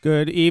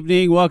Good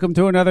evening. Welcome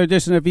to another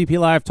edition of VP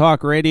Live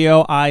Talk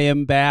Radio. I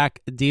am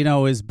back.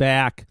 Dino is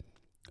back.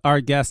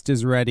 Our guest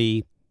is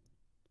ready.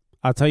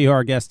 I'll tell you who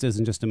our guest is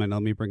in just a minute.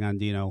 Let me bring on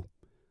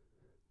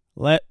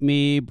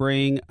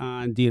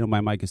Dino. My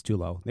mic is too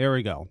low. There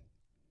we go.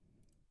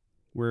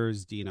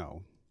 Where's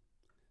Dino?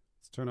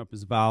 Let's turn up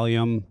his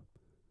volume.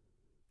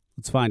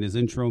 Let's find his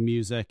intro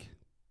music.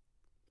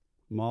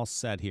 I'm all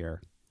set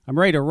here. I'm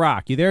ready to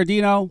rock. You there,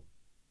 Dino?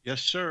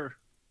 Yes, sir.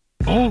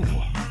 Oh.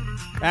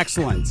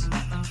 Excellent.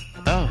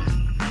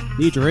 Oh.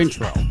 Need your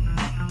intro.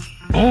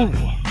 Oh.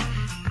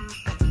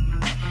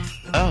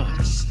 Oh.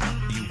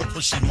 You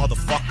pussy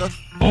motherfucker.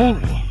 Oh.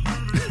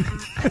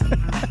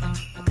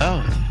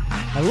 Oh.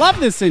 I love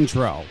this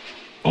intro.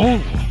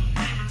 Oh.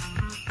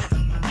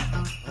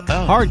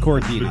 Oh.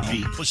 Hardcore Dino.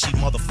 You pussy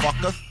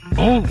motherfucker.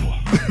 Oh.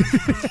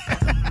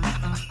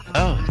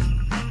 Oh.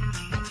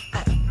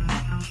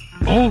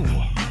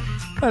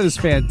 Oh. That is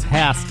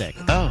fantastic.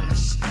 Oh.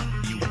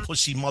 You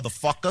pussy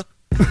motherfucker.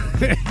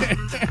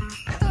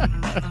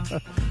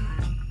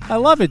 I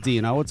love it,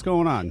 Dino. What's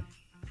going on?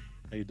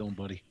 How you doing,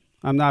 buddy?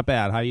 I'm not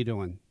bad. How you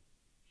doing?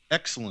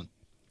 Excellent.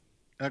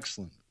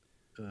 Excellent.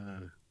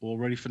 All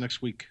ready for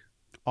next week.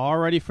 All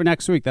ready for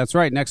next week. That's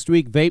right. Next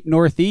week, Vape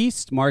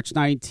Northeast, March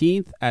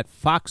 19th at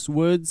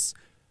Foxwoods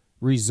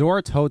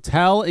Resort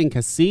Hotel and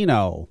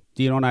Casino.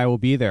 Dino and I will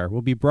be there.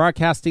 We'll be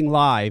broadcasting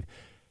live.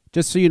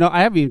 Just so you know,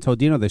 I haven't even told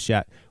Dino this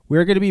yet.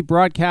 We're going to be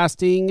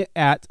broadcasting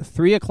at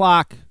 3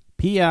 o'clock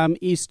p.m.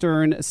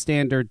 Eastern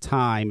Standard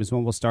Time is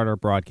when we'll start our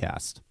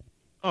broadcast.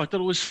 Oh, I thought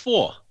it was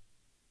 4.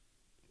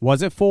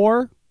 Was it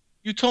 4?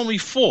 You told me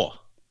 4.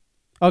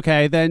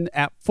 Okay, then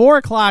at 4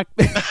 o'clock...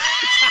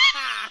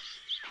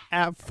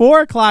 At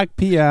 4 o'clock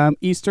p.m.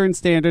 Eastern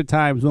Standard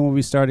Time is when we'll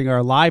be starting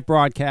our live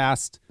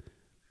broadcast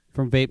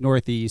from Vape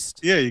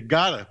Northeast. Yeah, you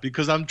gotta,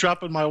 because I'm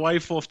dropping my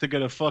wife off to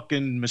get a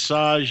fucking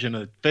massage and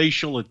a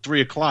facial at 3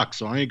 o'clock,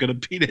 so I ain't gonna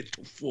be there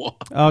till 4.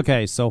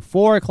 Okay, so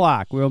 4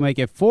 o'clock. We'll make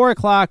it 4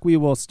 o'clock. We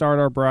will start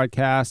our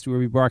broadcast. We'll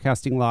be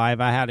broadcasting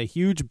live. I had a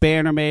huge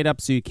banner made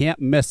up, so you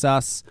can't miss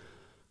us.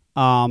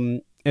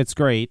 It's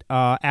great.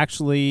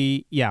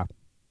 Actually, yeah.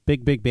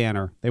 Big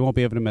banner. They won't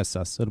be able to miss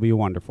us. It'll be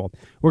wonderful.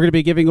 We're going to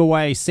be giving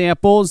away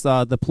samples.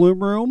 The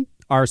Plume Room,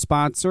 our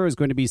sponsor, is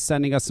going to be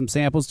sending us some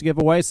samples to give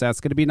away, so that's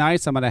going to be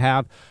nice. I'm going to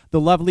have the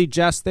lovely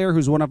Jess there,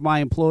 who's one of my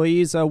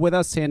employees, with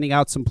us, handing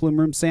out some Plume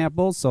Room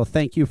samples, so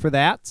thank you for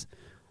that.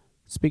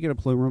 Speaking of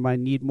Plume Room, I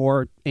need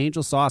more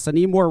Angel Sauce. I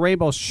need more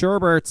Rainbow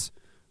Sherbet.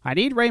 I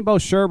need Rainbow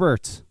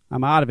Sherbet.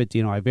 I'm out of it,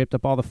 Dino. I vaped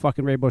up all the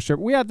fucking Rainbow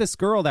Sherbet. We had this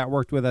girl that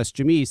worked with us,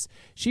 Jamise.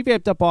 She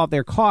vaped up all of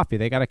their coffee.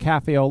 They got a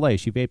cafe au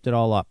lait. She vaped it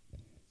all up.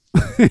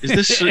 Is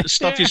this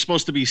stuff you're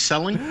supposed to be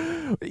selling?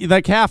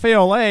 The cafe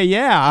au lait,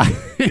 yeah.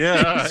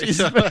 Yeah.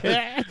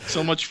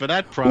 So much for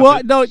that profit.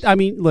 Well, no, I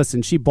mean,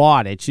 listen, she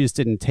bought it. She just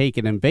didn't take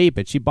it and vape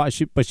it. She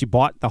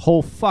bought the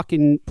whole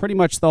fucking, pretty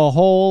much the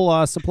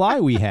whole supply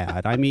we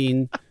had. I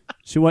mean,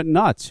 she went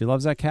nuts. She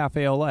loves that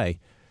cafe au lait.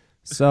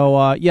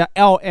 So, yeah.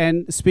 Oh,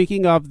 and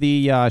speaking of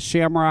the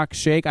Shamrock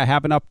Shake, I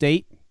have an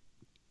update.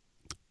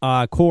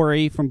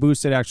 Corey from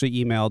Boosted actually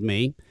emailed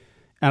me.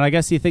 And I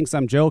guess he thinks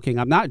I'm joking.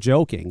 I'm not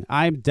joking.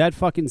 I'm dead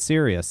fucking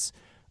serious.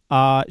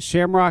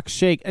 Shamrock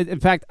Shake. In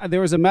fact,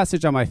 there was a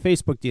message on my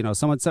Facebook, Dino.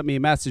 Someone sent me a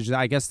message.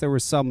 I guess there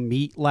was some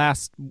meet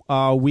last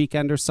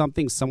weekend or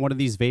something. Some one of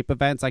these vape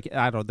events. I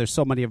don't know. There's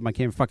so many of them. I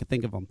can't even fucking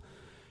think of them.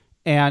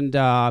 And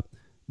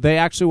they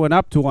actually went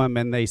up to him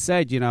and they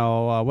said,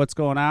 what's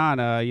going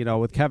on,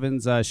 with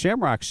Kevin's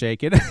Shamrock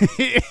Shake. And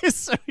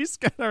so he's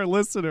got our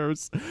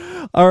listeners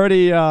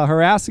already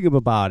harassing him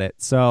about it.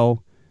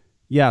 So,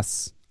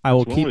 yes. I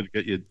will keep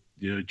to get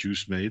your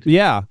juice made.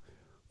 Yeah.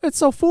 It's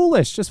so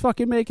foolish. Just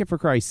fucking make it, for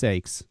Christ's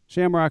sakes.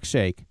 Shamrock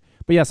Shake.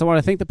 But yes, I want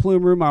to thank the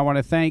Plume Room. I want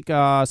to thank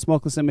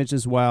Smokeless Image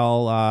as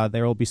well.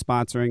 They will be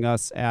sponsoring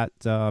us at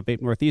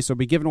Vape Northeast. We'll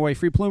be giving away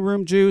free Plume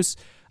Room juice.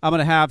 I'm going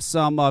to have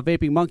some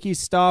Vaping Monkey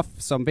stuff,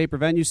 some Vapor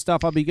Venue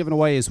stuff I'll be giving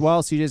away as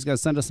well. CJ's going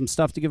to send us some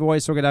stuff to give away.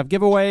 So we're going to have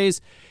giveaways,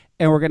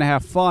 and we're going to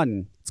have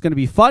fun. It's going to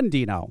be fun,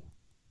 Dino.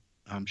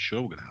 I'm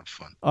sure we're going to have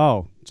fun.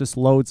 Oh, just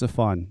loads of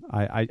fun.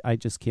 I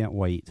just can't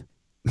wait.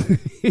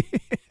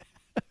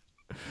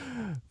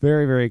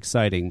 Very, very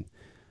exciting.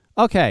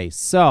 Okay,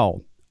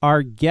 so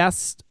our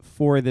guest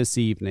for this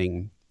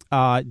evening,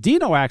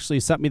 Dino actually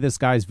sent me this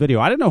guy's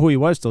video. I didn't know who he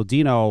was till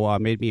Dino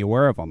made me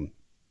aware of him.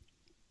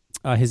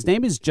 His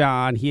name is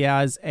John. He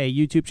has a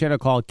YouTube channel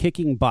called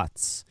Kicking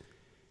Butts,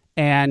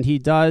 and he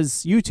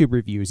does YouTube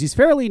reviews. He's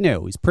fairly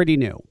new. He's pretty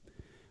new.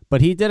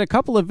 But he did a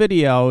couple of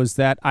videos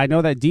that I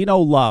know that Dino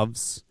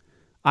loves.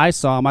 I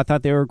saw them. I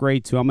thought they were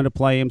great, too. I'm going to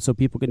play them so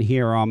people can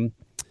hear them.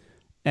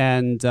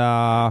 And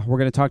we're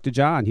going to talk to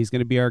John. He's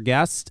going to be our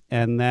guest.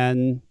 And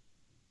then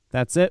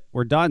that's it.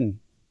 We're done.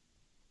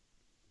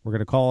 We're going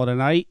to call it a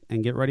night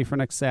and get ready for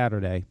next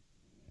Saturday.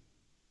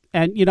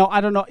 And, I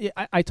don't know.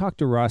 I talked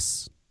to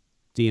Russ,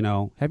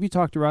 Dino. Have you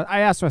talked to Russ? I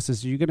asked Russ,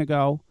 are you going to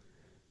go?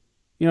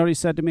 You know what he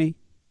said to me?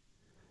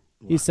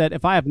 What? He said,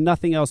 if I have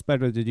nothing else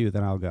better to do,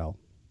 then I'll go.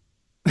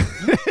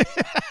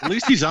 At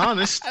least he's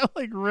honest. I'm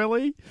like,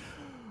 really?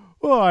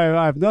 well,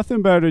 I have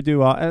nothing better to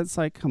do. It's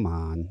like, come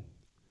on.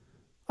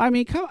 I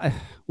mean,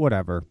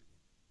 whatever.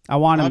 I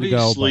want him to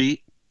go.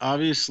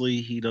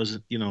 Obviously, he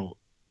doesn't,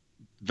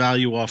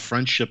 value our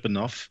friendship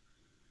enough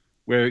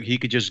where he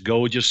could just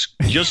go just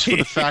for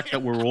the fact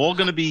that we're all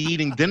going to be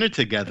eating dinner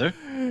together.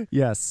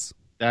 Yes.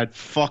 That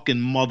fucking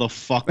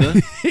motherfucker.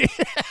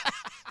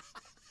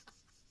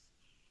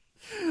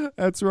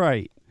 That's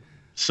right.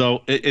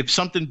 So if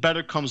something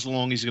better comes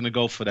along, he's going to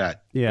go for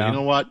that. Yeah. But you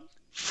know what?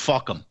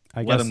 Fuck him.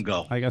 Let him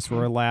go. I guess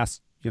we're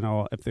last,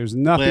 if there's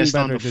nothing last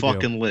better on the to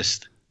fucking do.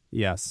 list.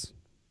 Yes.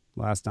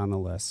 Last on the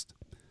list.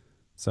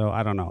 So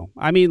I don't know.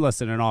 I mean,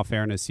 listen, in all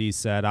fairness, he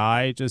said,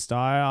 I don't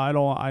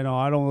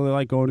really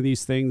like going to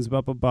these things,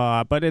 blah, blah,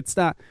 blah. But it's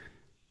not.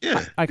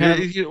 Yeah.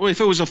 If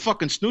it was a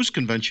fucking snooze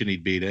convention,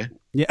 he'd be there.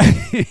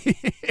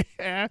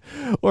 Yeah.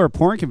 Or a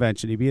porn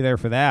convention, he'd be there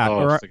for that.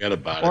 Oh, forget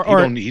about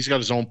it. He's got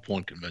his own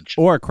porn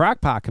convention. Or a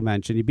crackpot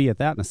convention, he'd be at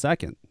that in a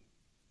second.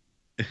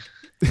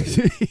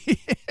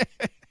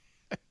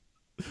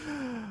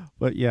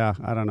 But yeah,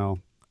 I don't know.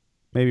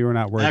 Maybe we're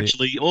not worthy.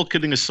 Actually, all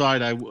kidding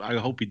aside, I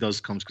hope he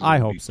does come. I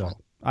hope so.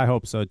 I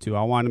hope so too.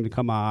 I want him to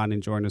come on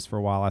and join us for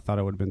a while. I thought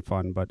it would have been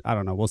fun, but I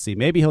don't know. We'll see.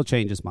 Maybe he'll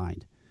change his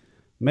mind.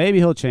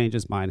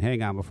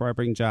 Hang on. Before I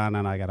bring John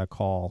on, I got a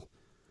call.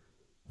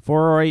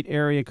 408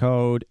 area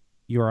code.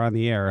 You're on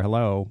the air.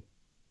 Hello.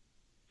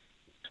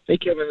 Hey,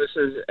 Kevin. This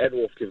is Ed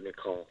Wolf giving me a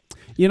call.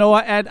 You know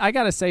what, Ed? I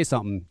got to say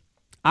something.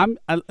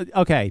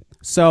 Okay.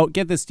 So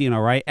get this, Dino,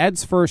 right?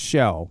 Ed's first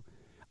show.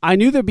 I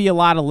knew there'd be a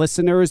lot of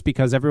listeners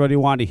because everybody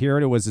wanted to hear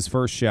it. It was his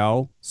first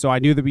show. So I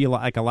knew there'd be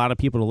like a lot of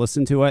people to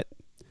listen to it.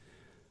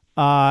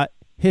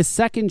 His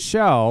second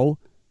show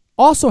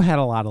also had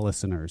a lot of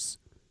listeners.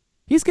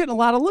 He's getting a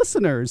lot of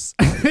listeners.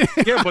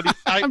 Yeah, but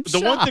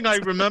the one thing I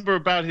remember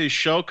about his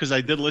show, because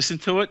I did listen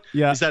to it,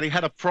 is that he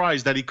had a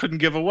prize that he couldn't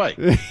give away.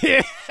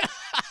 Yeah,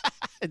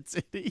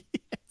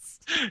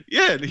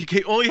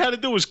 all he had to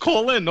do was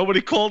call in.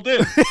 Nobody called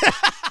in.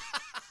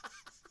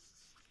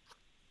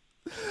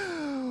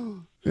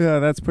 Yeah,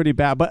 that's pretty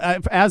bad. But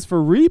as for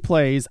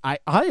replays, I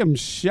am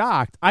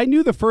shocked. I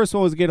knew the first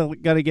one was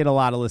going to get a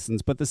lot of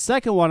listens, but the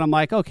second one, I'm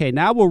like, okay,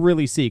 now we'll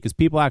really see because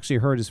people actually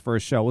heard his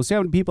first show. We'll see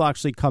how many people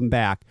actually come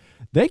back.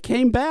 They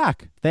came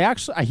back.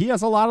 He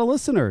has a lot of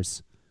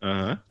listeners.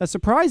 Uh-huh. That's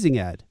surprising,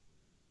 Ed.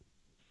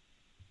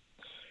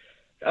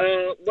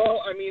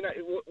 Well, I mean,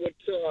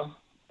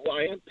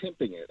 I am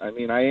pimping it. I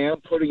mean, I am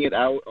putting it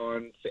out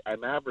I'm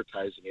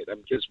advertising it.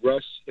 Because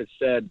Russ has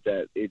said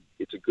that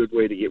it's a good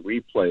way to get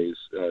replays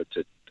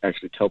to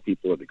actually tell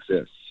people it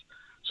exists.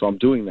 So I'm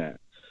doing that.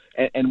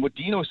 And what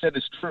Dino said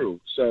is true.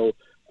 So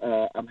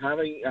I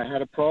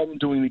had a problem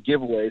doing the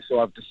giveaway, so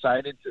I've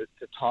decided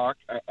to talk.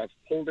 I've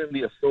pulled in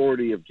the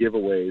authority of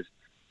giveaways,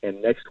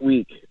 and next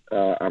week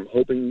I'm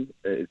hoping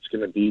it's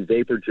going to be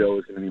Vapor Joe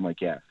is going to be my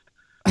guest.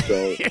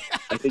 So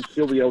I think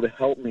he'll be able to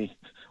help me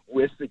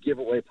with the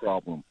giveaway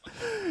problem.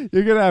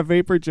 You're going to have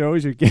Vapor Joe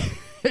as your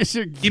guest?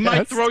 He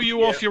might throw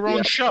you off your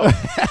own show.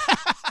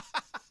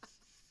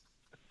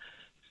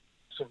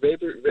 So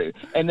Vapor,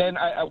 and then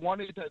I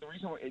wanted to, the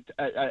reason why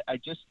I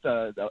just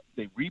the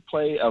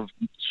replay of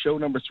show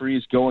number 3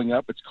 is going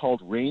up. It's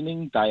called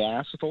Raining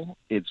Diacetyl.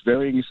 It's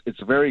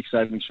a very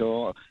exciting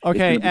show.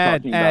 Okay,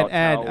 Ed,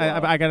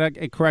 I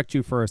gotta correct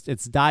you first.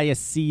 It's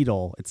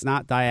diacetyl. It's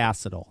not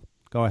diacetyl.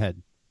 Go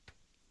ahead.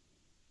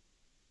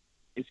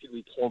 It's going to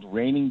be called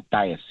Raining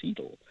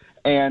Diacetyl,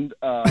 and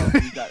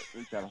we got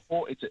a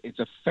whole. It's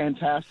a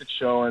fantastic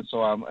show, and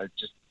so I'm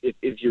just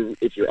if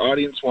your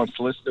audience wants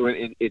to listen to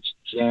it, it's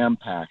jam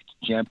packed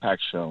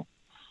show.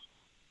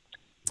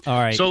 All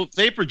right. So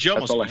Vapor Joe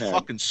must be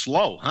fucking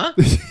slow, huh?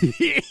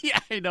 Yeah,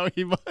 I know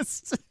he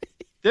must.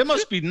 There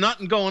must be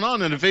nothing going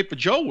on in the Vapor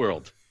Joe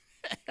world.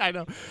 I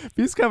know. If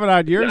he's coming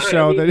on your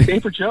show, then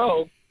Vapor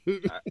Joe.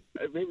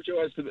 Vapor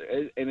Joe has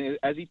and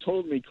as he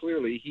told me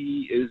clearly,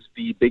 he is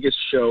the biggest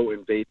show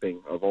in vaping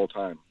of all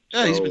time.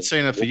 Yeah, he's been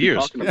saying that for years.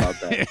 Talking about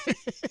that.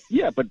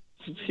 Yeah, but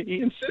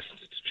he insists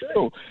it's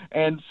true,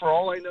 and for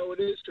all I know,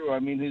 it is true. I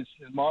mean, his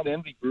Mod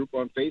Envy group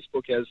on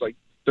Facebook has like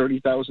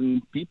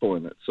 30,000 people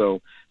in it, so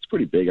it's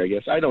pretty big, I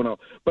guess. I don't know,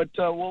 but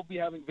we'll be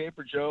having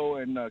Vapor Joe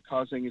and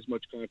causing as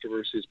much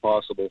controversy as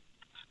possible.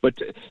 But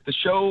the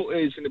show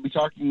is going to be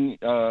talking.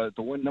 The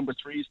one number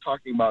 3 is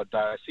talking about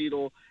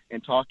diacetyl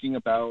and talking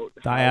about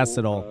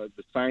diacetyl. How,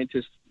 the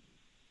scientists.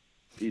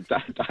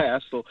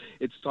 Diacetyl.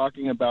 It's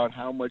talking about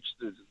how much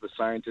the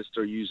scientists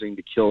are using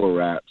to kill the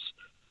rats,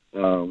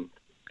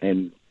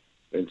 and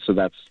so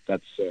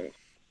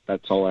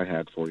that's all I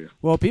had for you.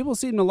 Well, people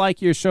seem to like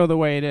your show the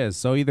way it is.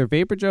 So either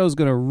Vapor Joe is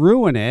going to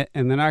ruin it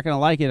and they're not going to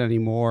like it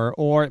anymore,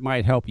 or it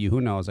might help you. Who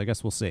knows? I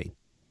guess we'll see.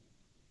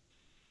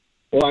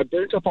 Well, I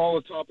burnt up all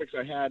the topics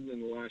I had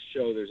in the last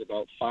show. There's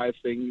about 5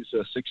 things,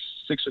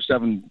 6 or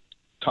 7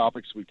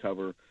 topics we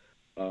cover,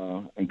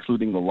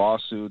 including the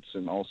lawsuits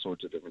and all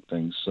sorts of different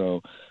things.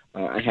 So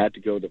I had to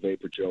go to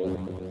Vapor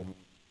Joe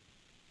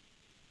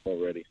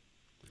already.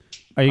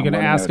 Are you going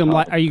to ask him?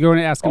 Are you going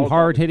to ask him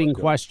hard-hitting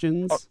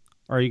questions,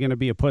 or are you going to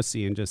be a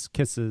pussy and just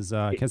kiss his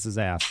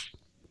ass?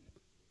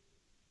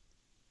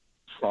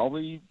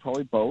 Probably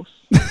both.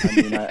 I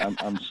mean,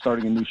 I'm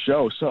starting a new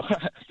show, so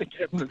I think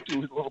I'm going to do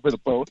a little bit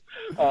of both.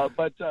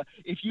 But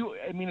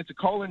it's a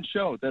call-in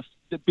show. That's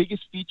the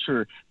biggest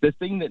feature. The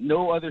thing that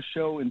no other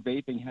show in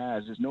vaping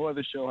has is no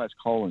other show has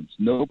call-ins.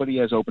 Nobody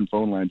has open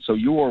phone lines. So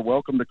you are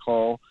welcome to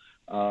call,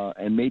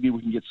 and maybe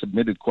we can get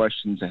submitted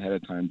questions ahead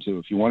of time, too.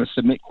 If you want to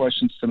submit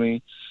questions to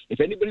me, if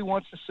anybody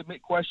wants to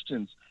submit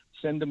questions,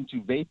 send them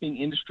to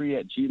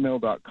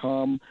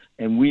vapingindustry@gmail.com,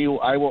 and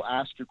I will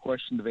ask your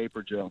question to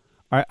Vapor Joe.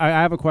 I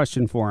have a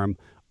question for him.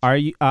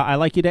 I'd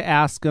like you to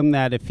ask him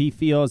that if he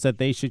feels that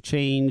they should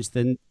change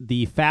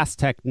the Fast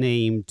Tech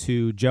name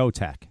to Joe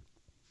Tech.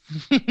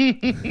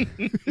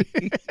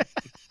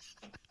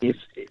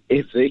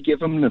 If they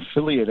give him an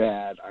affiliate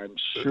ad, I'm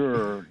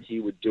sure he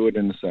would do it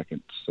in a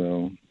second.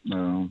 So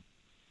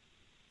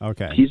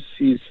okay. He's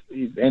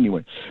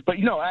anyway. But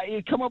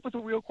I come up with a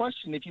real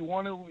question. If you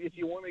want to, he's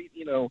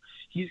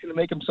going to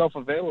make himself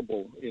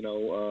available.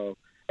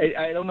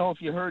 I don't know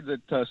if you heard that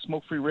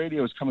Smoke Free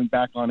Radio is coming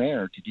back on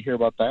air. Did you hear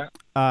about that?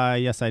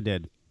 Yes, I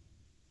did.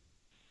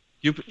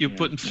 You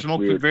putting Smoke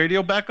Free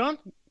Radio back on?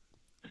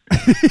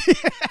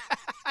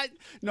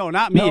 No,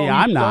 not me. No,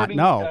 I'm not.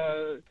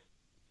 No.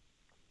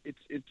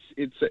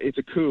 It's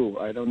a coup.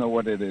 I don't know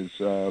what it is,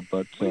 but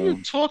what are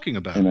you talking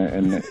about?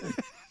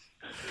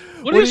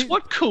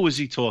 What coup is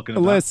he talking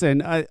about?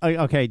 Listen,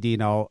 okay,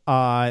 Dino.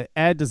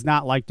 Ed does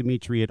not like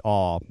Dimitri at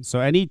all. So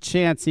any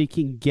chance he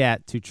can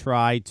get to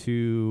try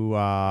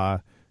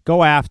to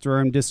go after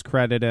him,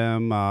 discredit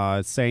him,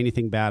 say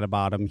anything bad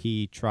about him,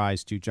 he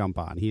tries to jump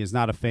on. He is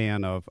not a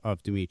fan of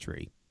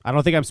Dimitri. I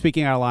don't think I'm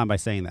speaking out of line by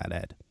saying that,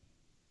 Ed.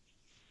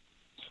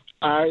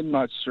 I'm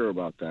not sure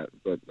about that,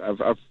 but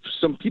I've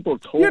some people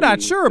have told me. You're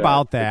not sure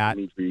about that.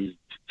 Dimitri,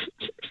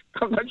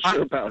 I'm not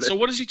sure about it. So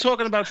what is he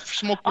talking about?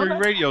 Smoke Free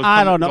Radio?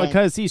 I don't know,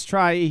 because he's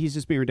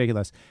just being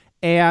ridiculous.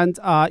 And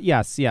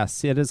yes,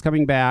 it is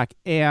coming back.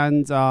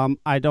 And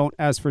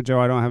as for Joe,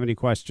 I don't have any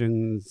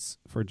questions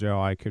for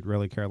Joe. I could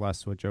really care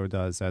less what Joe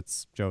does.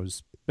 That's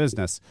Joe's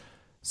business.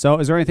 So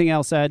is there anything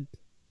else, Ed?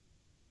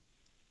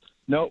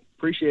 No,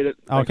 appreciate it.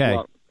 Okay,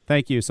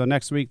 thank you. So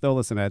next week, though,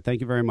 listen, Ed,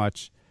 thank you very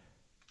much.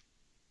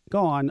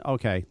 Go on.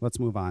 Okay, let's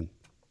move on.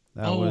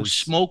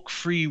 Smoke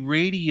Free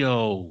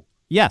Radio.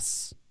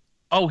 Yes.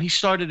 Oh, he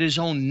started his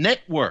own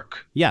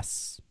network.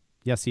 Yes,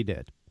 he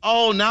did.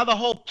 Oh, now the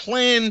whole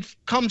plan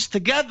comes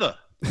together.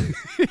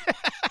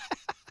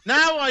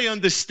 Now I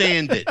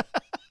understand it.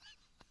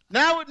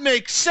 Now it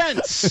makes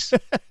sense.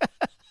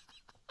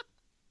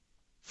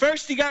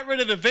 First, he got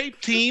rid of the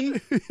vape team.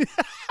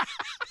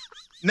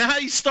 Now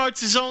he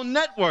starts his own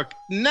network.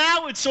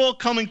 Now it's all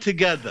coming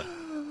together.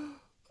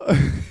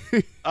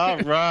 All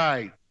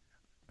right.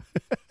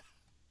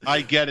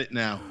 I get it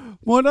now.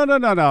 Well,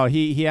 no.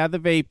 He had the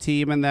vape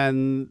team, and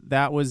then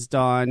that was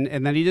done.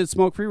 And then he did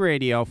Smoke Free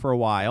Radio for a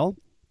while.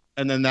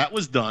 And then that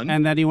was done.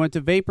 And then he went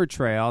to Vapor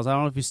Trails. I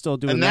don't know if he's still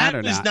doing that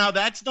or not. Now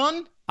that's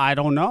done? I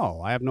don't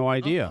know. I have no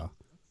idea.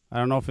 I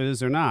don't know if it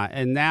is or not.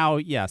 And now,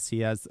 yes,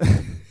 he has.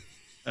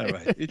 All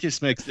right.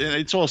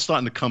 It's all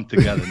starting to come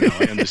together now.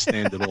 I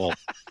understand it all.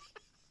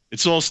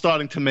 It's all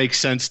starting to make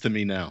sense to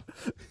me now.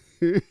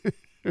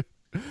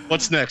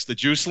 What's next? The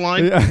juice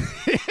line? Yeah,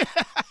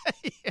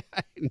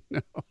 I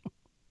know.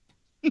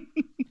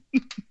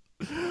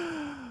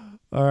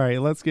 All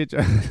right, let's get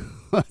John.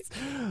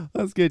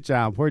 Let's get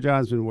John. Poor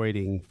John's been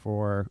waiting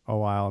for a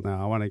while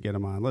now. I want to get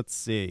him on. Let's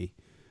see.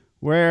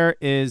 Where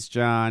is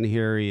John?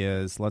 Here he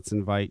is. Let's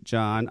invite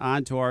John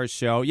onto our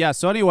show. Yeah,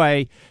 so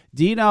anyway,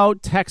 Dino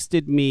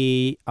texted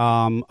me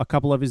a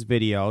couple of his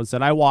videos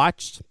that I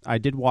watched. I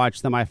did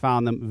watch them. I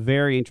found them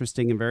very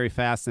interesting and very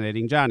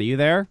fascinating. John, are you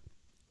there?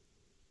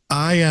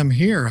 I am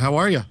here. How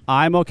are you?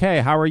 I'm okay.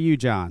 How are you,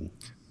 John?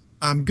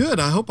 I'm good.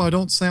 I hope I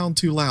don't sound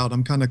too loud.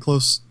 I'm kind of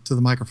close to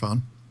the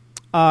microphone.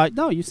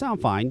 No, you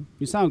sound fine.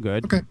 You sound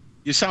good. Okay.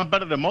 You sound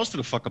better than most of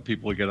the fucking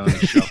people who get on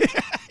the show.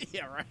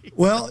 Yeah, right.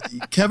 Well,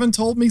 Kevin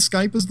told me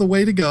Skype is the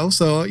way to go,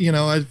 so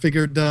I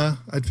figured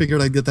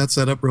I'd get that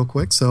set up real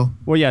quick. So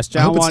well, yes,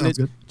 John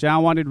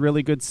wanted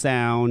really good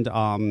sound.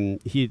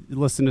 He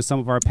listened to some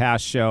of our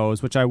past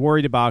shows, which I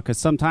worried about because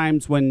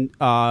sometimes when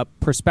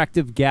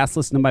prospective guests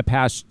listen to my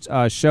past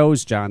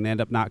shows, John, they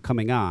end up not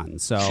coming on.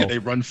 So they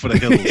run for the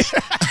hills.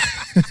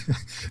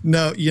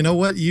 No, you know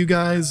what, you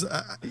guys,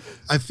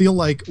 I feel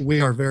like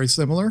we are very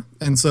similar,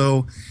 and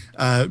so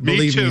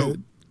believe me.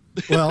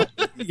 Well,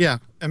 yeah,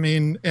 I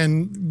mean,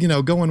 and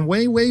going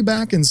way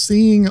back and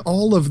seeing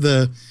all of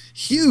the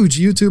huge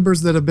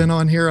YouTubers that have been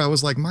on here, I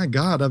was like, my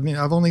God, I mean,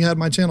 I've only had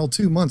my channel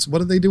 2 months.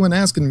 What are they doing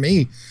asking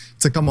me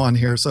to come on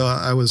here? So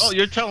I was. Oh,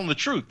 you're telling the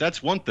truth.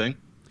 That's one thing.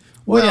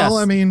 Well, yes.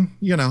 I mean,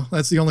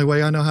 that's the only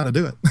way I know how to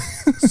do it.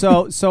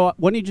 So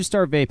when did you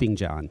start vaping,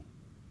 John?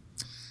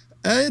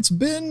 It's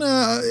been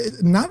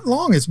not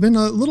long. It's been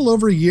a little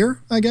over a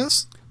year, I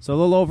guess. So a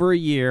little over a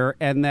year.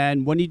 And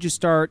then when did you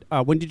start?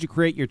 When did you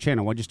create your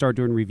channel? When did you start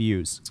doing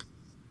reviews?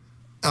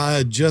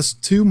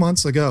 Just 2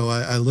 months ago.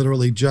 I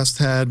literally just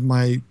had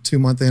my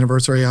 2-month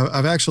anniversary.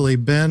 I've actually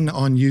been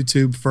on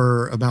YouTube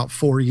for about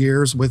 4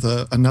 years with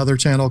another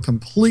channel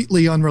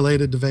completely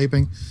unrelated to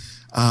vaping.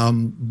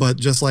 But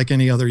just like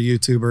any other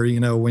YouTuber, you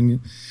know, when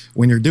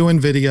you're doing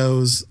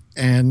videos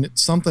and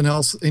something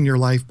else in your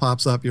life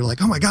pops up, you're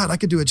like, oh my God, I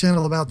could do a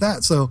channel about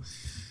that. So,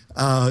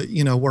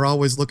 you know, we're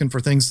always looking for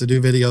things to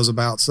do videos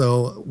about.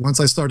 So once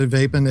I started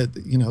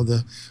vaping, you know,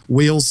 the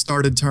wheels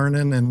started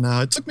turning, and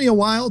it took me a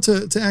while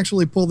to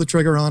actually pull the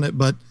trigger on it,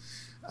 but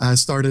I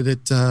started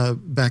it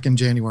back in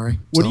January.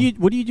 What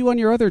do you do on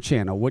your other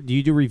channel? What do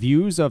you do,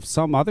 reviews of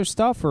some other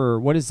stuff, or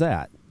what is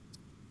that?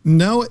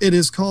 No, it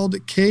is called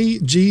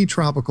KG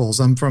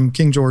Tropicals. I'm from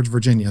King George,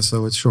 Virginia,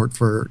 so it's short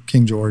for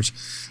King George.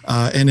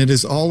 And it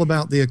is all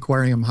about the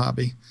aquarium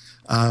hobby.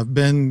 I've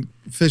been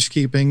fish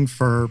keeping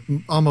for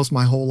almost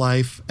my whole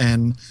life,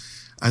 and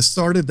I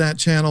started that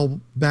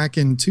channel back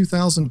in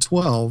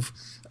 2012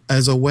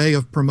 as a way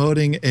of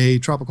promoting a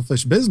tropical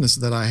fish business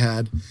that I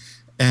had.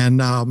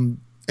 And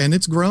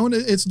it's grown.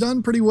 It's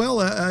done pretty well.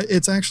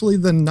 It's actually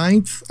the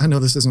 9th. I know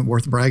this isn't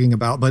worth bragging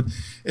about, but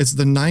it's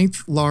the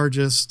 9th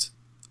largest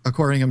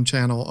aquarium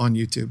channel on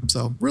YouTube.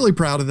 So really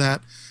proud of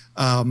that.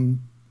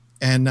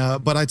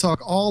 But I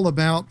talk all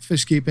about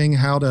fish keeping,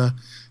 how to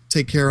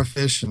take care of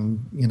fish,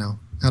 and, you know,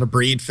 how to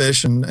breed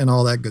fish and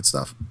all that good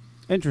stuff.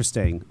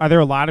 Interesting. Are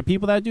there a lot of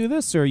people that do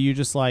this, or are you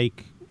just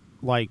like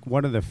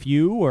one of the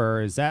few,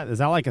 or is that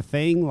like a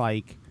thing,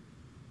 like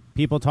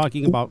people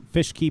talking about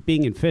fish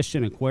keeping and fish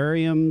in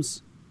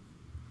aquariums?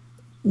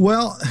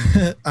 Well,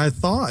 I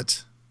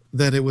thought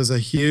that it was a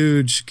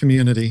huge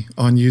community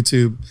on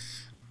YouTube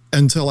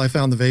until I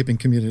found the vaping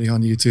community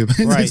on YouTube.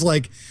 And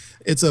right.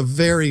 it's a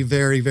very,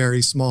 very,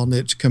 very small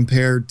niche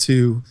compared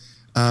to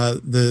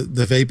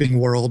the vaping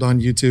world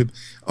on YouTube.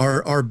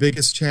 Our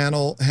biggest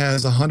channel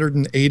has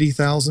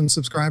 180,000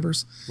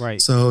 subscribers.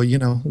 Right. So, you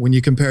know, when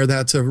you compare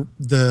that to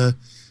the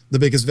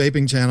biggest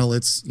vaping channel,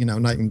 it's, you know,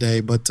 night and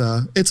day. But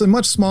it's a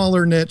much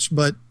smaller niche,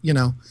 but, you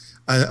know,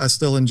 I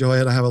still enjoy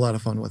it. I have a lot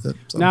of fun with it.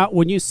 So. Now,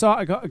 when you saw,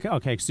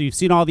 okay, so you've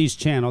seen all these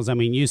channels. I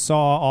mean, you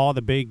saw all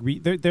the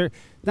big, they're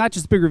not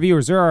just big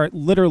reviewers.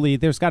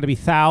 There's got to be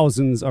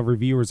thousands of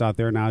reviewers out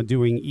there now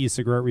doing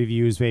e-cigarette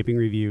reviews, vaping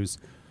reviews.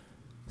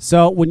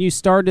 So when you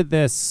started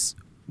this,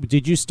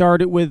 did you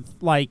start it with,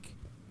 like,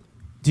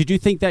 did you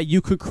think that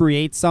you could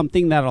create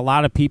something that a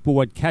lot of people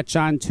would catch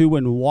on to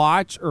and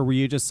watch? Or were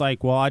you just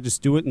like, well, I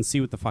just do it and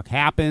see what the fuck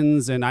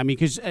happens? And I mean,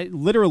 because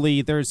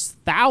literally there's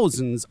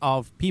thousands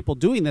of people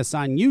doing this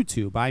on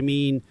YouTube. I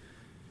mean,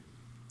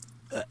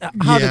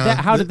 how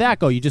did that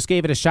go? You just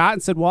gave it a shot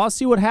and said, well, I'll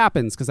see what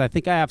happens, because I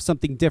think I have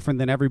something different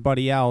than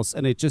everybody else,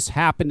 and it just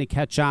happened to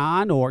catch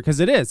on? Or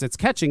because it's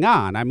catching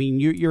on. I mean,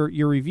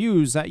 your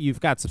reviews, that you've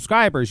got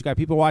subscribers, you've got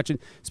people watching,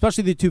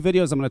 especially the 2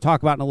 videos I'm going to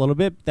talk about in a little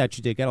bit that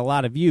you did get a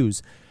lot of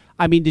views.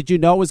 I mean, did you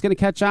know it was going to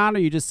catch on, or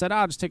you just said,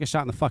 I'll just take a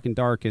shot in the fucking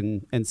dark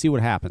and see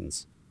what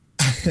happens?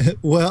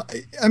 Well,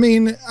 I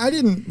mean, I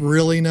didn't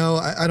really know.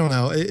 I don't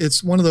know.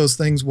 It's one of those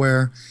things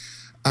where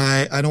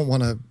I don't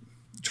want to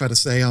try to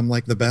say I'm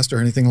like the best or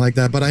anything like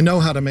that, but I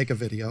know how to make a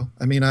video.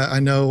 I mean, I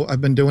know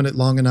I've been doing it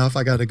long enough.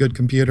 I got a good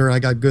computer. I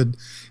got good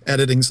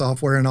editing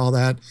software and all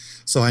that.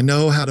 So I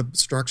know how to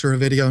structure a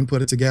video and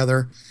put it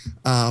together.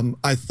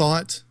 I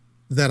thought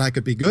that I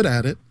could be good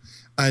at it.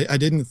 I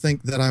didn't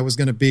think that I was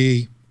going to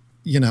be,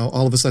 you know,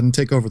 all of a sudden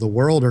take over the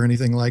world or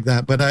anything like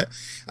that. But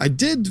I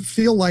did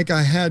feel like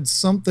I had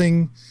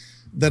something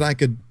that I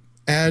could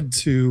add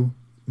to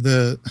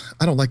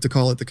I don't like to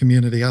call it the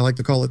community. I like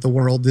to call it the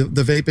world,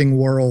 the vaping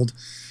world.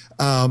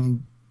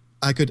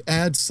 I could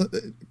add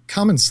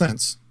common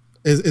sense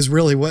is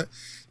really what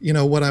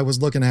I was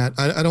looking at.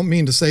 I don't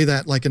mean to say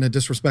that like in a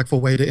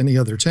disrespectful way to any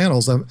other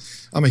channels. I'm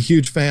a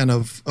huge fan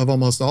of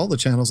almost all the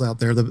channels out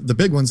there, the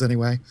big ones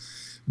anyway.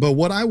 But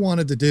what I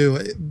wanted to do,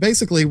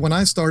 basically, when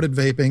I started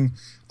vaping,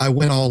 I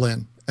went all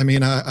in. I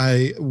mean,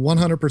 I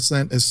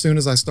 100%, as soon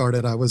as I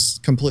started, I was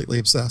completely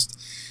obsessed.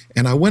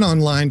 And I went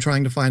online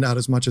trying to find out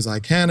as much as I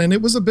can. And it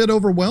was a bit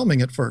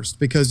overwhelming at first,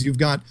 because you've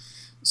got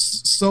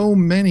so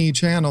many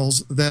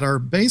channels that are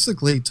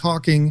basically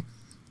talking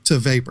to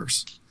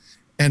vapors.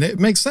 And it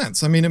makes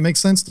sense. I mean, it makes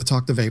sense to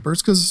talk to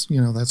vapors because,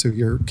 you know, that's who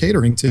you're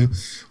catering to.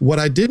 What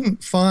I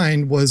didn't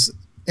find was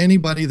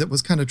anybody that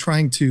was kind of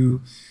trying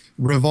to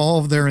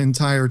revolve their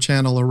entire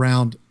channel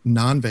around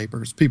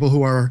non-vapors, people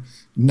who are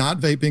not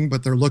vaping,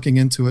 but they're looking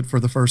into it for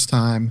the first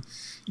time.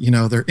 You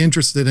know, they're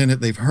interested in it.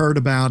 They've heard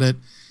about it.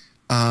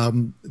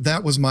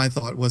 That was my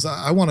thought, was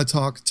I want to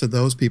talk to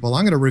those people.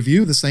 I'm going to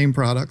review the same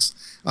products.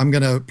 I'm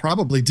going to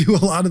probably do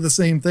a lot of the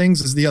same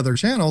things as the other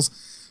channels,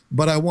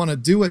 but I want to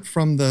do it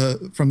from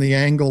the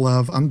angle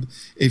of,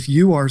 if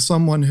you are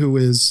someone who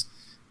is,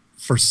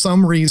 for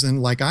some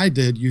reason, like I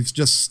did, you've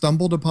just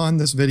stumbled upon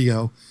this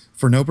video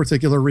for no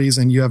particular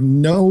reason, you have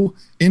no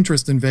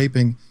interest in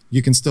vaping,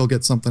 you can still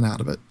get something out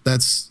of it.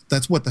 That's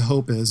what the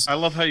hope is. I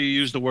love how you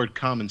use the word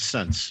common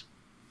sense.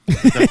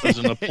 That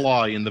doesn't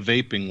apply in the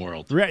vaping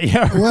world. Right,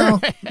 yeah.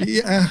 Well,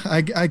 yeah,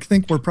 I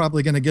think we're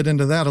probably going to get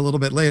into that a little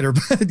bit later,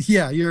 but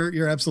yeah,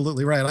 you're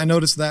absolutely right. I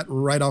noticed that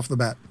right off the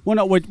bat. Well,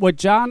 no, what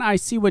John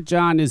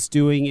is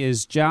doing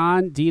is,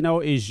 Dino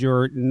is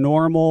your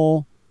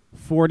normal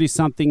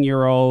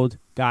 40-something-year-old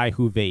guy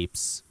who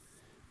vapes.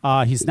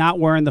 He's not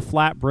wearing the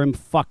flat brim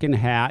fucking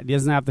hat. He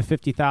doesn't have the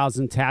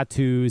 50,000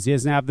 tattoos. He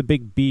doesn't have the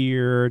big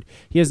beard.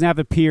 He doesn't have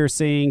the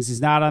piercings. He's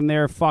not on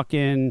there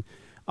fucking,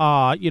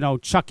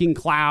 chucking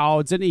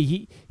clouds. And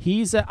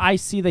I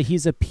see that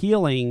he's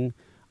appealing.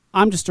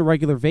 I'm just a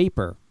regular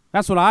vapor.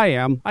 That's what I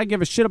am. I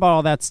give a shit about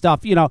all that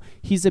stuff.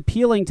 He's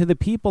appealing to the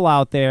people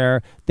out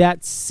there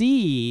that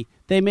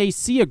they may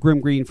see a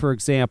Grimm Green, for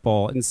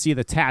example, and see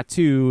the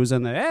tattoos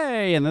and the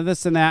hey and the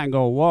this and that and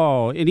go,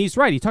 whoa. And he's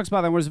right. He talks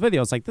about that in his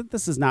videos. Like,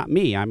 this is not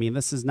me. I mean,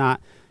 this is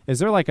not. Is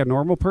there like a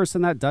normal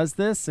person that does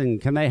this?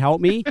 And can they help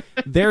me?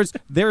 There's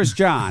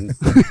John.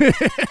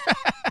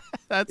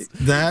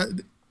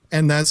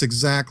 That's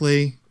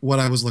exactly what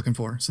I was looking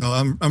for. So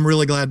I'm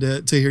really glad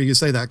to hear you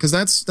say that, because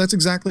that's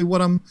exactly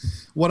what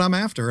I'm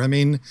after. I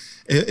mean,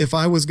 if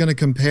I was going to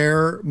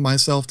compare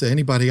myself to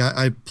anybody,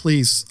 I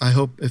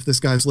hope if this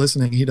guy's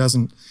listening, he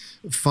doesn't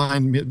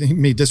find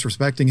me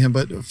disrespecting him.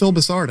 But Phil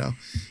Busardo,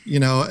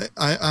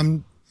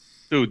 I'm.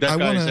 Dude, that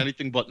guy's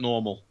anything but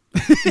normal.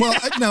 Well,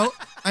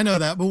 I know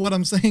that, but what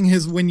I'm saying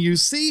is, when you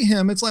see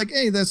him, it's like,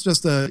 hey, that's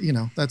just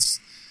that's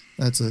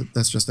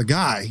just a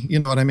guy. You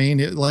know what I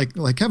mean?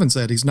 Like Kevin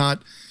said, he's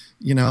not,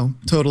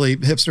 totally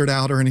hipstered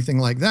out or anything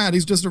like that.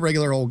 He's just a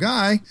regular old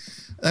guy.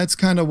 That's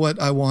kind of what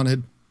I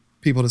wanted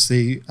people to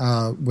see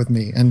with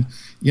me. And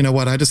you know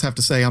what? I just have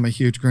to say I'm a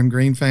huge Grimm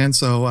Green fan.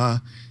 So,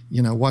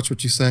 watch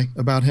what you say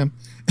about him.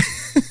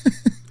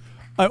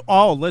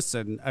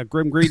 Listen,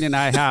 Grimm Green and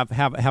I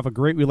have a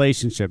great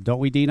relationship, don't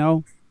we,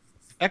 Dino?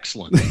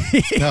 Excellent.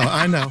 No,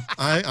 I know.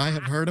 I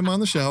have heard him on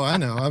the show. I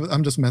know.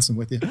 I'm just messing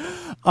with you.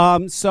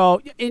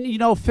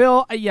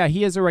 Phil, yeah,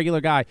 he is a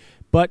regular guy,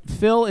 but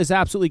Phil is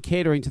absolutely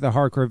catering to the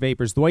hardcore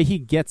vapors. The way he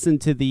gets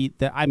into he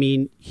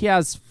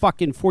has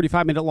fucking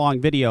 45-minute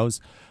long videos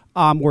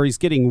where he's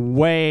getting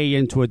way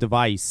into a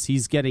device.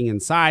 He's getting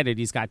inside it.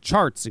 He's got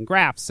charts and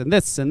graphs and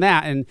this and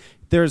that. And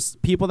there's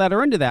people that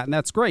are into that, and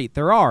that's great.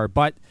 There are.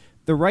 But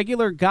the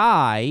regular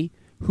guy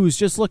who's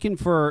just looking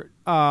for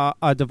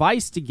a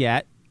device to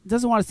get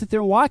doesn't want to sit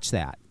there and watch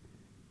that.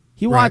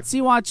 He wants,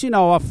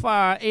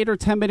 a 8 or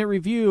 10 minute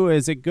review.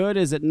 Is it good?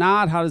 Is it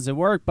not? How does it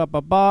work? It's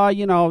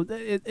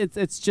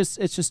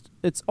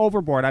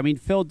overboard. I mean,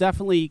 Phil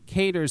definitely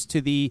caters to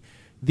the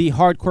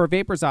hardcore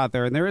vapors out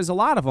there, and there is a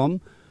lot of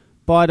them.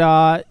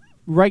 But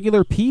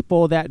regular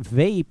people that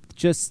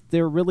vape,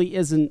 there really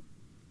isn't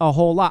a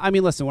whole lot. I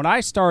mean, listen, when I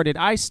started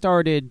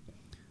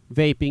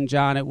vaping,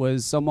 John, it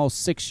was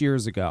almost 6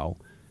 years ago.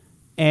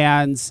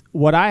 And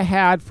what I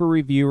had for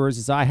reviewers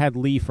is I had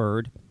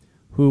Leaford,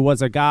 who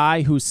was a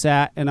guy who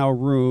sat in a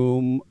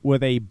room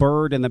with a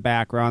bird in the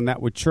background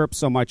that would chirp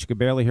so much you could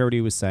barely hear what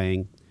he was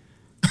saying.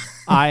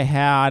 I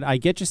had I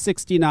Get You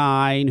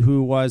 69,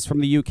 who was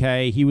from the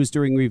UK. He was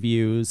doing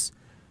reviews.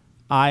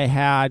 I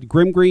had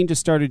Grimm Green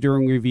just started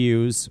doing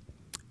reviews.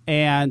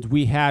 And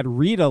we had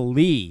Rita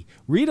Lee.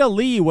 Rita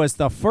Lee was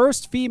the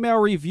first female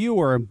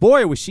reviewer, and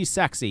boy, was she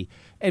sexy.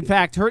 In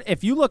fact,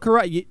 if you look her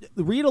up,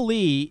 Rita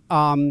Lee,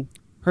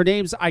 her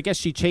name's, I guess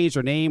she changed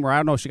her name, or I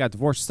don't know if she got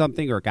divorced or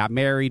something or got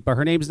married, but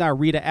her name's now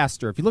Rita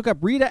Esther. If you look up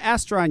Rita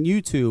Esther on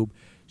YouTube,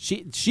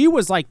 she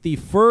was like the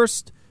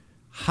first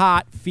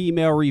hot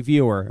female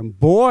reviewer. And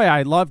boy,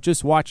 I love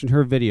just watching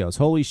her videos.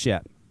 Holy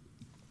shit.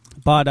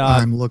 But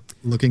I'm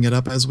looking it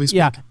up as we speak.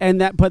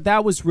 Yeah, but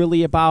that was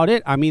really about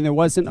it. I mean, there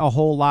wasn't a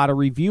whole lot of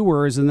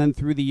reviewers, and then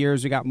through the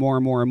years we got more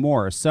and more and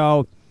more.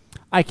 So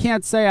I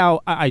can't say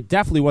I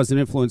definitely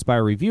wasn't influenced by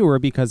a reviewer,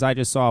 because I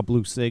just saw a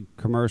Blue Sig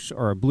commercial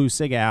or a Blue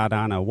Sig ad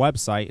on a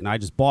website, and I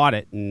just bought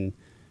it, and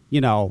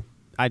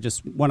I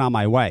just went on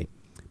my way.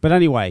 But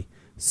anyway,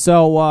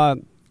 so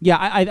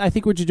I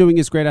think what you're doing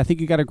is great. I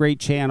think you got a great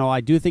channel. I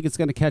do think it's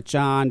going to catch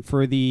on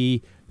for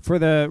the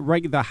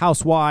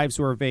housewives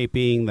who are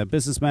vaping, the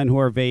businessmen who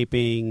are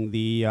vaping,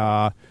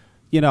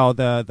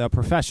 the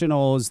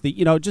professionals,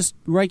 just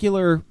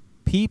regular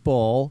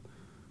people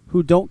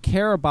who don't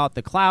care about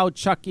the cloud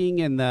chucking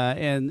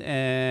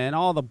and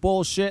all the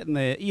bullshit and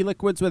the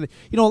e-liquids with it.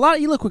 A lot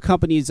of e-liquid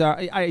companies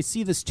I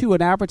see this too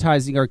in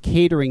advertising, are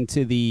catering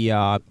to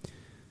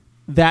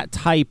that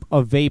type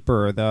of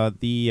vapor.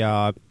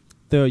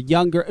 The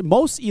younger,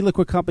 most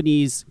e-liquid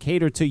companies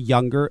cater to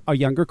a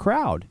younger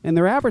crowd in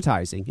their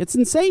advertising. It's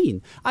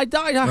insane. I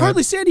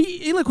hardly see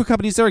any e-liquid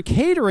companies that are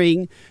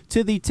catering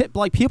to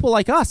like people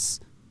like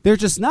us. They're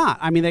just not.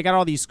 I mean, they got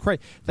all these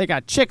they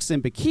got chicks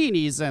in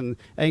bikinis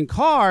and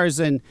cars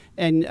and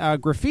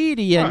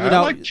graffiti and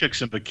I like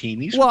chicks in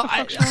bikinis. Well,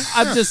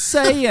 I'm just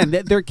saying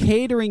that they're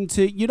catering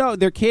to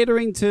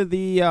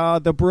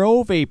the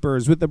bro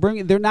vapors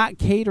with they're not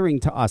catering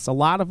to us. A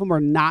lot of them are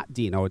not,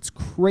 Dino. It's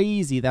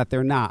crazy that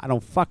they're not. I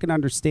don't fucking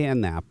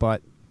understand that,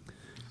 but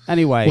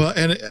anyway. Well,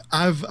 and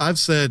I've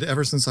said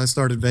ever since I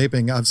started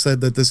vaping, I've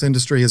said that this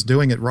industry is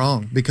doing it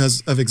wrong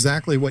because of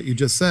exactly what you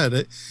just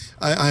said.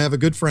 I have a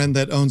good friend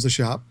that owns a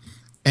shop,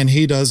 and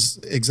he does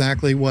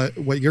exactly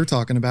what you're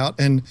talking about.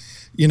 And,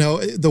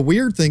 the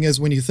weird thing is,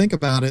 when you think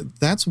about it,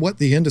 that's what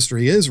the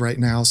industry is right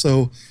now.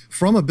 So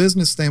from a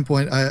business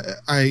standpoint,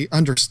 I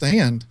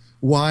understand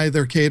why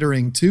they're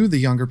catering to the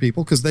younger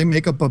people, because they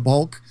make up a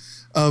bulk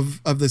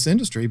of this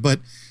industry. But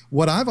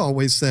what I've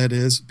always said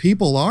is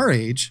people our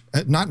age,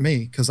 not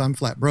me because I'm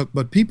flat broke,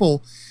 but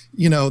people,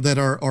 that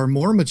are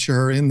more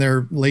mature in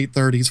their late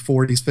 30s,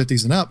 40s,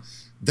 50s and up,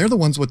 they're the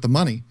ones with the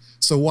money.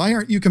 So why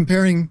aren't you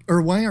comparing,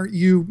 or why aren't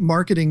you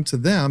marketing to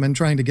them and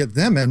trying to get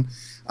them in?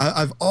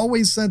 I've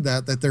always said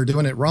that they're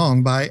doing it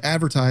wrong by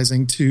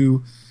advertising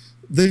to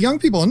the young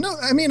people. No,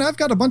 I mean, I've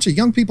got a bunch of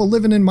young people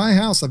living in my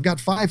house. I've got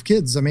 5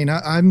 kids. I mean,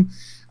 I'm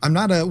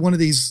not one of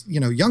these,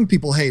 young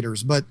people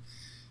haters, but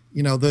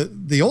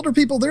the older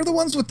people, they're the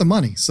ones with the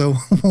money. So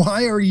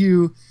why are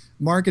you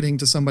marketing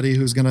to somebody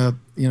who's going to,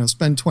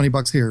 spend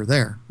 $20 here or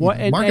there?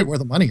 Market where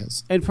the money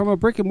is. And from a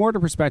brick and mortar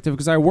perspective,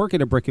 because I work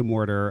in a brick and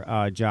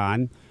mortar,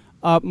 John,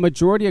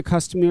 majority of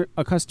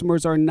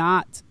customers are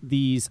not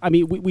these. I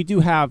mean, we do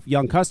have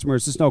young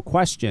customers, there's no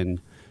question.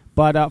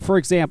 But for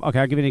example,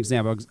 I'll give you an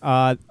example.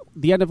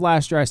 The end of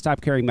last year, I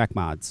stopped carrying mech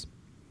mods.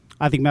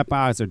 I think mech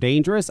mods are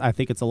dangerous. I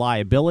think it's a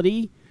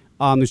liability.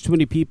 There's too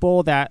many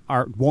people that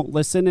won't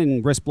listen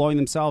and risk blowing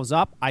themselves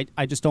up.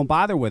 I just don't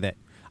bother with it.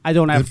 I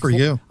don't have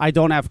I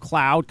don't have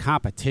cloud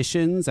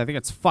competitions. I think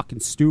it's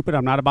fucking stupid.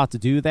 I'm not about to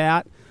do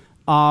that.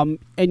 And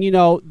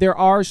there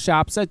are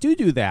shops that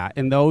do that,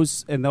 and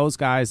those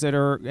guys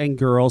and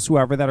girls,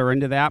 whoever that are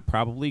into that,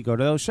 probably go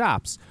to those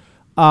shops.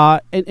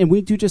 And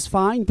we do just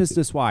fine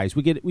business wise.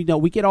 We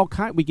get all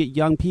kind. We get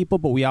young people,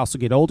 but we also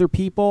get older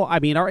people. I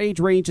mean, our age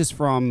range is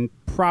from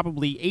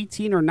probably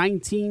 18 or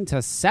 19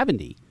 to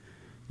 70.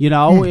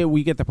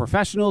 We get the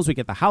professionals, we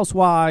get the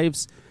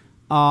housewives.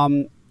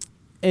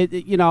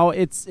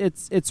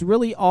 It's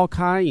really all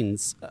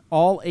kinds,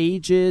 all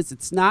ages.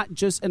 It's not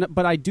just,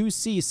 but I do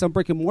see some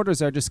brick and mortars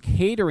that are just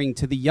catering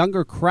to the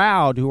younger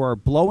crowd who are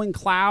blowing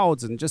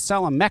clouds and just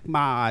selling mech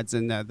mods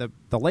and the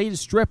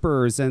latest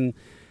strippers, and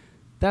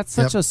that's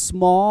such a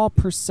small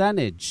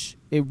percentage.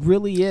 It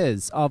really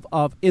is of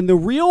in the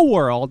real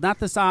world, not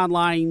this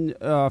online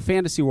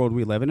fantasy world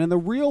we live in the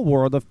real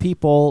world of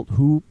people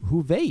who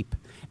vape.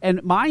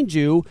 And mind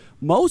you,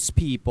 most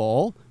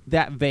people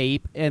that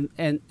vape and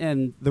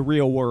the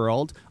real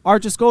world are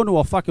just going to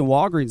a fucking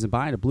Walgreens and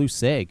buying a blue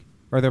cig,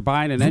 or they're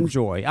buying an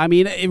Enjoy. I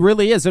mean, it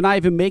really is. They're not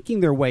even making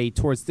their way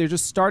towards. They're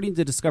just starting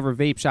to discover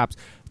vape shops.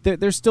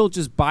 They're still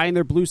just buying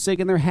their blue cig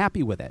and they're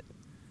happy with it.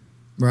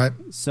 Right.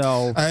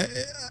 So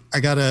I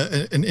got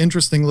an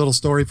interesting little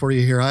story for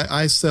you here.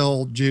 I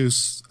sell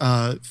juice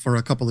for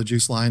a couple of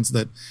juice lines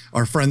that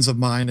are friends of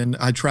mine, and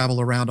I travel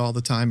around all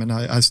the time, and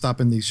I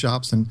stop in these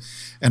shops, and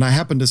I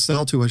happen to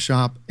sell to a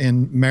shop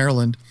in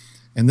Maryland,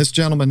 and this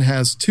gentleman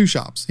has 2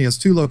 shops. He has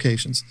 2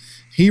 locations.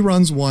 He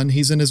runs one.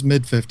 He's in his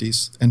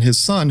mid-50s, and his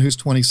son, who's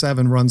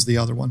 27, runs the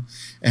other one.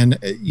 And,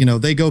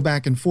 they go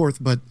back and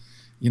forth, but,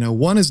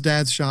 one is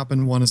dad's shop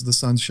and one is the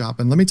son's shop.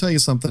 And let me tell you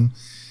something.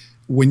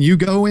 When you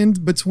go in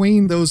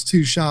between those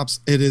 2 shops,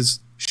 it is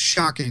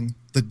shocking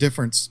the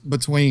difference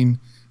between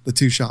the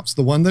 2 shops.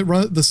 The one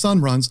that the son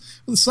runs,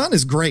 the son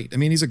is great. I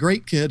mean, he's a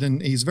great kid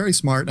and he's very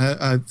smart.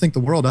 I think the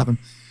world of him.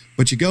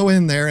 But you go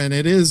in there and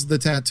it is the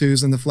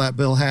tattoos and the flat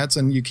bill hats,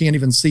 and you can't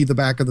even see the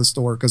back of the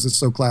store because it's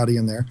so cloudy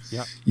in there.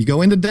 Yep. You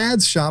go into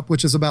dad's shop,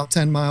 which is about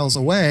 10 miles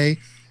away,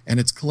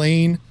 and it's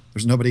clean.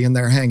 There's nobody in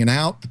there hanging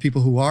out. The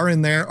people who are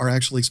in there are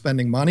actually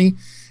spending money.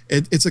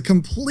 It's a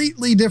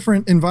completely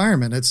different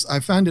environment. I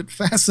find it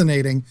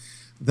fascinating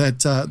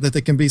that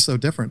they can be so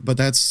different. But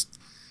that's,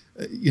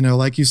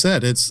 like you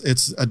said,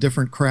 it's a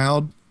different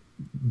crowd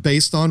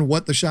based on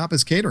what the shop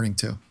is catering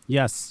to.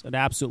 Yes, it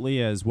absolutely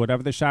is.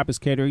 Whatever the shop is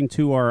catering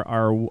to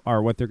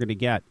are what they're going to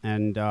get,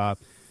 and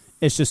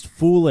it's just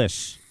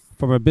foolish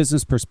from a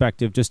business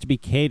perspective just to be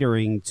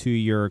catering to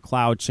your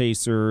cloud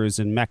chasers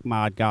and mech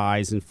mod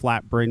guys and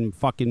flat brim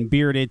fucking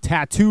bearded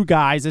tattoo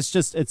guys.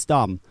 It's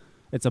dumb.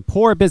 It's a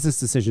poor business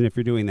decision if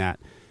you're doing that.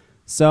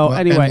 So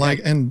anyway,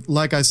 and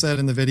like I said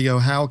in the video,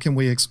 how can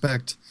we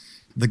expect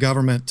the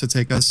government to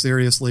take us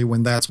seriously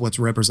when that's what's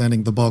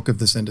representing the bulk of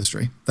this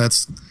industry?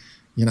 That's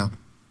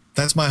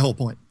my whole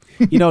point.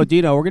 Dino,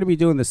 we're going to be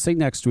doing this thing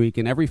next week,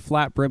 and every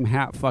flat brim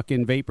hat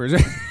fucking vapors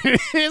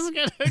is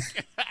going to.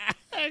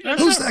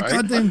 Who's that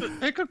goddamn?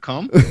 They could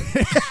come.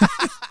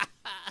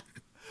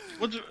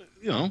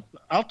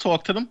 I'll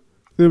talk to them.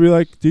 They'll be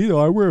like, Dino,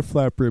 I wear a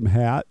flat brim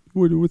hat.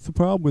 What's the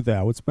problem with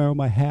that? What's the matter with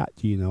my hat,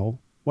 Dino?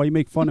 Why you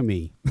make fun of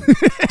me?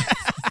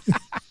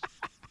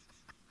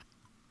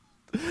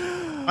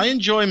 I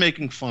enjoy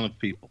making fun of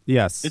people.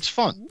 Yes. It's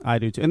fun. I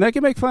do too. And they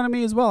can make fun of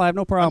me as well. I have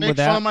no problem with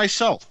that. I make fun of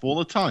myself all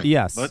the time.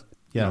 Yes. But,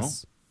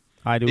 yes.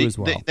 I do as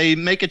well. They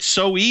make it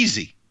so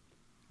easy.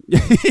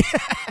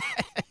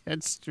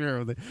 It's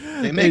true.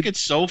 They make it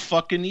so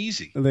fucking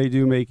easy. They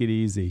do make it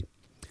easy.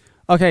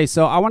 Okay,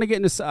 so I want to get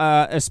into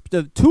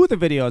 2 of the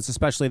videos,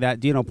 especially that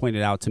Dino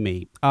pointed out to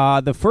me.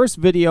 The first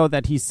video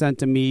that he sent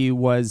to me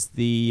was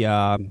the...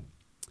 I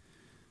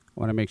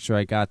want to make sure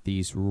I got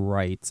these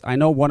right. I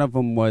know one of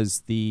them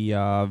was the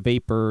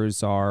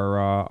vapors are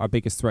our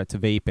biggest threat to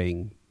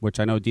vaping. which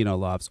I know Dino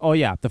loves. Oh,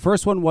 yeah. The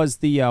first one was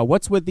the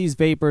What's With These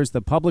Vapors,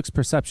 the public's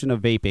perception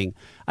of vaping.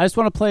 I just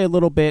want to play a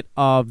little bit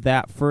of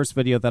that first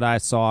video that I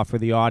saw for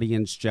the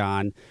audience,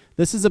 John.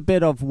 This is a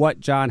bit of what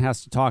John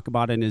has to talk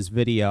about in his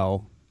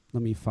video.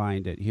 Let me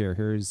find it here.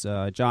 Here's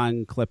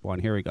John clip one.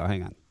 Here we go.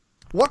 Hang on.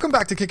 Welcome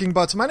back to Kicking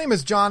Butts. My name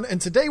is John,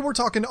 and today we're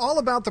talking all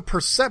about the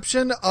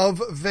perception of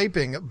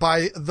vaping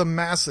by the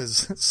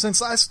masses.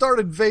 Since I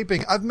started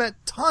vaping, I've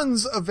met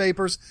tons of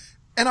vapors,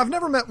 and I've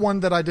never met one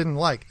that I didn't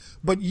like.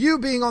 But you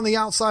being on the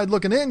outside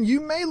looking in,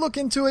 you may look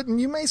into it and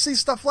you may see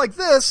stuff like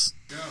this.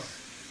 Go.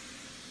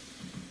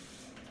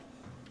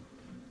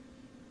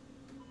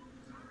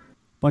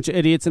 Bunch of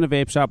idiots in a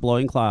vape shop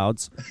blowing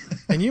clouds.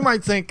 And you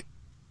might think,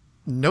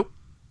 nope,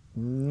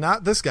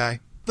 not this guy.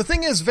 The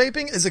thing is,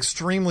 vaping is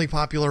extremely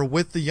popular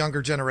with the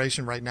younger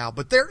generation right now,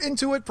 but they're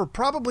into it for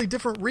probably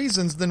different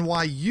reasons than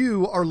why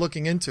you are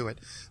looking into it.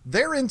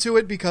 They're into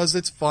it because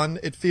it's fun,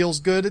 it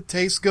feels good, it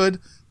tastes good.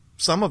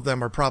 Some of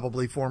them are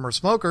probably former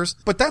smokers,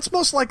 but that's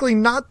most likely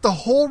not the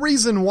whole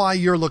reason why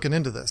you're looking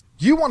into this.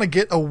 You want to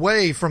get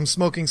away from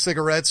smoking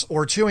cigarettes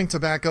or chewing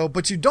tobacco,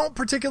 but you don't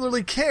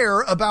particularly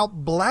care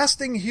about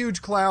blasting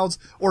huge clouds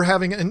or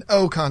having an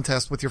O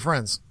contest with your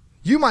friends.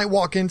 You might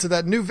walk into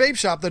that new vape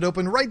shop that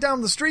opened right down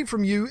the street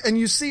from you and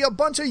you see a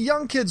bunch of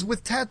young kids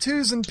with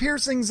tattoos and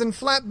piercings and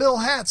flat bill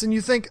hats and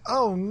you think,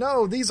 oh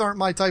no, these aren't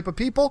my type of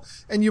people,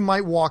 and you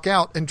might walk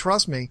out, and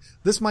trust me,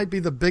 this might be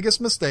the biggest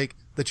mistake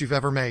that you've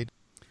ever made.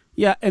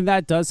 Yeah, and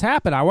that does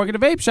happen. I work at a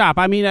vape shop.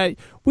 I mean,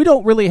 we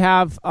don't really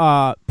have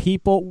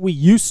people. We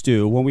used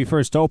to, when we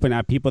first opened,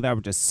 have people that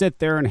would just sit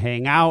there and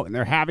hang out, and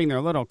they're having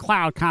their little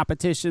cloud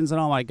competitions,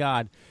 and oh my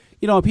God.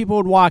 You know, people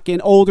would walk in,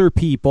 older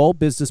people,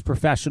 business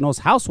professionals,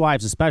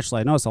 housewives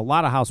especially. I notice a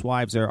lot of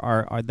housewives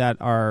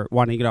are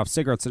wanting to get off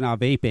cigarettes and now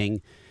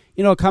vaping,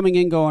 you know, coming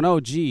in going,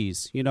 oh,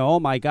 geez, you know, oh,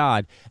 my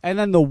God. And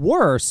then the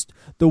worst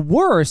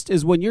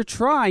is when you're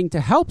trying to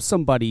help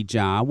somebody,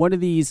 John, one of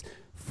these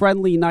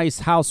friendly, nice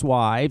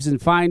housewives, and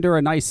find her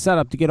a nice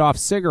setup to get off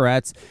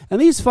cigarettes.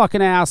 And these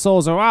fucking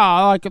assholes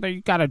are,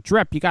 you got to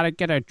drip. You got to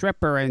get a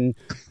dripper. And,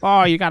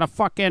 you got to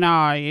fucking,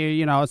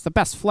 you know, it's the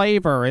best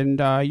flavor. And,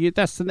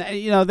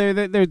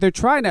 they're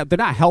trying to, they're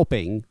not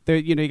helping.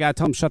 You got to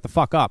tell them shut the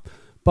fuck up.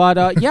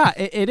 But, yeah,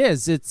 it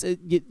is.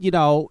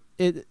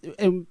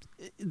 And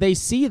they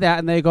see that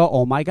and they go,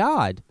 oh, my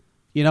God.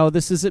 You know,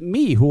 this isn't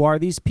me. Who are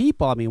these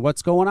people? I mean,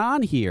 what's going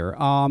on here?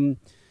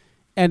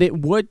 And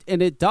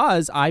it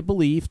does, I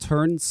believe,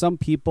 turn some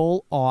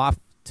people off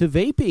to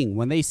vaping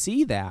when they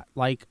see that.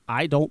 Like,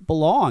 I don't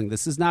belong.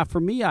 This is not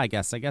for me, I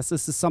guess. I guess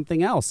this is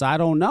something else. I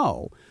don't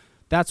know.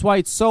 That's why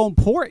it's so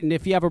important,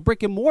 if you have a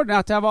brick and mortar,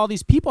 not to have all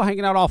these people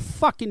hanging out all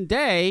fucking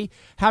day,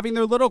 having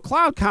their little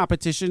cloud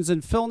competitions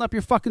and filling up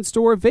your fucking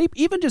store with vape.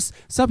 Even just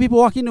some people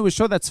walking into a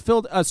store that's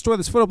filled up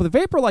with a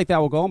vapor like that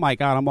will go, oh, my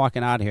God, I'm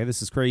walking out of here.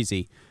 This is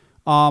crazy.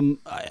 I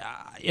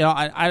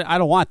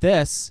don't want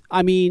this.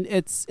 I mean,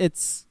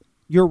 it's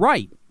you're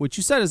right. What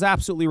you said is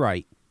absolutely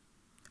right.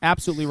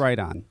 Absolutely right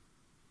on.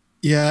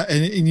 Yeah,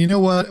 and you know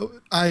what?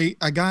 I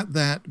got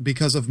that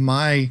because of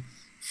my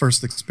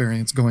first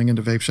experience going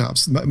into vape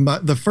shops.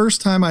 The first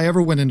time I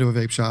ever went into a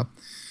vape shop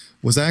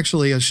was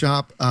actually a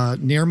shop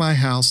near my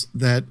house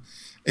that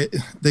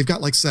they've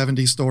got like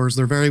 70 stores.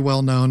 They're very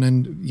well known,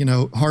 and, you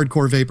know,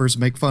 hardcore vapors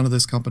make fun of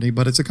this company,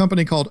 but it's a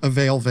company called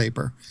Avail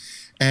Vapor.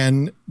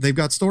 And they've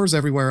got stores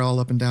everywhere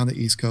all up and down the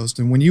East Coast.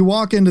 And when you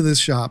walk into this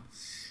shop,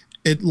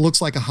 it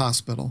looks like a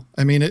hospital.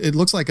 I mean, it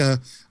looks like a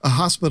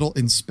hospital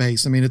in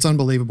space. I mean, it's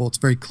unbelievable. It's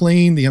very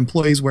clean. The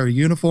employees wear a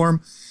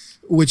uniform,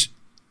 which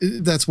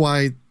that's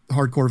why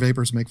hardcore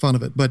vapors make fun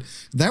of it. But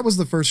that was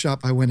the first shop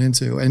I went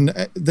into.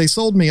 And they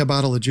sold me a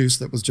bottle of juice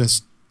that was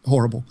just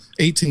horrible,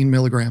 18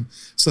 milligram.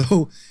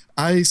 So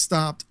I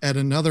stopped at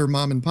another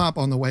mom and pop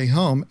on the way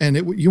home.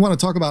 And you want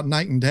to talk about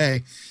night and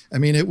day. I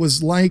mean, it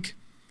was like,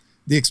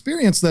 the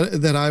experience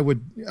that I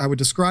would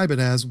describe it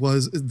as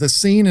was the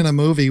scene in a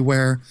movie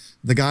where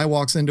the guy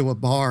walks into a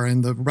bar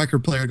and the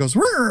record player goes,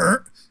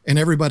 "Rrr," and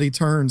everybody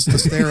turns to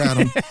stare at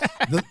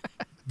him.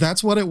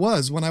 That's what it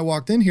was when I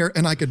walked in here,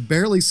 and I could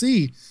barely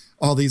see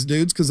all these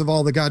dudes because of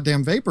all the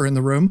goddamn vapor in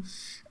the room.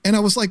 And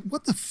I was like,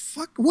 what the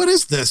fuck? What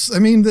is this? I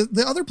mean,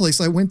 the other place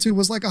I went to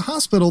was like a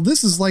hospital.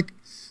 This is like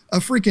a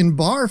freaking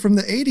bar from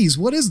the 80s.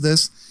 What is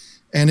this?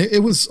 And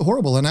it was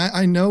horrible. And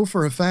I know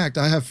for a fact,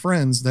 I have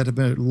friends that have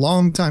been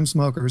long-time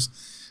smokers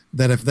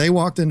that if they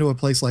walked into a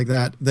place like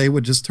that, they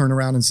would just turn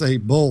around and say,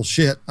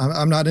 bullshit,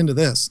 I'm not into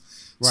this.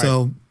 Right.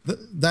 So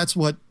that's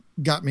what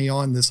got me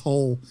on this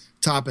whole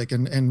topic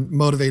and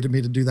motivated me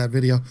to do that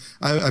video.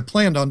 I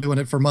planned on doing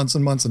it for months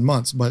and months and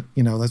months, but,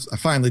 you know, I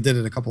finally did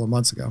it a couple of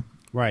months ago.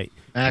 Right.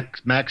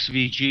 Max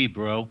VG,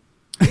 bro.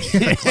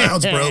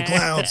 Clouds, bro,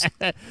 clouds.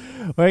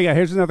 Well, yeah,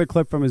 here's another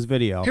clip from his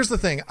video. Here's the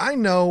thing. I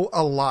know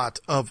a lot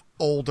of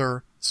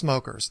older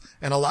smokers.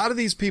 And a lot of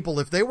these people,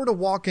 if they were to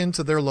walk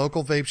into their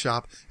local vape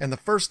shop and the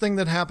first thing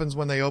that happens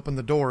when they open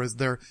the door is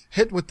they're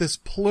hit with this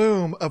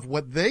plume of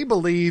what they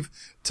believe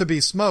to be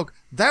smoke,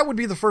 that would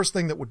be the first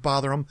thing that would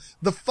bother them.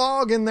 The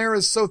fog in there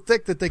is so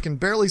thick that they can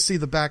barely see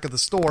the back of the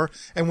store.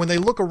 And when they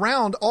look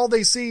around, all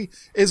they see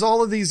is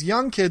all of these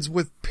young kids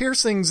with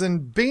piercings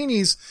and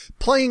beanies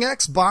playing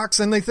Xbox.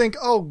 And they think,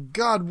 oh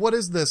God, what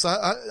is this?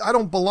 I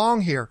don't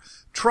belong here.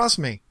 Trust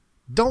me.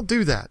 Don't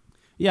do that.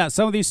 Yeah,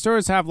 some of these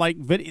stores have like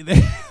video.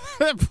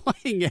 They're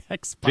playing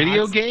Xbox.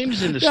 Video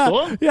games in the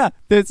store? Yeah,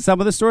 some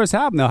of the stores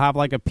have them. They'll have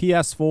like a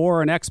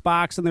PS4 and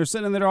Xbox, and they're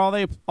sitting there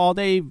all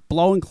day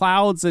blowing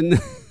clouds and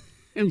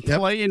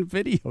playing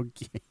video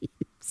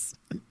games.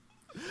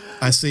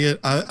 I see it.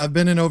 I've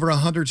been in over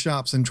 100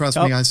 shops, and trust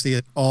me, I see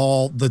it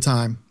all the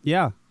time.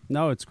 Yeah,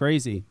 no, it's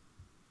crazy.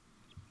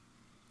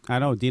 I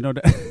know, Dino.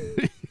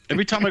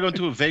 Every time I go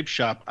to a vape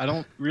shop, I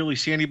don't really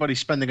see anybody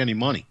spending any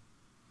money.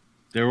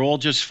 They're all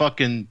just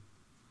fucking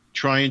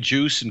trying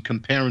juice and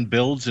comparing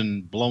builds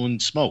and blowing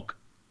smoke.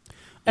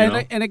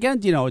 And again,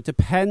 it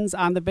depends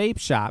on the vape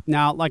shop.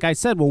 Now, like I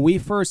said, when we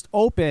first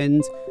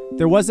opened,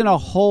 there wasn't a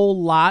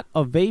whole lot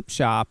of vape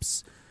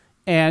shops,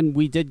 and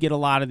we did get a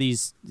lot of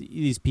these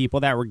people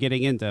that were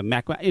getting into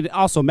mech.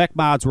 Also, mech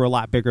mods were a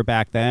lot bigger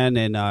back then,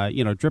 and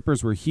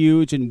drippers were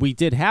huge, and we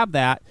did have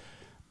that.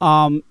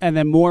 And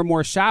then more and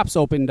more shops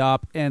opened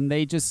up, and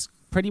they just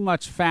pretty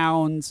much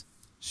found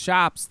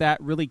shops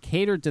that really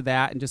catered to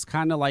that and just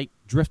kind of like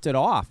drifted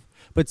off.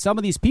 But some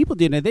of these people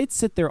they'd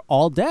sit there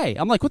all day.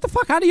 I'm like, what the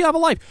fuck? How do you have a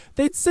life?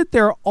 They'd sit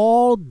there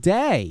all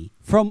day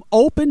from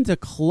open to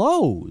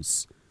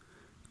close.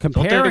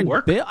 Comparing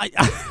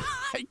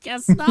I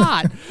guess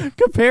not.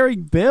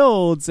 Comparing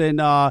builds and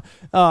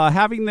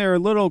having their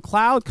little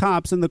cloud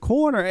comps in the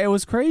corner. It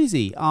was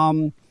crazy.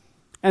 And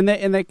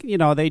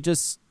they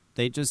just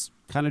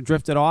kind of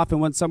drifted off and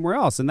went somewhere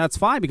else. And that's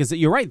fine, because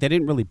you're right, they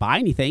didn't really buy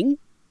anything.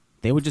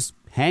 They would just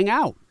hang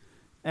out.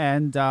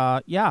 And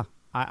I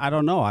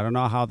don't know. I don't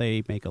know how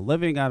they make a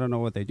living. I don't know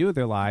what they do with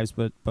their lives,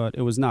 but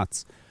it was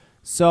nuts.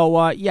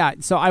 So,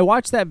 so I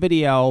watched that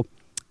video,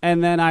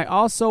 and then I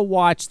also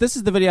watched, this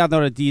is the video I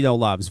know that Dino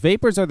loves.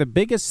 Vapors are the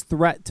biggest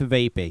threat to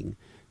vaping.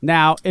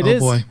 Now,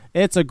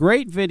 it's a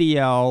great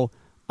video.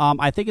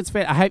 I think it's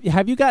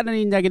have you gotten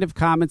any negative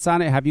comments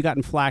on it? Have you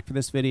gotten flack for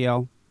this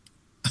video?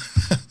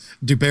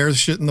 Do bears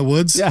shit in the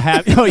woods?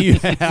 Yeah, you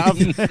have.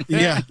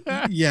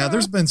 yeah.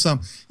 There's been some.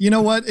 You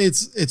know what?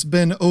 It's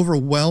been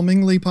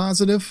overwhelmingly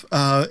positive.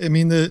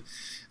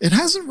 It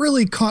hasn't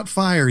really caught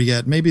fire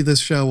yet. Maybe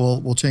this show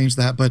will change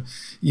that. But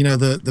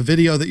the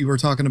video that you were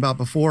talking about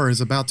before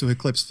is about to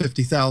eclipse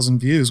 50,000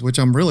 views, which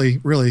I'm really,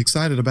 really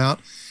excited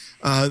about.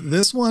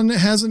 This one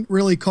hasn't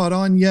really caught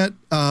on yet,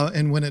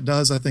 and when it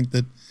does, I think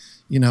that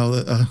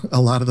a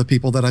lot of the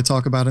people that I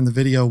talk about in the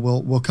video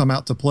will come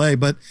out to play.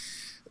 But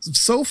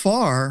so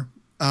far,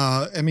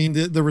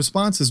 the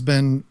response has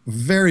been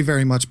very,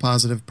 very much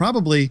positive.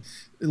 Probably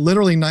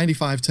literally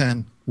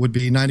 95-10 would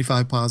be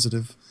 95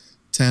 positive,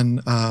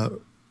 10.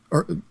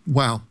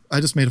 Wow, I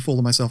just made a fool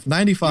of myself.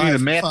 95. You need a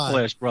math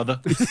class, brother.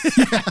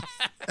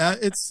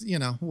 It's,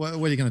 what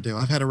are you going to do?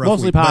 I've had a rough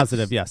mostly week,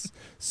 positive, yes.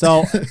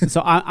 So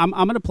I'm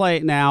going to play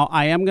it now.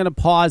 I am going to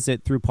pause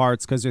it through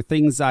parts because there are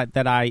things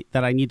that I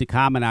need to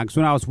comment on. Because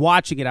when I was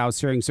watching it, I was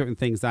hearing certain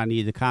things that I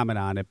needed to comment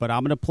on it. But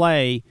I'm going to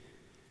play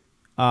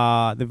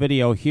the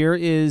video. Here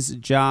is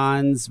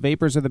John's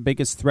Vapors are the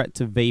biggest threat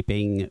to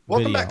vaping.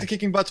 Welcome back to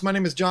Kicking Butts. My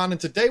name is John,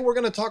 and today we're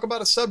going to talk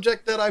about a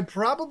subject that I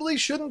probably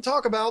shouldn't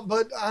talk about,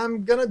 but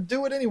I'm going to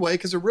do it anyway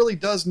because it really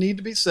does need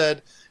to be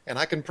said. And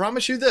I can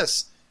promise you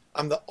this,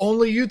 I'm the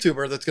only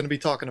YouTuber that's going to be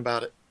talking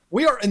about it.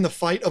 We are in the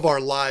fight of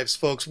our lives,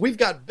 folks. We've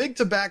got big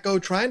tobacco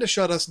trying to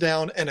shut us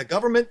down and a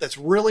government that's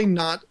really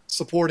not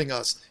supporting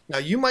us. Now,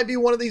 you might be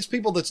one of these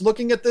people that's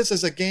looking at this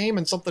as a game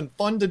and something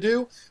fun to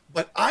do,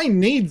 but I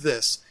need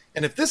this.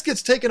 And if this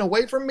gets taken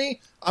away from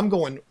me, I'm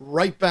going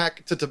right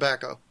back to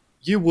tobacco.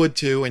 You would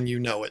too, and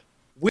you know it.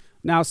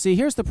 Now, see,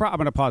 here's the problem. I'm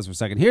going to pause for a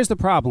second. Here's the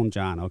problem,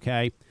 John,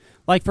 okay?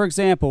 Like, for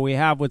example, we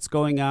have what's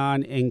going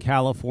on in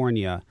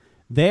California.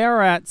 They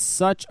are at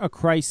such a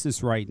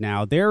crisis right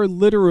now. They're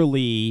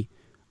literally,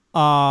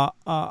 once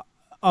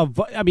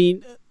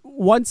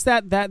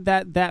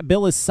that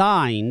bill is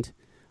signed,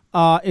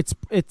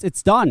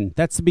 it's done.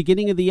 That's the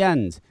beginning of the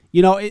end.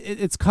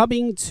 It's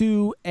coming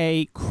to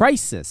a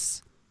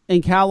crisis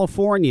in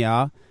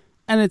California,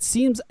 and it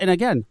seems, and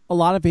again, a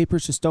lot of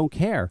vapors just don't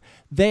care.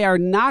 They are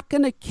not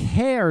going to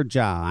care,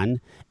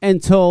 John,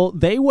 until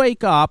they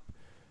wake up.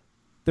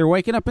 They're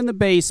waking up in the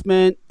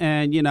basement,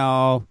 and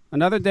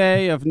another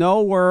day of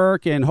no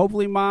work, and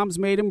hopefully mom's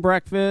made him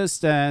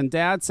breakfast, and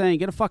dad's saying,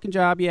 "Get a fucking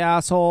job, you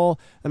asshole."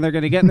 And they're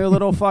going to get in their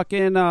little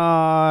fucking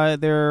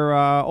their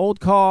old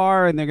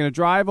car, and they're going to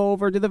drive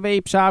over to the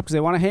vape shop because they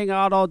want to hang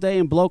out all day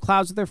and blow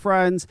clouds with their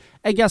friends.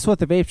 And guess what?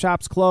 The vape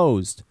shop's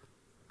closed.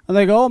 And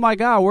they go, "Oh, my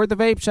God, where'd the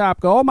vape shop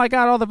go? Oh, my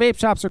God, all the vape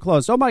shops are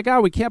closed. Oh, my God,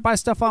 we can't buy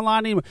stuff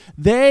online anymore."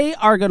 They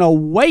are going to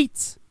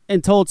wait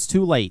until it's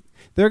too late.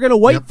 They're going to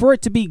wait for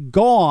it to be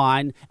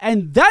gone,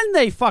 and then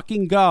they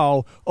fucking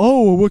go,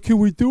 oh, well, what can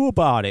we do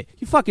about it?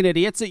 You fucking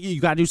idiots. You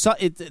got to do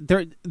something.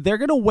 They're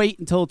going to wait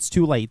until it's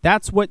too late.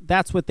 That's what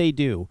they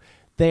do.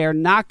 They are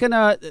not going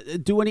to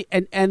do any.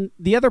 And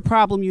the other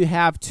problem you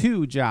have,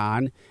 too,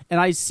 John, and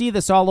I see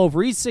this all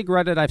over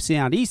e-cigarette, I've seen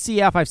it on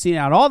ECF, I've seen it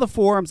on all the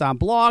forums, on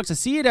blogs, I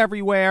see it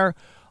everywhere.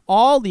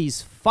 All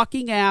these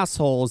fucking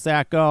assholes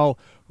that go,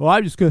 well,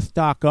 I'm just going to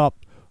stock up.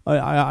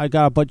 I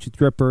got a bunch of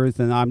drippers,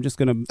 and I'm just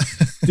going to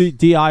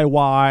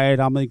DIY it.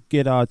 I'm going to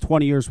get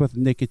 20 years worth of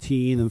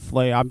nicotine and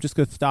flay. I'm just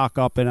going to stock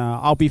up, and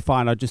I'll be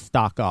fine. I'll just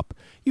stock up.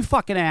 You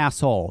fucking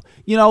asshole.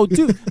 You know,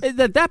 dude,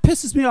 that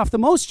pisses me off the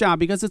most, John,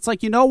 because it's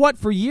like, you know what?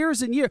 For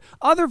years and years,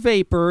 other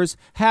vapors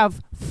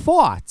have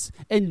fought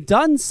and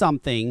done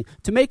something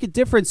to make a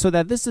difference so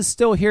that this is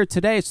still here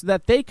today so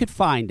that they could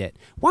find it.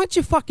 Why don't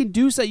you fucking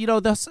do so? You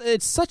know,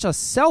 it's such a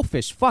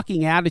selfish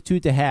fucking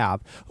attitude to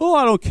have. Oh,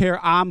 I don't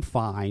care. I'm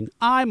fine.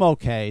 I'm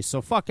okay.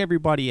 So fuck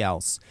everybody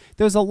else.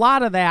 There's a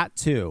lot of that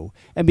too.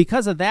 And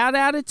because of that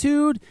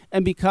attitude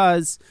and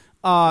because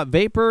a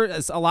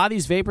lot of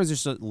these vapors are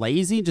just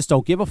lazy and just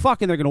don't give a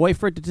fuck and they're going to wait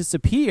for it to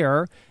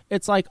disappear.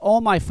 It's like,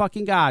 oh my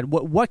fucking God,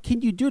 what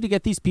can you do to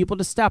get these people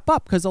to step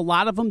up? Because a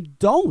lot of them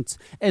don't.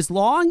 As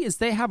long as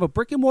they have a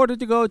brick and mortar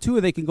to go to,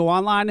 or they can go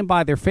online and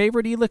buy their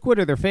favorite e-liquid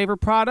or their favorite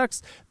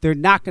products, they're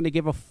not going to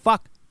give a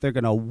fuck. They're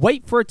going to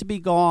wait for it to be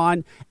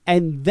gone,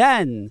 and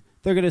then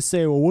they're going to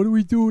say, well, what do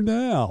we do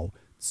now?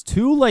 It's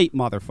too late,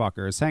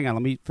 motherfuckers. Hang on,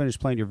 let me finish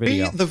playing your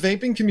video. We, the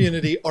vaping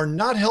community, are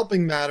not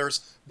helping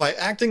matters by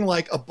acting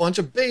like a bunch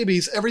of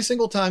babies every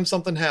single time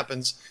something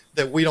happens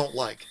that we don't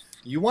like.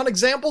 You want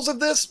examples of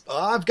this?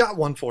 I've got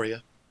one for you.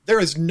 There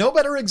is no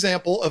better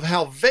example of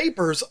how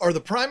vapors are the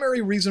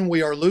primary reason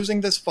we are losing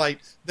this fight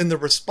than the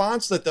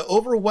response that the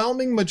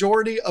overwhelming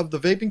majority of the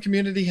vaping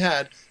community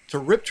had to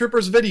Rip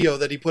Tripper's video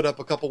that he put up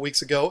a couple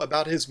weeks ago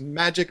about his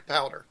magic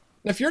powder.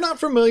 Now, if you're not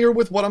familiar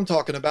with what I'm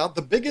talking about,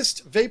 the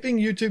biggest vaping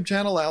YouTube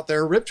channel out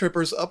there, Rip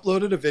Trippers,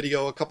 uploaded a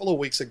video a couple of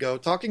weeks ago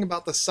talking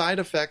about the side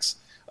effects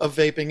of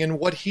vaping and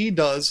what he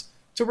does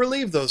to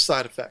relieve those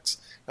side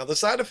effects. Now, the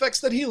side effects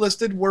that he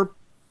listed were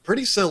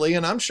pretty silly,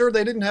 and I'm sure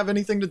they didn't have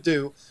anything to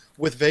do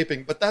with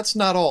vaping, but that's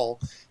not all.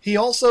 He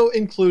also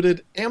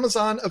included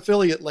Amazon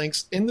affiliate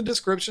links in the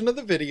description of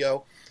the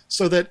video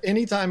so that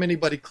anytime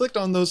anybody clicked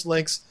on those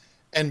links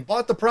and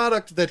bought the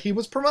product that he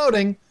was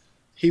promoting,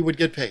 he would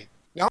get paid.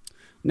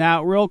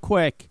 Now, real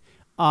quick,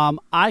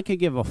 I could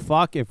give a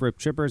fuck if Rip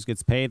Trippers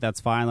gets paid.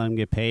 That's fine. Let him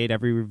get paid.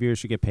 Every reviewer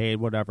should get paid.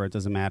 Whatever. It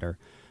doesn't matter.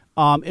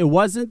 It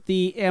wasn't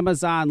the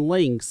Amazon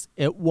links.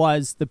 It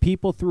was the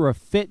people threw a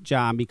fit,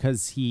 John,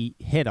 because he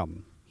hit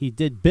them. He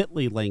did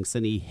Bitly links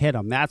and he hit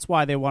them. That's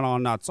why they went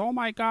on nuts. Oh,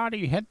 my God,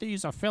 he hit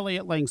these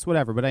affiliate links,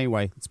 whatever. But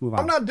anyway, let's move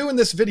on. I'm not doing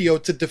this video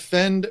to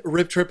defend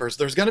Rip Trippers.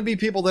 There's going to be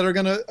people that are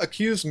going to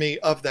accuse me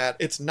of that.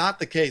 It's not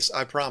the case,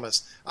 I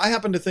promise. I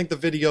happen to think the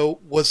video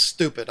was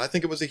stupid. I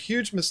think it was a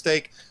huge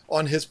mistake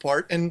on his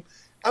part. And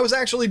I was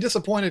actually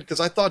disappointed because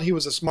I thought he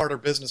was a smarter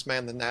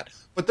businessman than that.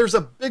 But there's a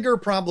bigger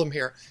problem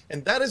here,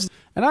 and that is...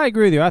 And I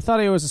agree with you. I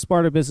thought he was a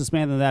smarter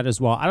businessman than that as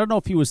well. I don't know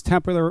if he was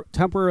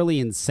temporarily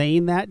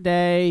insane that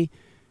day,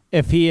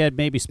 if he had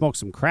maybe smoked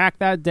some crack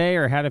that day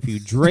or had a few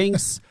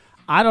drinks.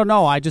 I don't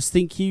know. I just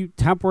think he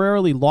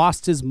temporarily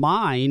lost his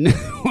mind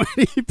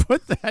when he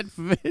put that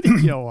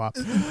video up.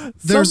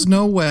 There's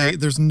no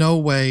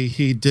way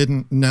he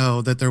didn't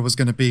know that there was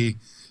going to be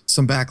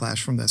some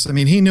backlash from this. I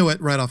mean, he knew it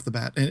right off the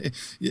bat. And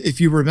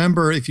if you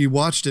remember, if you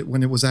watched it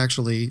when it was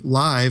actually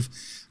live,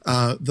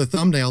 the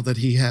thumbnail that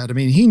he had, I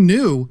mean, he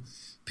knew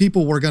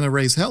people were going to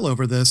raise hell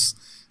over this.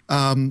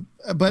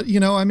 But, you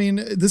know, I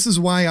mean, this is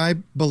why I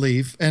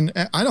believe, and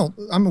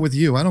I'm with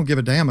you. I don't give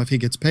a damn if he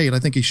gets paid. I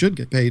think he should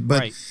get paid.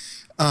 But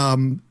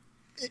right.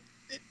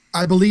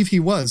 I believe he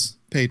was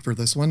paid for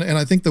this one. And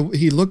I think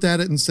he looked at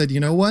it and said, you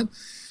know what?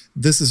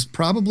 This is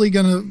probably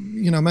going to,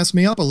 you know, mess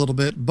me up a little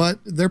bit, but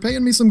they're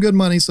paying me some good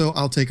money, so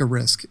I'll take a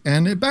risk.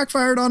 And it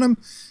backfired on him.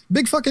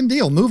 Big fucking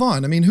deal. Move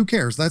on. I mean, who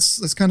cares?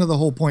 That's kind of the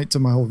whole point to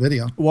my whole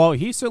video. Well,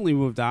 he certainly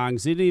moved on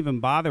because he didn't even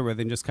bother with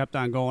it and just kept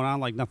on going on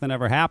like nothing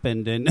ever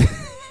happened. And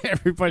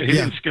everybody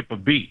didn't skip a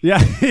beat.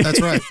 Yeah, that's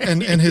right.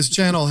 And his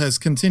channel has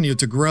continued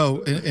to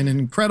grow in an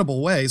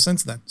incredible way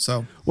since then.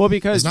 So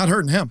because it's not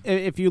hurting him.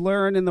 If you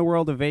learn in the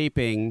world of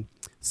vaping,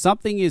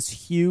 something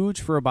is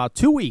huge for about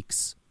 2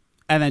 weeks.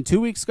 And then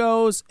 2 weeks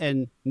goes,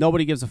 and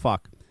nobody gives a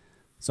fuck.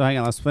 So hang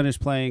on, let's finish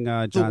playing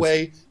John's. The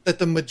way that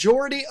the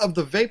majority of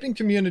the vaping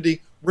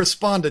community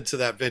responded to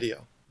that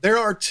video. There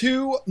are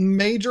two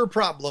major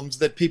problems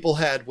that people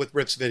had with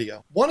Rip's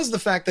video. One is the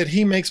fact that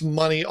he makes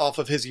money off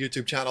of his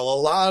YouTube channel. A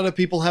lot of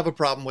people have a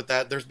problem with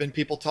that. There's been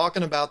people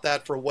talking about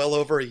that for well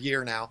over a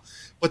year now.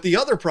 But the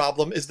other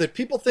problem is that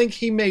people think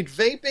he made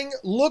vaping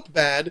look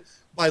bad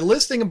by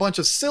listing a bunch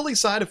of silly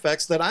side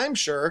effects that I'm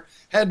sure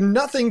had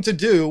nothing to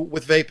do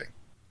with vaping.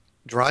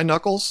 Dry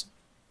knuckles?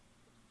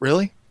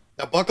 Really?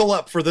 Now buckle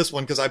up for this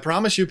one, because I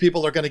promise you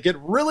people are going to get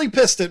really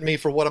pissed at me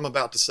for what I'm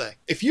about to say.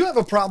 If you have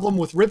a problem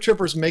with Rip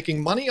Trippers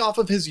making money off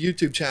of his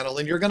YouTube channel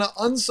and you're going to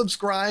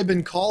unsubscribe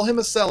and call him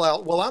a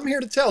sellout, well, I'm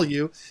here to tell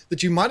you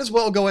that you might as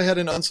well go ahead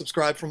and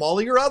unsubscribe from all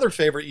of your other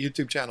favorite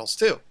YouTube channels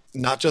too.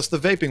 Not just the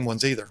vaping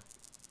ones either.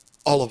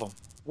 All of them.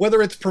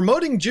 Whether it's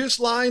promoting juice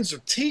lines or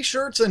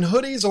t-shirts and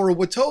hoodies or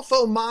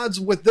Wotofo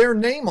mods with their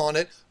name on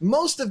it,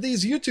 most of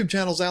these YouTube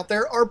channels out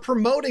there are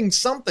promoting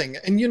something.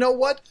 And you know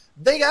what?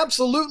 They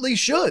absolutely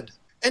should.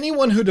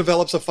 Anyone who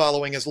develops a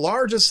following as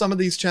large as some of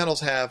these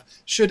channels have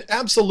should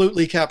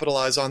absolutely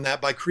capitalize on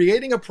that by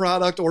creating a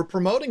product or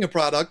promoting a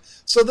product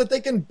so that they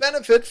can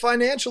benefit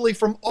financially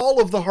from all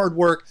of the hard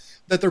work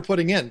that they're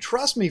putting in.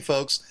 Trust me,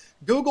 folks,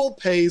 Google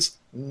pays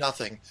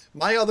nothing.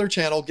 My other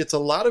channel gets a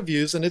lot of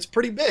views and it's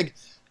pretty big.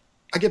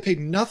 I get paid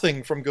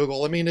nothing from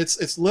Google. I mean,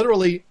 it's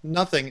literally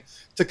nothing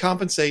to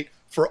compensate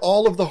for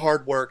all of the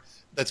hard work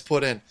that's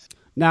put in.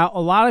 Now,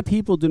 a lot of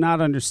people do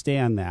not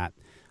understand that.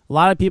 A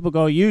lot of people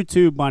go,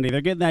 YouTube money. They're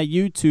getting that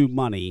YouTube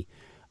money.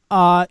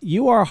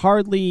 You are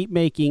hardly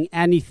making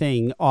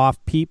anything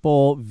off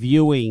people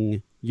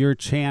viewing your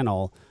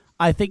channel.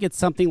 I think it's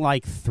something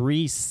like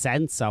 3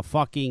 cents a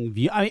fucking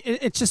view. I mean,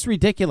 it's just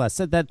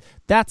ridiculous.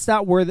 That's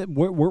not where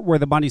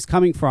the money's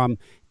coming from.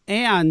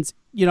 And,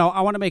 you know,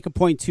 I want to make a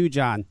point too,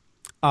 John.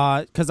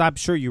 Because I'm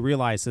sure you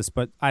realize this,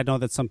 but I know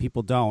that some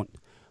people don't.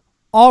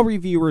 All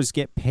reviewers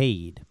get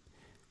paid.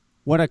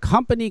 When a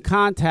company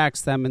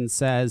contacts them and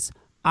says,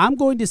 I'm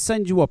going to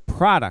send you a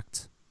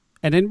product,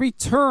 and in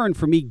return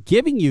for me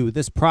giving you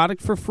this product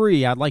for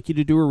free, I'd like you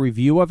to do a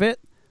review of it,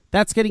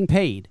 that's getting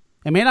paid.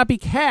 It may not be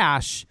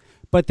cash,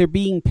 but they're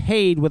being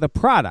paid with a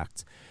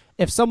product.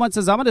 If someone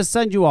says, I'm going to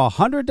send you a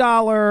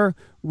 $100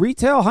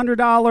 retail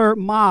 $100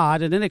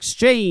 mod, and in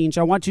exchange,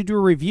 I want you to do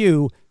a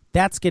review,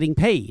 that's getting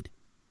paid.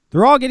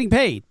 They're all getting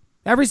paid.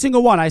 Every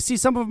single one. I see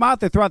some of them out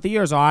there throughout the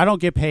years. Oh, I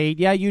don't get paid.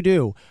 Yeah, you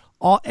do.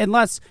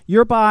 Unless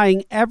you're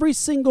buying every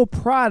single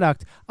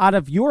product out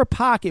of your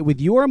pocket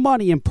with your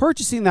money and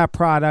purchasing that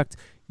product,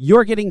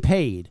 you're getting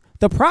paid.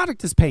 The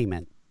product is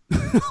payment.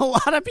 A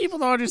lot of people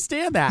don't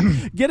understand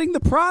that. Getting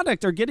the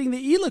product or getting the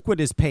e-liquid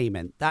is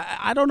payment.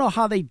 I don't know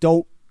how they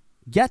don't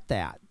get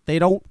that. They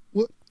don't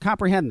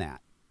comprehend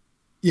that.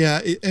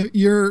 Yeah,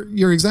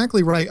 you're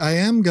exactly right.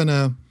 I'm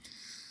gonna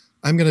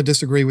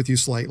disagree with you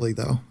slightly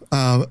though,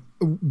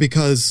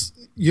 because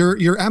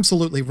you're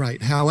absolutely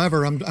right.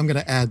 However, I'm going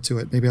to add to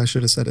it. Maybe I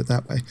should have said it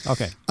that way.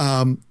 Okay.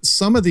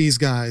 Some of these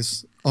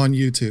guys on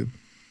YouTube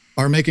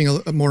are making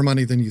more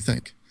money than you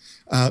think.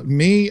 I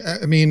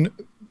mean,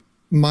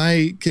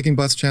 my Kicking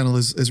Butts channel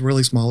is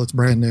really small. It's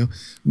brand new.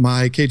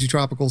 My KG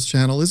Tropicals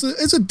channel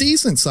is a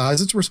decent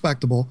size. It's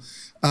respectable.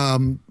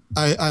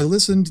 I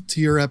listened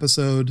to your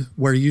episode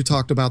where you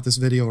talked about this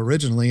video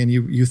originally, and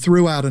you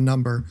threw out a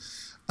number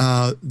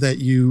that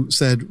you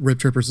said Rip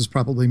Trippers is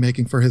probably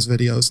making for his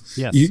videos.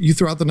 Yes. You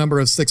threw out the number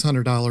of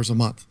 $600 a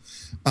month.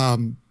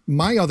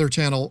 My other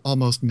channel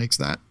almost makes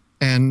that.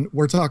 And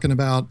we're talking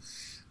about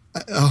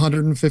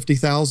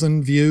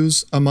 150,000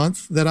 views a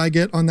month that I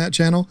get on that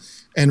channel.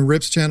 And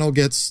Rip's channel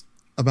gets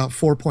about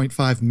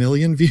 4.5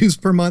 million views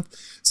per month.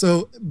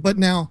 So, but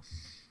now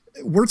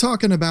we're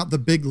talking about the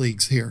big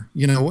leagues here.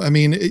 You know, I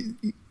mean,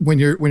 when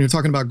you're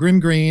talking about Grim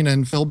Green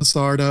and Phil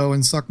Bastardo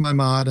and Suck My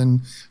Mod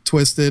and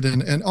Twisted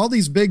and all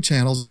these big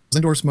channels,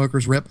 Indoor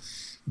Smokers, Rip,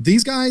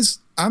 these guys,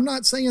 I'm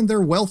not saying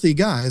they're wealthy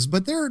guys,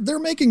 but they're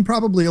making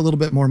probably a little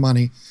bit more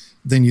money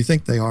than you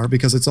think they are,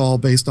 because it's all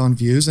based on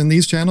views, and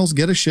these channels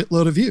get a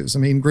shitload of views. I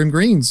mean, Grim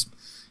Green's,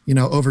 you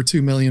know, over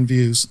 2 million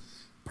views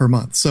per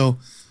month. So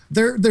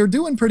they're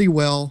doing pretty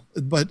well,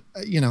 but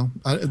you know,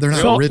 they're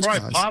not rich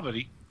guys.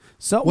 Poverty.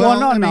 So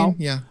no.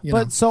 Yeah,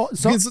 but so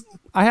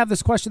I have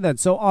this question then.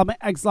 So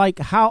it's like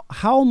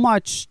how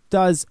much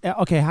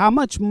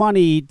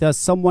money does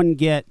someone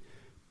get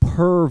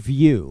per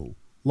view?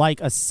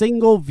 Like a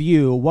single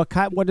view, what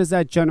does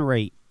that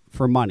generate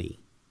for money?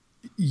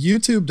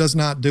 YouTube does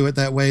not do it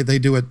that way. They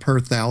do it per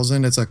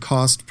 1,000. It's a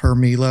cost per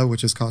mila,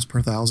 which is cost per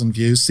 1,000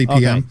 views,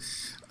 CPM.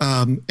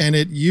 Okay. And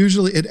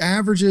it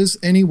averages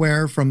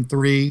anywhere from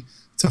 $3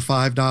 to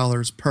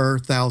 $5 per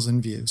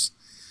 1,000 views.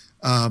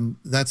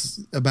 That's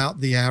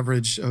about the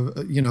average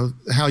of, you know,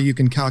 how you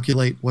can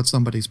calculate what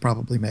somebody's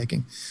probably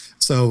making.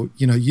 So,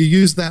 you know, you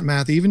use that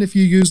math, even if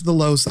you use the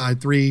low side,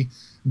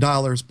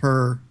 $3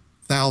 per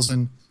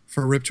 1,000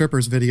 for Rip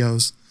Trippers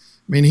videos.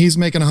 I mean, he's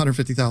making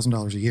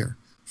 $150,000 a year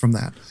from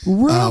that.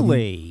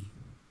 Really?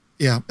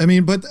 Yeah. I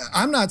mean, but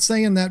I'm not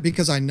saying that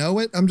because I know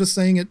it. I'm just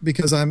saying it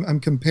because I'm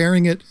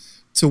comparing it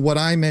to what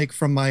I make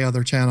from my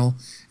other channel.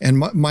 And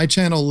my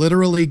channel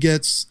literally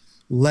gets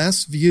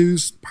less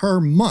views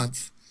per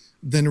month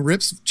than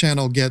Rip's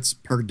channel gets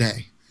per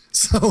day.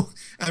 So,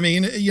 I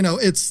mean, you know,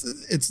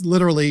 it's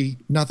literally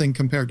nothing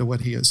compared to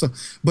what he is. So,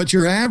 but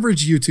your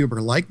average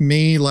YouTuber like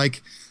me,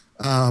 like,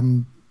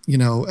 you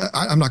know,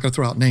 I'm not going to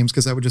throw out names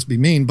because that would just be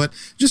mean, but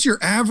just your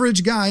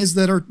average guys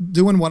that are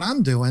doing what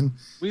I'm doing.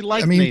 We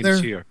like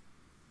names here.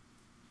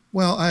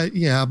 Well,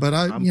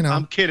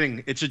 I'm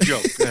kidding. It's a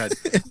joke. Go ahead.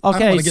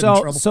 Okay,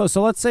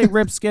 so let's say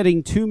Rip's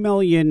getting 2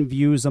 million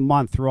views a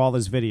month through all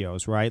his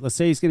videos, right? Let's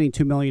say he's getting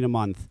 2 million a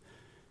month,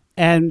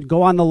 and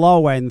go on the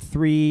low end,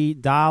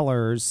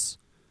 $3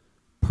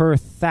 per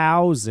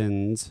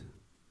 1,000.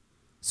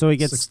 So he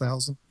gets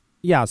 6,000.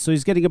 Yeah, so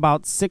he's getting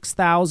about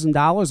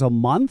 $6,000 a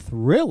month,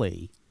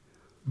 really.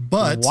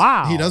 But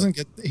wow. he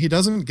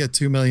doesn't get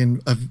 2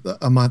 million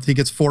a month. He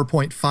gets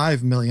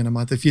 4.5 million a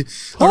month. If you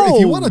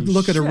want to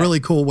look at a really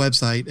cool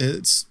website,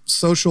 it's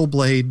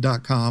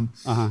socialblade.com,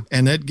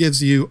 and it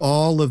gives you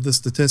all of the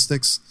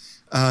statistics.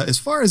 As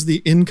far as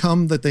the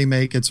income that they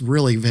make, it's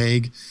really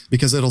vague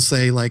because it'll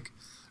say like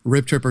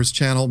Rip Tripper's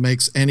channel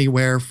makes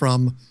anywhere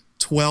from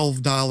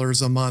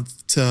 $12 a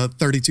month to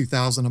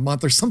 $32,000 a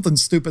month or something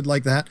stupid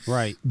like that.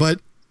 Right. But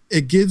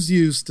it gives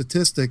you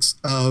statistics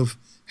of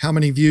how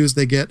many views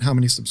they get, how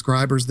many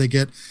subscribers they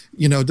get.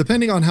 You know,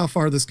 depending on how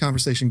far this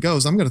conversation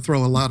goes, I'm going to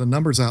throw a lot of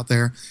numbers out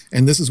there,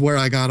 and this is where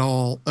I got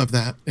all of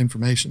that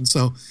information.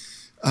 So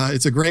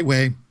it's a great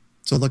way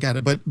to look at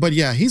it. But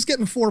yeah, he's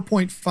getting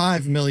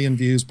 4.5 million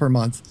views per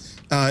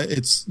month.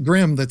 It's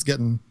Grim that's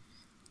getting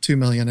 2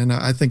 million, and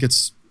I think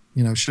it's,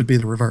 should be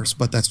the reverse,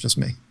 but that's just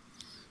me.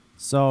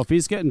 So if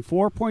he's getting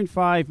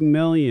 4.5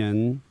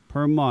 million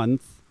per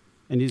month,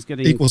 and he's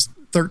getting equals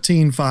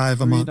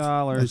 $13,500 a month.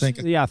 I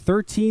think. Yeah,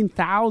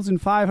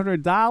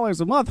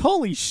 $13,500 a month.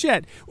 Holy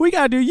shit! We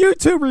gotta do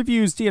YouTube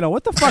reviews, Dino.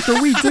 What the fuck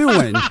are we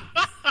doing?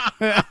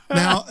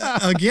 Now,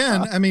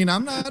 again, I mean,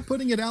 I'm not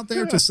putting it out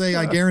there to say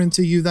I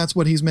guarantee you that's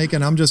what he's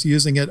making. I'm just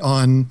using it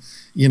on,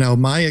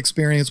 my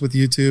experience with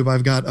YouTube.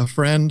 I've got a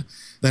friend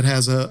that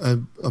has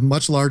a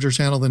much larger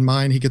channel than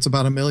mine. He gets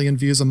about 1 million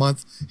views a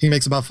month. He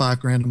makes about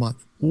 $5,000 a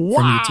month from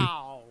YouTube.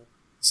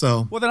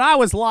 So well, then I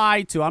was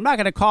lied to. I'm not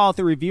going to call it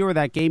the reviewer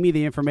that gave me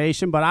the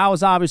information, but I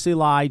was obviously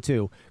lied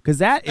to because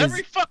that is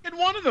every fucking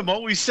one of them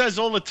always says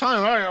all the time.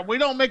 All right, we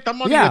don't make the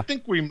money you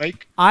think we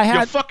make.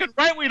 You're fucking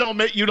right. We don't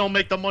make. You don't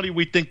make the money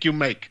we think you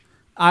make.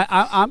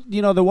 I'm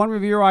the one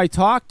reviewer I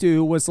talked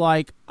to was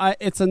like,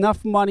 it's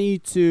enough money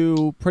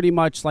to pretty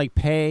much like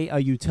pay a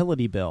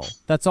utility bill.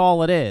 That's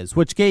all it is,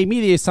 which gave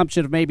me the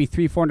assumption of maybe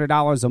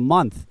 $300-400 a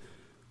month.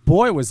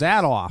 Boy, was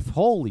that off!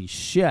 Holy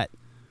shit.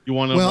 You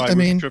want to know why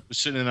Rip Trip is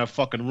sitting in that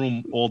fucking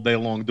room all day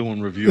long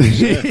doing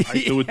reviews? Yeah,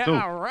 I do it too.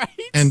 Right.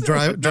 And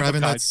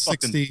driving that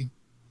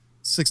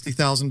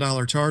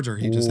 $60,000 Charger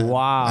he just had.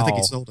 Wow. I think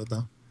he sold it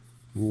though.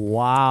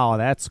 Wow,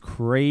 that's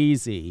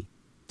crazy.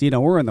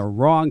 Dino, we're in the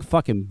wrong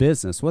fucking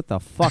business. What the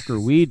fuck are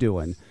we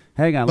doing?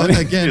 Hang on. But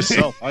again,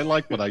 yourself. I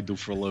like what I do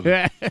for a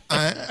living.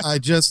 I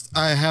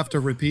have to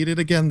repeat it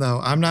again though.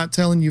 I'm not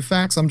telling you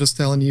facts. I'm just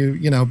telling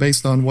you,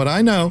 based on what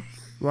I know.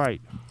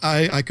 Right.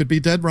 I could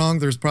be dead wrong.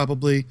 There's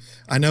probably,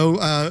 I know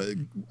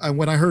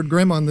when I heard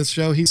Grim on this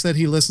show, he said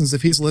he listens.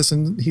 If he's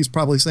listened, he's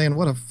probably saying,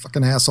 what a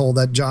fucking asshole,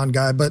 that John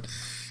guy. But,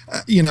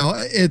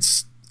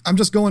 I'm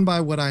just going by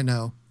what I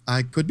know.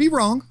 I could be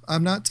wrong.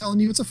 I'm not telling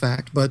you it's a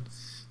fact, but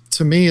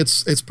to me,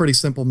 it's pretty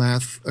simple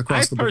math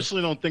across the board. I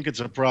personally don't think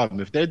it's a problem.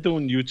 If they're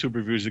doing YouTube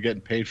reviews, they're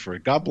getting paid for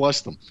it. God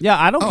bless them. Yeah,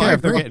 I don't care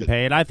if they're getting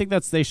paid. I think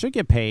they should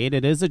get paid.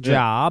 It is a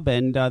job,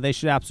 and they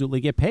should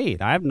absolutely get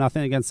paid. I have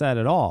nothing against that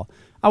at all.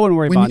 I wouldn't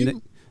worry about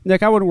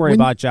Nick. I wouldn't worry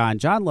about John.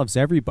 John loves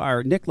everybody.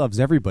 Or Nick loves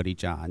everybody.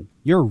 John,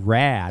 you're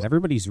rad.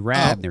 Everybody's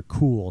rad. And they're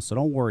cool. So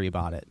don't worry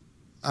about it.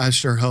 I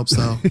sure hope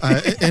so.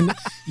 And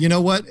you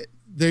know what?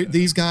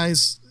 These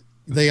guys,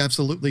 they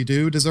absolutely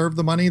do deserve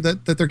the money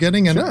that they're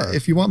getting. And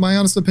if you want my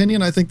honest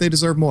opinion, I think they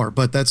deserve more.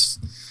 But that's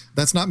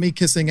not me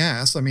kissing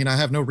ass. I mean, I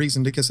have no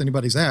reason to kiss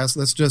anybody's ass.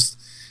 That's just,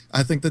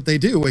 I think that they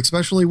do,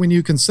 especially when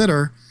you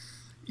consider.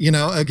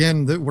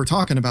 Again, we're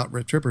talking about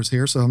Rip Trippers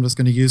here, so I'm just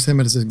going to use him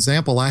as an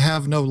example. I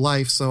have no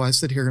life, so I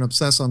sit here and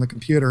obsess on the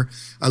computer.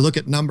 I look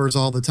at numbers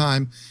all the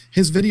time.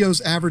 His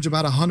videos average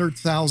about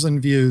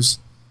 100,000 views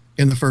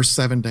in the first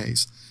 7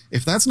 days.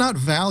 If that's not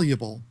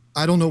valuable,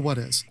 I don't know what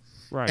is.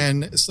 Right.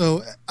 And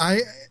so I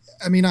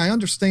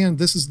understand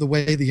this is the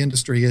way the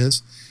industry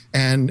is.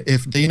 And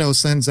if Dino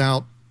sends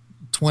out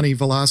 20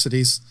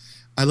 velocities,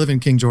 I live in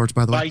King George,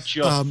 by the way. Bite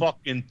your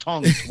fucking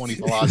tongue, 20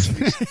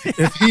 velocities.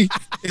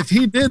 If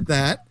he did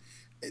that,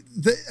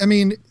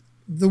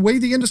 the way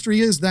the industry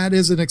is, that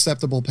is an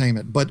acceptable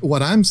payment. But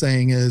what I'm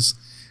saying is,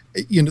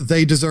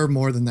 they deserve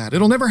more than that.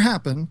 It'll never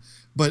happen,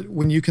 but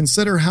when you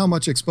consider how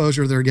much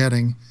exposure they're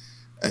getting,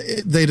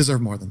 they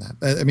deserve more than that.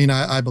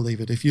 I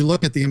believe it. If you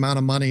look at the amount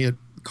of money it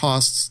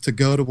costs to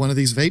go to one of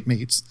these vape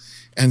meets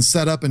and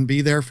set up and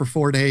be there for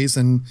 4 days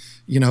and,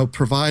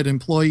 provide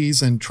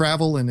employees and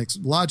travel and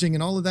lodging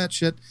and all of that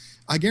shit,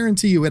 I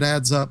guarantee you it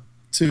adds up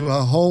to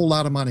a whole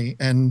lot of money.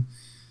 And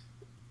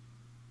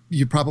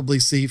you probably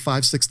see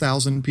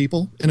 5,000-6,000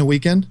 people in a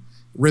weekend.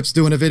 Rip's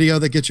doing a video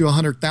that gets you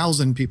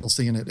 100,000 people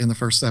seeing it in the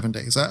first 7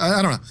 days.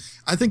 I don't know.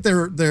 I think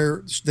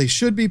they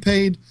should be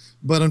paid,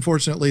 but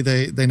unfortunately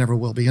they never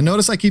will be. And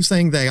notice I keep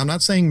saying they. I'm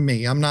not saying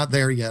me. I'm not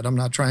there yet. I'm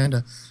not trying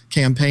to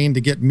campaign to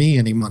get me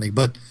any money.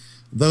 But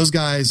those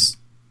guys,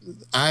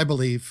 I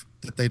believe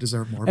that they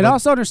deserve more. And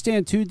also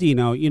understand too,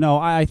 Dino.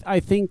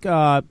 I think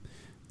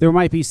there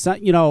might be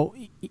some.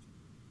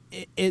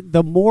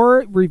 the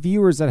more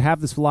reviewers that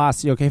have this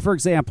philosophy, okay, for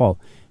example,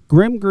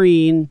 Grim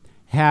Green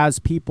has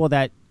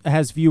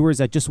viewers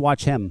that just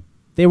watch him.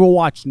 They will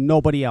watch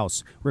nobody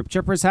else. Rip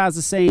Chippers has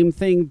the same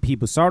thing. Pete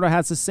Busardo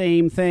has the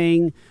same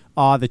thing.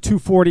 The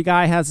 240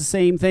 guy has the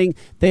same thing.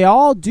 They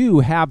all do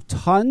have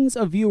tons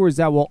of viewers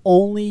that will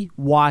only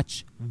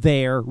watch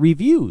their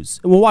reviews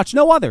and will watch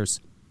no others,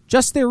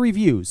 just their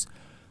reviews.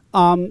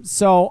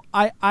 So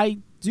I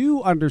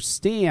do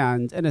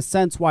understand, in a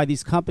sense, why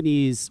these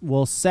companies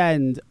will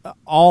send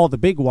all the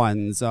big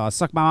ones,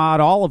 suck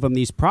out all of them,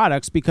 these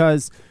products,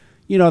 because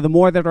the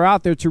more that are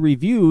out there to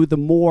review, the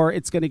more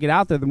it's going to get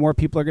out there, the more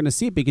people are going to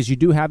see it, because you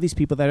do have these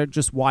people that are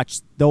just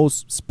watch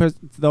those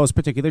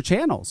particular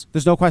channels.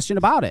 There's no question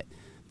about it.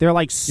 They're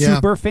like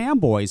super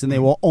fanboys, and they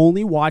will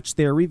only watch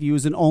their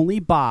reviews and only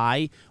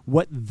buy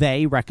what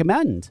they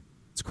recommend.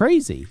 It's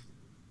crazy.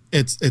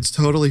 It's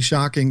totally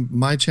shocking.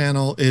 My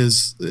channel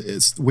is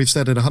we've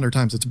said it 100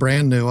 times. It's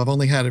brand new. I've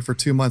only had it for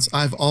 2 months.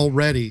 I've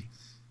already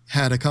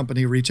had a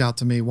company reach out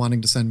to me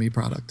wanting to send me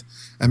product.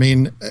 I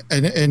mean,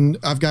 and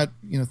I've got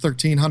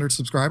 1,300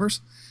 subscribers,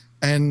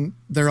 and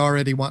they're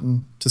already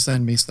wanting to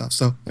send me stuff.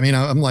 So I mean,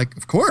 I'm like,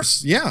 of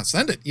course, yeah,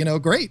 send it.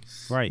 Great.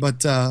 Right.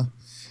 But and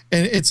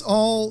it's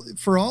all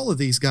for all of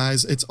these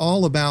guys. It's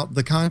all about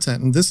the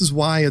content, and this is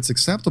why it's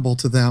acceptable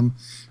to them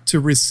to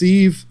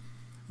receive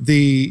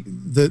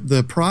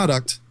the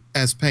product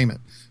as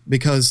payment,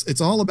 because it's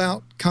all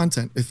about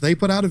content. If they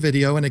put out a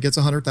video and it gets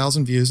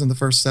 100,000 views in the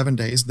first 7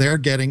 days, they're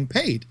getting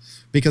paid,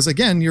 because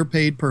again, you're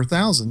paid per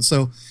 1,000.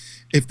 So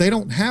if they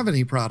don't have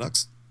any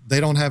products, they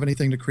don't have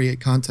anything to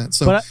create content.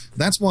 So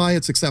that's why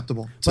it's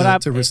acceptable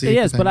to receive. It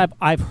is, but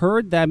I've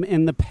heard them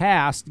in the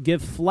past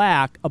give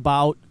flack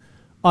about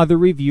other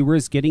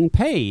reviewers getting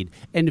paid.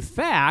 In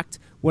fact,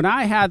 when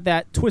I had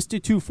that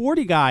Twisted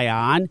 240 guy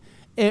on,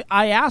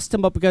 I asked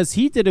him, because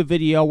he did a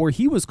video where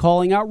he was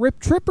calling out Rip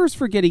Trippers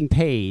for getting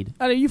paid.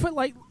 You feel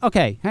like,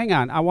 okay, hang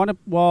on. Hang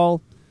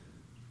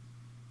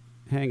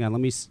on. Let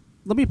me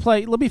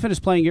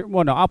finish playing your.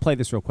 Well, no, I'll play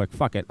this real quick.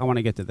 Fuck it. I want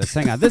to get to this.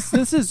 Hang on. This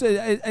is.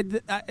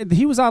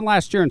 He was on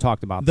last year and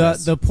talked about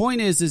this. The point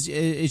is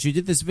you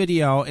did this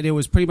video, and it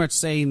was pretty much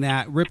saying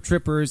that Rip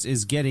Trippers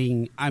is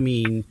getting. I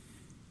mean,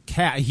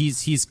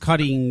 he's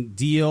cutting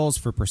deals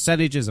for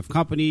percentages of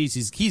companies.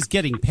 He's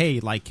getting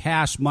paid, like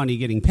cash money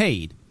getting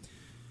paid.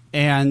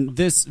 And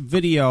this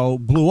video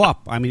blew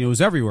up. I mean, it was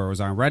everywhere. It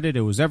was on Reddit.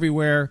 It was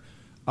everywhere.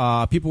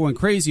 People went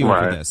crazy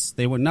over this.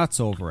 They went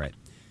nuts over it.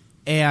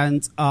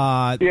 And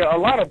a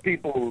lot of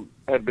people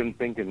had been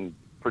thinking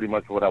pretty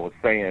much what I was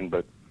saying,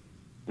 but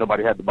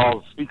nobody had the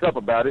balls to speak up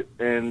about it.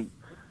 And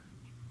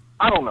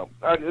I don't know.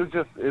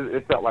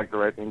 It felt like the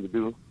right thing to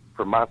do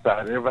from my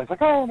side. And everybody's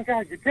like, "Oh my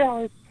God, you're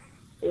jealous,"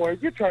 or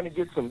 "You're trying to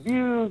get some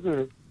views,"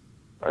 or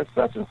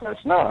such and such.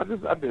 No, I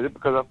did it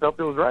because I felt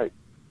it was right.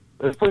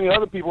 There's plenty of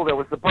other people that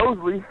were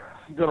supposedly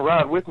going to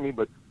ride with me,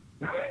 but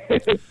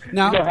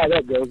now, you know how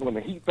that goes when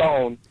the heat's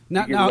on.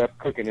 You get left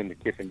cooking in the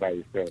kitchen by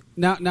yourself.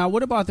 Now,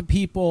 what about the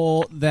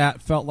people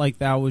that felt like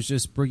that was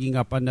just bringing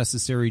up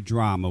unnecessary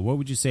drama? What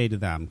would you say to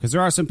them? Because there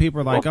are some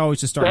people like,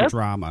 it's just starting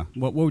drama.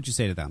 What would you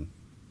say to them?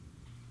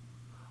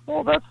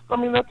 Well, that's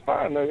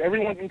fine.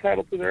 Everyone's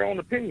entitled to their own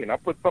opinion. I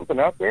put something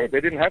out there.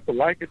 They didn't have to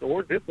like it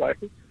or dislike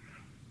it.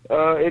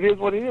 It is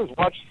what it is.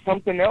 Watch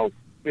something else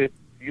if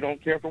you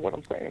don't care for what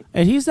I'm saying.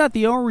 And he's not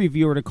the only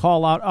reviewer to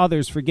call out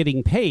others for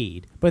getting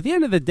paid. But at the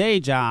end of the day,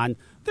 John,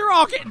 they're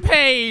all getting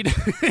paid.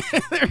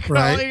 They're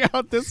calling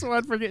out this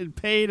one for getting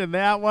paid and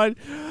that one.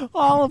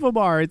 All of them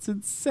are. It's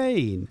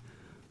insane.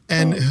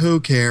 And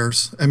who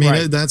cares? I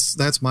mean,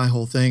 that's my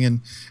whole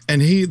thing.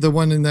 And he, the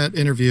one in that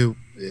interview,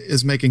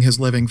 is making his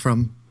living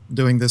from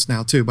doing this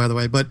now too, by the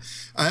way. But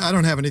I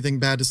don't have anything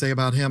bad to say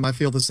about him. I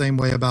feel the same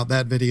way about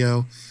that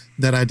video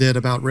that I did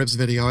about Rip's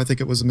video. I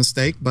think it was a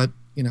mistake, but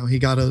he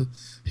got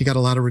a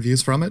lot of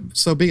reviews from it.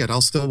 So be it.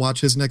 I'll still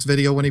watch his next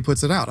video when he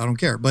puts it out. I don't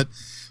care. But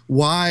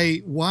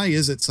why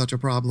is it such a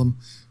problem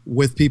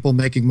with people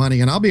making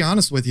money? And I'll be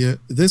honest with you,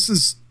 this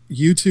is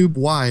YouTube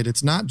wide.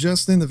 It's not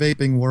just in the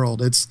vaping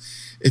world. It's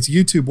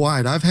YouTube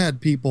wide. I've had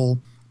people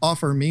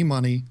offer me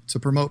money to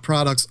promote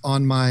products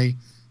on my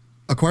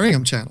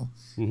aquarium channel,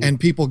 and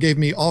people gave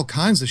me all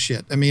kinds of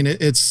shit. I mean,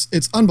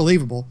 it's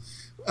unbelievable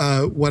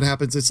what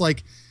happens. It's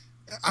like,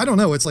 I don't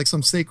know. It's like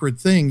some sacred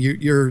thing.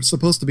 You're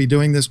supposed to be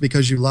doing this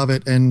because you love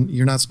it, and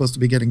you're not supposed to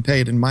be getting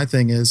paid. And my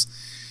thing is,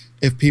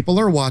 if people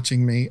are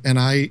watching me and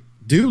I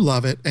do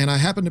love it and I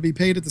happen to be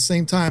paid at the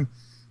same time,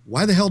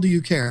 why the hell do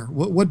you care?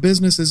 What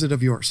business is it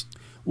of yours?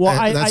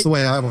 Well, that's the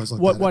way I've always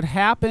looked at it. What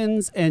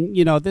happens, and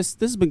this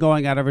has been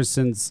going on ever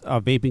since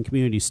vaping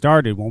community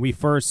started. When we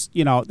first,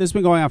 this has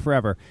been going on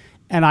forever.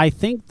 And I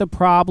think the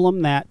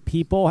problem that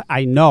people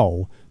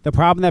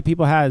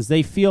have is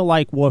they feel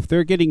like, well, if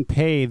they're getting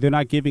paid, they're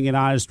not giving an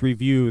honest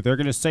review. They're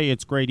going to say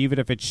it's great, even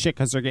if it's shit,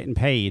 because they're getting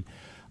paid.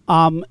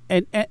 And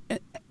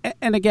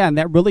again,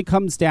 that really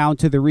comes down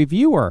to the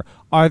reviewer.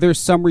 Are there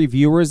some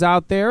reviewers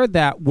out there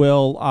that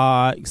will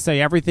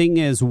say everything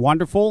is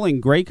wonderful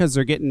and great because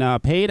they're getting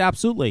paid?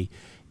 Absolutely.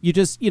 It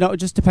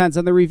just depends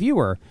on the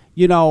reviewer.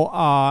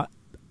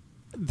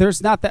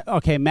 there's not that.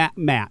 Okay,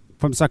 Matt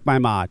from Suck My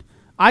Mod.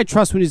 I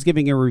trust when he's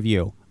giving a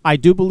review. I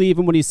do believe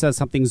him when he says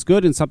something's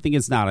good and something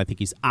is not. I think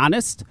he's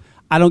honest.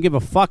 I don't give a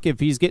fuck if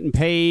he's getting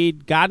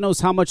paid God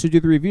knows how much to do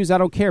the reviews. I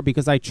don't care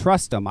because I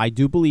trust him. I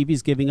do believe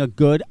he's giving a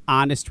good,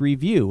 honest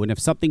review. And if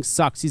something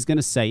sucks, he's going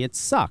to say it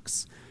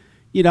sucks.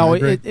 You know,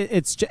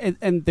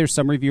 and there's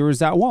some reviewers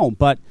that won't.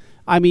 But,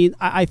 I mean,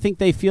 I think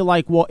they feel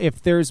like, well,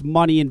 if there's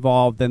money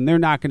involved, then they're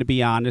not going to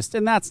be honest.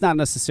 And that's not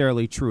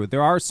necessarily true.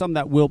 There are some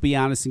that will be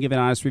honest and give an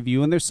honest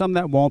review, and there's some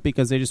that won't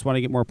because they just want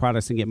to get more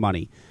products and get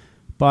money.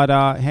 But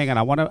hang on,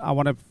 I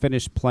want to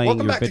finish playing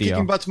Welcome your back video. To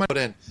Kicking Butts Put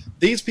In.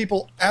 These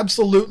people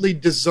absolutely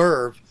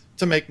deserve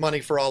to make money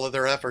for all of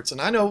their efforts, and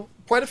I know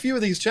quite a few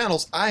of these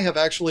channels I have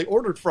actually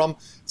ordered from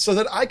so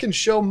that I can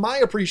show my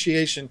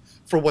appreciation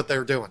for what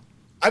they're doing.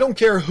 I don't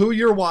care who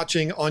you're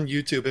watching on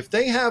YouTube. If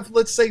they have,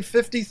 let's say,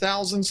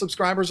 50,000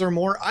 subscribers or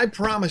more, I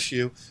promise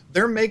you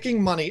they're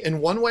making money in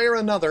one way or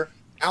another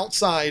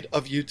outside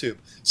of YouTube.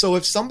 So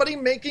if somebody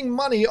making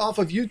money off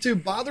of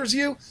YouTube bothers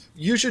you,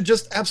 you should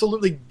just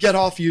absolutely get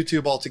off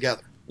YouTube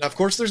altogether. Now, of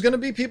course, there's going to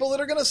be people that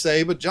are going to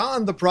say, but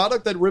John, the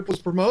product that Rip was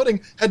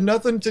promoting had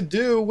nothing to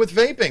do with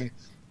vaping.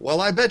 Well,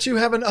 I bet you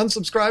haven't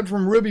unsubscribed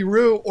from Ruby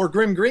Roo or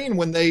Grim Green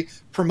when they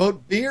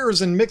promote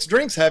beers and mixed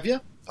drinks, have you?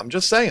 I'm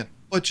just saying.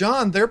 But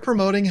John, they're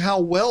promoting how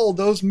well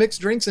those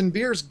mixed drinks and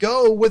beers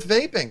go with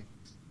vaping.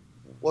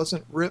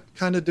 Wasn't Rip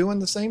kind of doing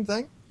the same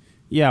thing?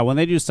 Yeah, when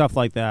they do stuff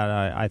like that,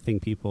 I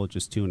think people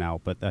just tune out,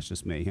 but that's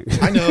just me.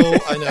 I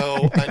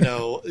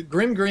know.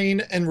 Grim Green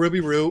and Ruby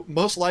Roo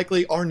most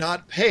likely are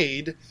not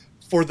paid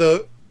for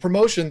the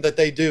promotion that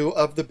they do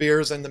of the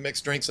beers and the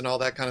mixed drinks and all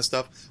that kind of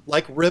stuff,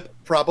 like Rip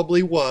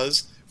probably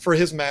was for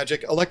his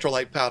magic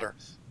electrolyte powder.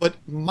 But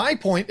my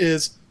point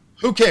is,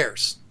 who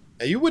cares?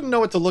 Now, you wouldn't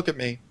know it to look at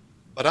me,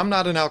 but I'm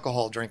not an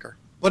alcohol drinker.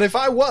 But if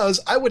I was,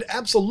 I would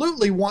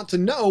absolutely want to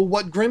know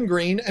what Grim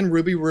Green and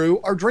Ruby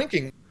Roo are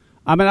drinking.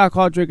 I'm an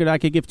alcohol drinker. I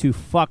could give two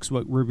fucks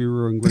what Ruby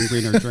Roo and Grim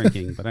Green are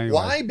drinking. But anyway.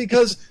 Why?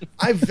 Because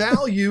I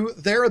value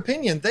their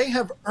opinion. They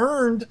have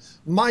earned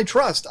my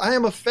trust. I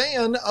am a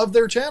fan of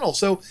their channel.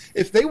 So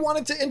if they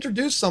wanted to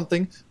introduce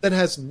something that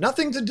has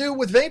nothing to do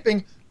with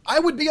vaping, I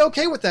would be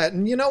okay with that.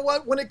 And you know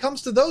what? When it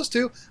comes to those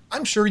two,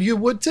 I'm sure you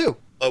would too.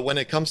 But when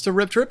it comes to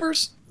Rip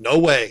Trippers, no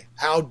way.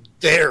 How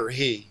dare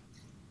he?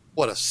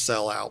 What a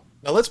sellout.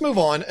 Now let's move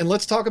on and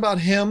let's talk about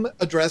him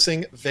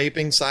addressing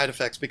vaping side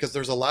effects, because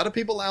there's a lot of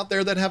people out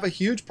there that have a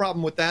huge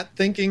problem with that,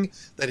 thinking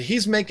that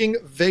he's making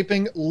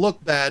vaping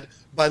look bad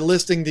by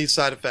listing these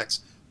side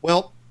effects.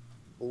 Well,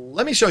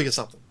 let me show you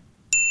something.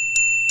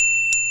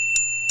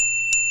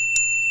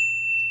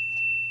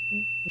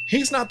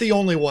 He's not the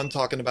only one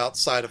talking about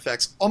side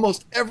effects.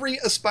 Almost every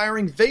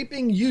aspiring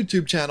vaping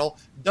YouTube channel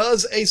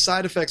does a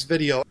side effects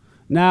video.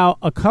 Now,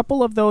 a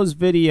couple of those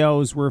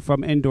videos were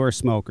from indoor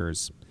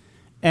smokers.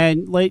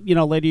 And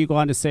later you go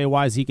on to say,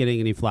 why is he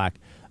getting any flack?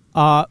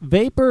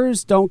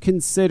 Vapors don't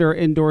consider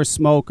indoor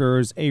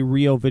smokers a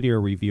real video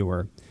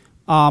reviewer.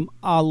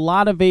 A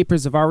lot of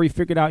vapors have already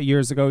figured out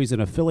years ago he's an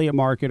affiliate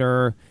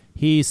marketer.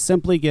 He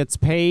simply gets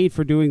paid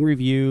for doing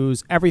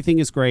reviews. Everything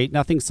is great.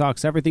 Nothing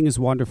sucks. Everything is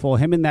wonderful.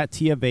 Him and that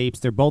Tia Vapes,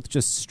 they're both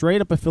just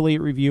straight up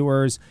affiliate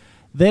reviewers.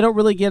 They don't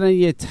really get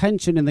any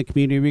attention in the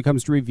community when it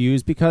comes to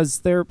reviews because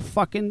they're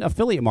fucking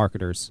affiliate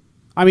marketers.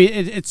 I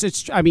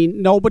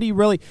mean, nobody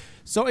really.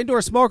 So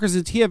indoor smokers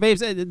and Tia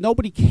Vapes,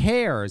 nobody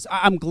cares.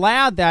 I'm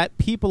glad that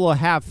people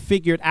have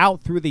figured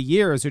out through the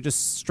years they're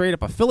just straight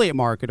up affiliate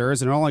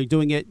marketers and are only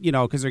doing it,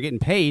 because they're getting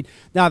paid.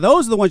 Now,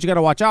 those are the ones you got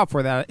to watch out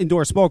for, that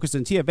indoor smokers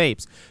and Tia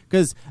Vapes,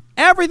 because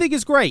everything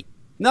is great.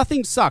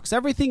 Nothing sucks.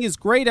 Everything is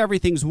great.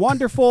 Everything's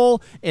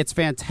wonderful. It's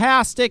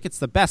fantastic. It's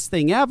the best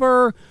thing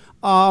ever.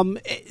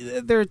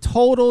 They're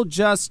total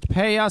just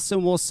pay us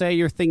and we'll say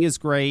your thing is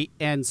great.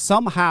 And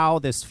somehow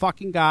this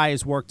fucking guy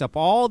has worked up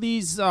all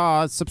these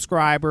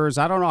subscribers.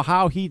 I don't know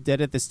how he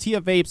did it. This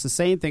Tia Vapes, the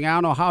same thing. I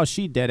don't know how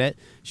she did it.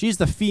 She's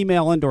the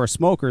female indoor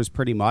smokers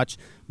pretty much,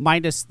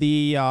 minus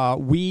the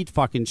weed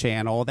fucking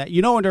channel. That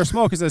indoor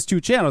smokers has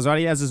two channels, right?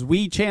 He has his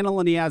weed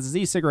channel and he has his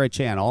e-cigarette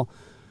channel.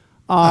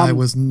 I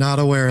was not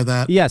aware of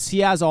that. Yes, he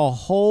has a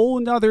whole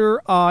nother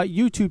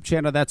YouTube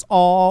channel that's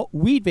all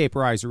weed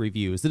vaporizer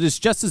reviews. That is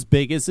just as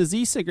big as his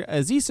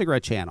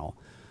e-cigarette channel.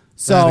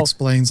 So that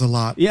explains a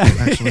lot. Yeah,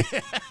 actually.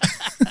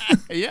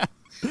 Yeah.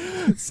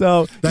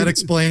 So that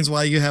explains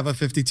why you have a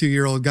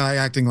 52-year-old guy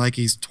acting like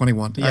he's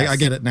 21. Yes. I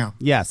get it now.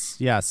 Yes.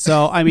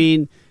 So I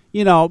mean.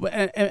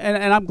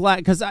 And I'm glad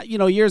because,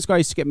 years ago I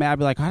used to get mad,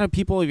 be like, how do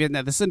people even,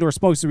 this indoor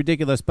smokes is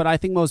ridiculous. But I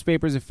think most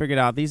vapors have figured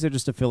out these are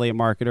just affiliate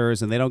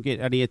marketers and they don't get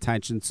any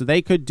attention. So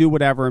they could do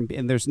whatever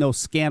and there's no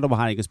scandal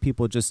behind it because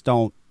people just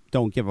don't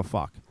give a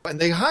fuck. And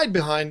they hide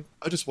behind,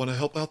 I just want to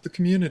help out the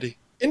community.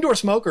 Indoor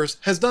Smokers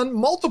has done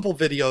multiple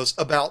videos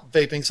about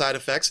vaping side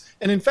effects.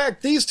 And in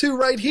fact, these two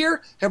right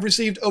here have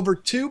received over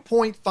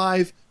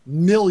 2.5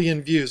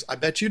 million views. I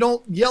bet you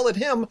don't yell at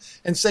him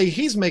and say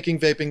he's making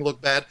vaping look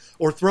bad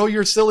or throw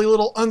your silly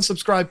little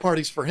unsubscribe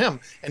parties for him.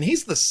 And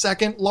he's the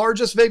second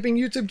largest vaping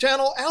YouTube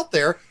channel out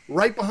there,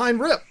 right behind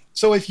Rip.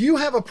 So if you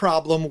have a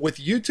problem with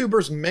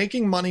YouTubers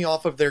making money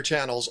off of their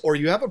channels, or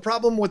you have a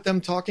problem with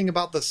them talking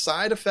about the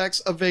side effects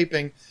of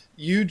vaping,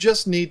 you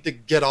just need to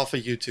get off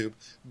of YouTube.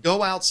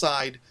 Go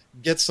outside,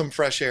 get some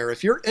fresh air.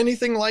 If you're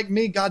anything like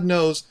me, God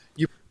knows,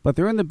 you But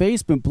they're in the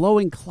basement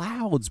blowing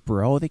clouds,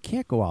 bro. They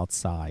can't go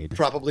outside.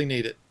 probably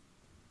need it.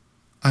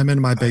 I'm in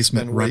my I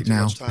basement spend way right too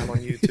now. much time on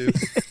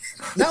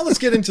YouTube. Now let's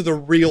get into the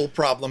real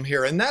problem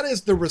here, and that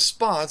is the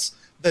response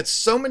that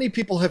so many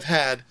people have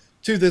had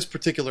to this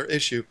particular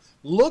issue.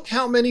 Look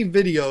how many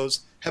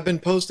videos have been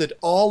posted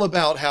all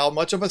about how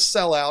much of a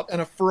sellout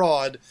and a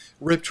fraud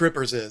Rip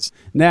Trippers is.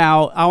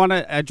 Now, I want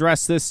to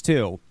address this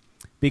too,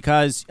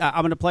 because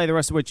I'm going to play the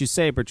rest of what you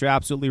say, but you're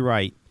absolutely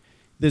right.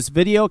 This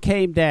video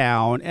came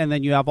down, and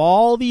then you have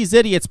all these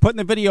idiots putting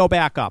the video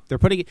back up.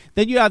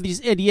 Then you have these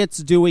idiots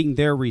doing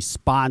their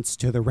response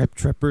to the Rip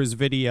Trippers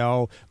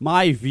video,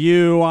 my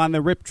view on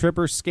the Rip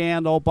Tripper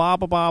scandal, blah,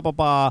 blah, blah, blah,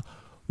 blah.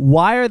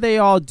 Why are they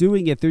all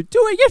doing it? They're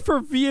doing it for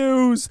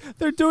views.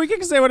 They're doing it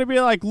because they want to be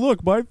like,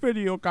 look, my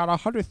video got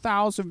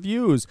 100,000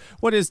 views.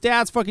 What is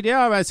Dad's fucking,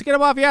 yeah, I said, get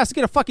him off your ass to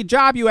get a fucking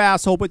job, you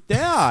asshole. But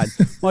Dad,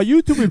 my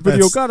YouTube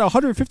video got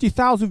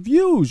 150,000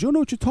 views. You don't know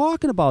what you're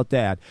talking about,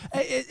 Dad.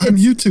 I'm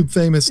YouTube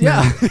famous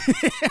now.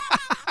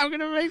 I'm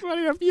going to make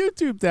money off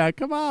YouTube, Dad.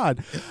 Come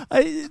on.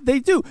 They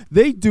do.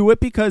 They do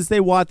it because they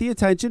want the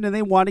attention and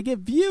they want to get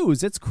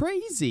views. It's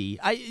crazy.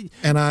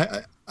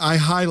 I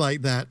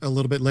highlight that a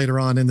little bit later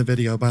on in the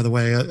video, by the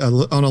way,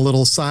 on a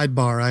little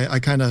sidebar. I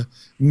kind of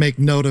make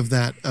note of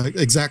that,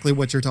 exactly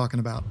what you're talking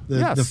about.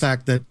 The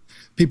fact that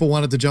people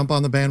wanted to jump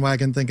on the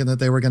bandwagon thinking that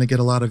they were going to get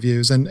a lot of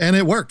views. And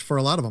it worked for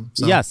a lot of them.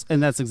 So. Yes,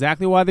 and that's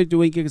exactly why they're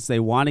doing it, because they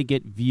want to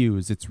get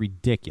views. It's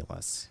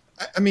ridiculous.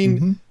 I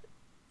mean,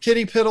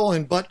 Kitty Piddle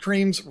and butt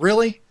creams,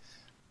 really?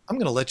 I'm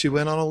going to let you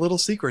in on a little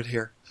secret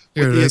here.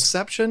 With the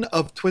exception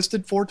of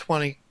Twisted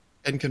 420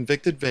 and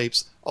Convicted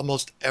Vapes,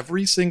 almost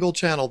every single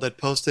channel that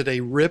posted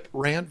a Rip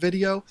rant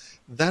video,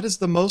 that is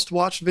the most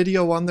watched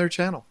video on their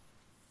channel.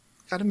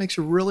 Kind of makes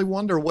you really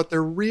wonder what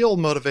their real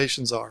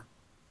motivations are.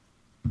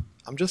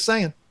 I'm just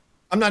saying.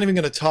 I'm not even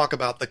going to talk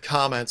about the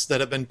comments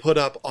that have been put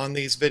up on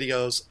these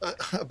videos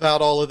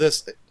about all of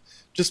this.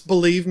 Just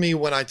believe me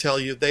when I tell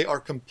you they are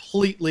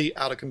completely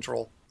out of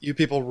control. You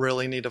people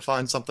really need to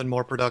find something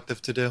more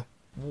productive to do.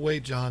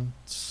 Wait, John,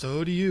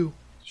 so do you.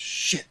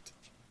 Shit.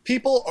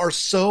 People are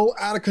so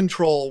out of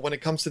control when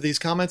it comes to these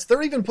comments.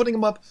 They're even putting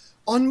them up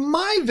on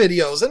my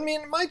videos. I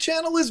mean, my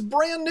channel is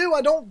brand new.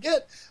 I don't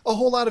get a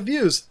whole lot of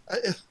views.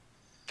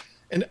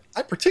 And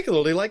I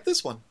particularly like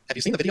this one. Have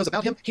you seen the videos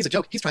about him? He's a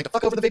joke. He's trying to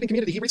fuck over the vaping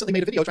community. He recently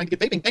made a video trying to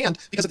get vaping banned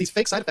because of these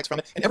fake side effects from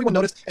it. And everyone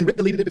noticed, and Rip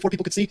deleted it before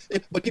people could see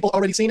it, but people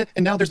already seen it,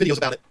 and now there's videos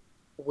about it.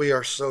 We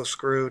are so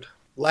screwed.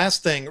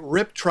 Last thing,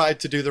 Rip tried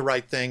to do the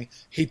right thing.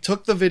 He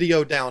took the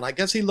video down. I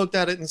guess he looked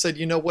at it and said,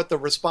 you know what, the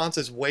response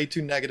is way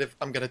too negative.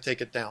 I'm going to take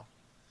it down.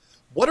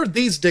 What are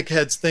these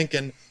dickheads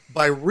thinking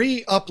by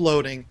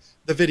re-uploading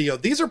the video?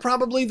 These are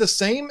probably the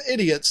same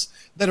idiots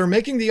that are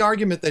making the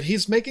argument that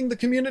he's making the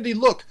community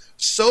look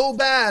so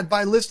bad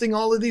by listing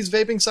all of these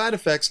vaping side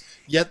effects,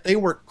 yet they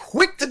were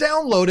quick to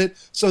download it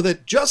so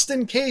that just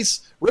in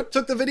case Rip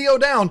took the video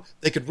down,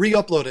 they could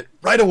re-upload it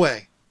right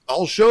away.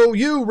 I'll show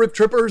you, Rip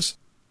Trippers.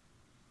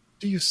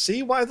 Do you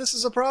see why this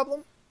is a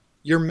problem?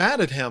 You're mad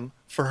at him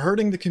for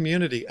hurting the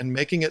community and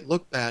making it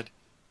look bad,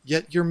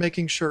 yet you're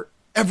making sure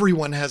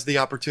everyone has the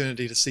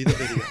opportunity to see the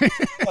video.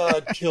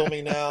 God, kill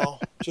me now.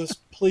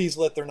 Just please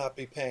let there not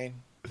be pain.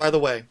 By the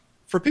way,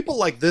 for people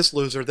like this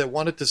loser that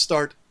wanted to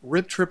start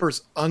Rip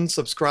Tripper's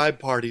unsubscribe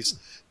parties,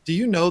 do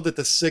you know that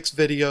the 6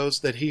 videos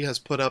that he has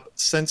put up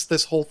since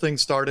this whole thing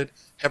started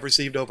have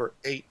received over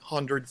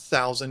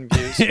 800,000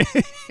 views?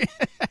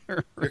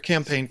 Your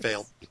campaign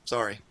failed.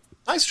 Sorry.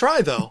 Nice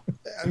try, though.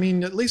 I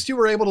mean, at least you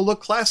were able to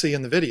look classy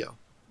in the video.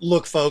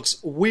 Look, folks,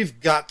 we've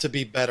got to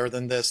be better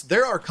than this.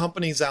 There are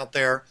companies out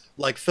there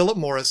like Philip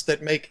Morris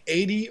that make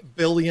 $80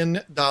 billion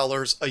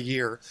a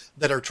year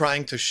that are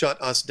trying to shut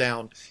us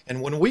down.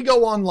 And when we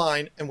go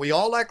online and we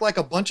all act like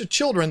a bunch of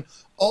children,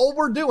 all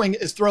we're doing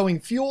is throwing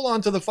fuel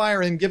onto the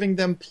fire and giving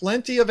them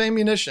plenty of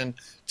ammunition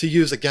to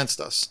use against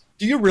us.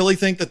 Do you really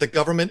think that the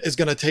government is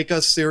going to take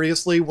us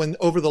seriously when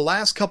over the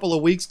last couple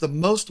of weeks, the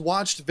most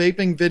watched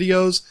vaping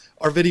videos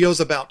are videos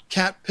about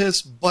cat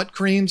piss, butt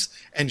creams,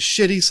 and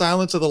shitty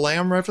Silence of the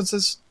Lamb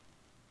references?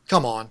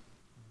 Come on.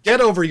 Get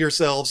over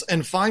yourselves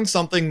and find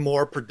something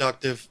more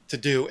productive to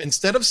do.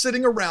 Instead of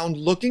sitting around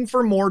looking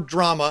for more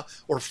drama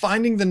or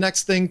finding the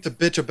next thing to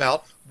bitch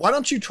about, why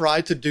don't you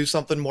try to do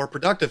something more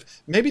productive?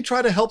 Maybe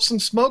try to help some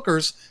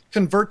smokers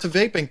convert to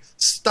vaping.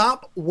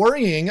 Stop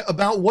worrying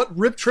about what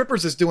Rip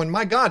Trippers is doing.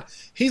 My God,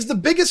 he's the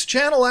biggest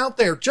channel out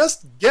there.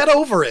 Just get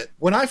over it.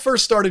 When I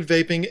first started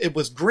vaping, it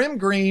was Grim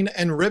Green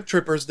and Rip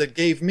Trippers that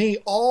gave me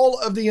all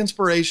of the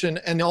inspiration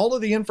and all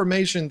of the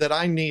information that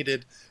I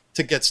needed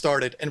to get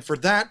started. And for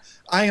that,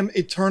 I am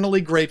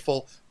eternally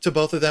grateful to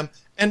both of them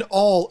and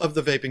all of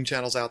the vaping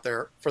channels out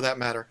there, for that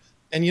matter.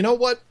 And you know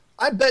what?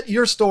 I bet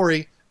your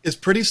story is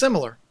pretty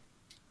similar.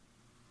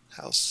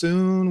 How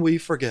soon we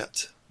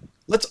forget.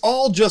 let's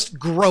all just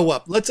grow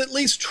up. Let's at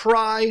least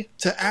try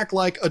to act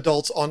like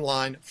adults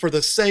online for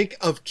the sake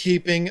of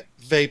keeping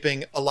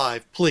vaping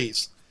alive,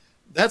 please.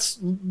 That's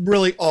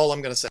really all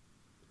I'm going to say.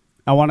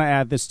 I want to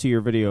add this to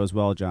your video as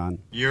well, John.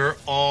 You're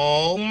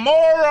all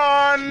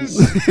morons.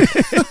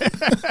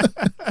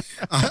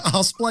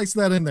 I'll splice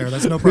that in there.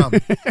 That's no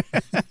problem.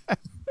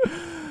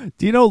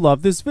 Dino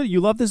loved this video.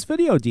 You loved this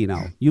video,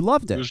 Dino. You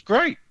loved It it. was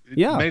great. It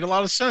Yeah. made a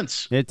lot of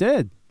sense. It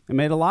did. It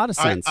made a lot of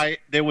sense.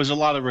 There was a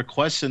lot of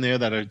requests in there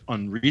that are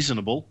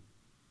unreasonable,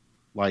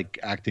 like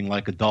acting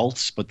like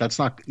adults, but that's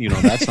not going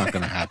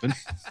to happen.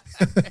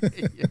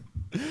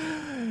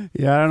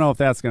 Yeah, I don't know if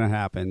that's going to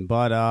happen.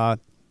 But,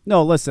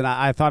 no, listen,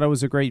 I thought it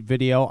was a great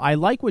video. I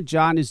like what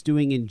John is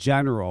doing in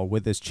general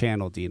with this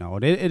channel, Dino.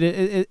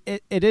 It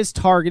is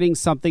targeting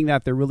something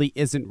that there really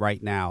isn't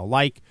right now.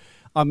 Like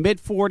a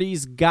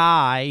mid-40s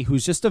guy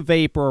who's just a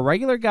vapor, a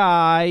regular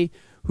guy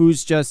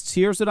who's just,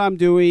 here's what I'm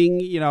doing.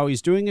 You know,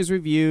 he's doing his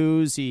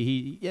reviews.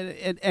 And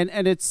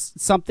it's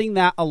something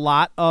that a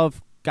lot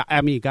of,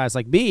 guys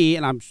like me,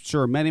 and I'm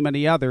sure many,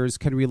 many others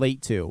can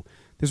relate to.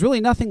 There's really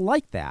nothing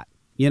like that,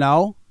 you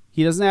know?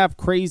 He doesn't have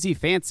crazy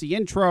fancy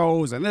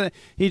intros, and then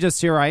he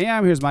just, here I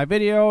am, here's my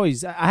video.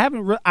 I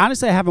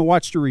haven't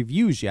watched the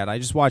reviews yet. I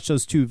just watched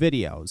those 2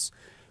 videos.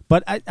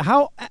 But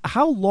how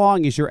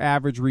long is your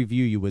average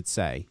review, you would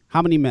say?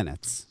 How many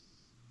minutes?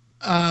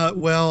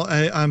 Well,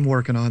 I'm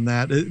working on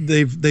that.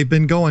 They've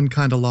been going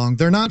kind of long.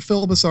 They're not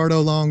Phil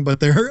Basardo long, but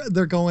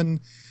they're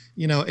going,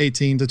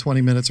 18 to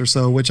 20 minutes or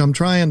so, which I'm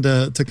trying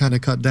to kind of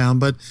cut down.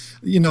 But,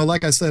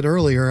 like I said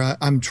earlier,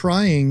 I'm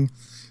trying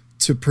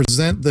to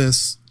present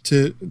this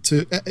to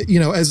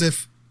as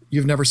if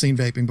you've never seen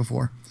vaping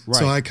before. Right.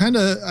 So I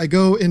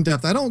go in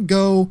depth. I don't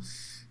go,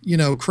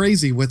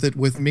 crazy with it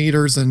with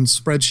meters and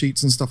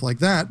spreadsheets and stuff like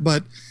that,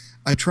 but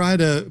I try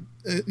to,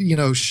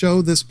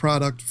 show this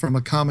product from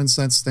a common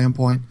sense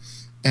standpoint.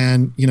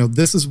 And,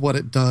 this is what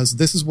it does.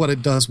 This is what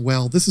it does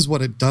well. This is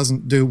what it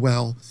doesn't do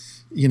well.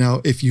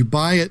 If you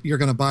buy it, you're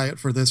going to buy it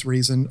for this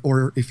reason,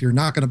 or if you're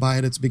not going to buy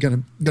it, it's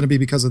going to be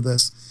because of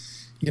this.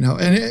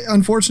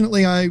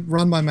 Unfortunately, I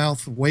run my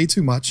mouth way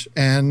too much,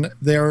 and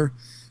they're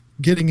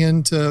getting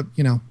into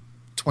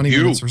 20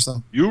 minutes or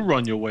so. You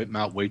run your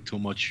mouth way too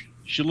much.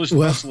 You should listen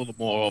to us a little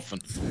more often.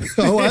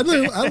 Oh, I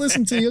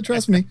listen to you.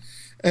 Trust me.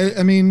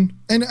 I mean,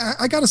 and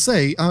I got to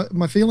say,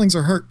 my feelings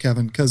are hurt,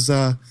 Kevin, because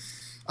I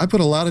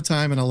put a lot of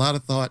time and a lot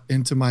of thought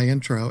into my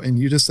intro, and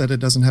you just said it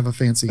doesn't have a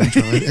fancy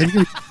intro.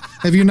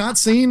 Have you not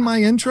seen my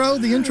intro?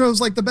 The intro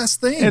is like the best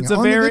thing. It's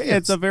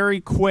a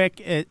very quick.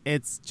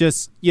 It's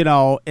just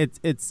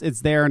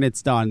it's there and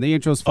it's done. The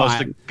intro's fine. Oh,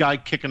 it's the guy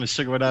kicking a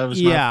cigarette out of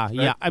his mouth.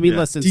 Yeah. I mean,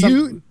 listen. Do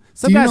you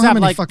know how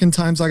many fucking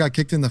times I got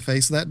kicked in the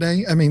face that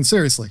day? I mean,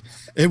 seriously,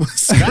 it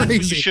was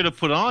crazy. You should have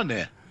put on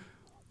there.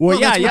 Well,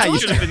 yeah. You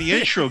should have been the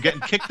intro,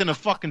 getting kicked in the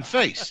fucking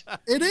face.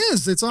 It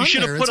is. It's on there. You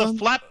should have put a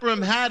flat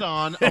brim hat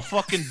on, a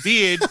fucking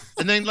beard,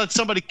 and then let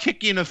somebody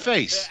kick you in the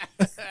face.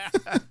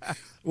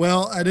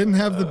 Well, I didn't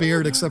have the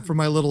beard except for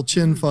my little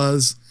chin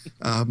fuzz.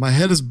 My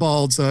head is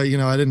bald, so I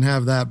didn't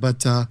have that.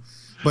 But yeah,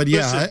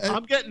 listen,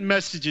 I'm getting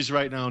messages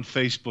right now on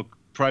Facebook,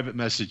 private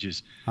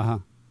messages.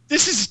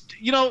 This is,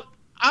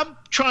 I'm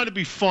trying to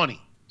be funny.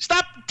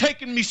 Stop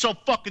taking me so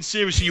fucking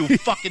seriously, you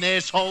fucking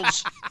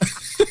assholes.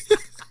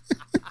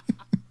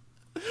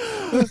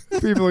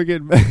 People are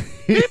getting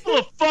People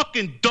are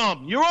fucking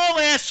dumb. You're all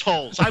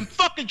assholes. I'm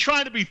fucking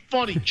trying to be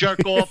funny,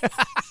 jerk off.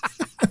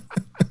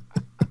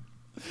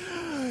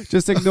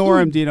 Just ignore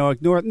him, Dino.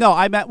 Ignore. No,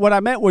 what I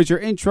meant was your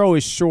intro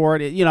is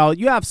short.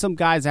 You have some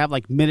guys that have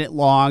like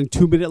 2-minute-long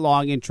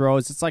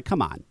intros. It's like,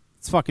 come on,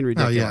 it's fucking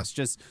ridiculous.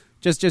 Oh, yeah.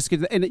 Just.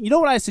 And you know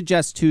what I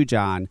suggest too,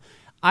 John?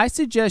 I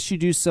suggest you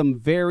do some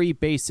very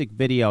basic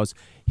videos.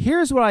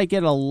 Here's what I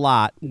get a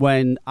lot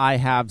when I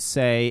have,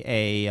 say,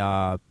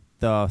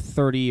 the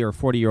 30 or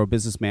 40-year-old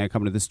businessman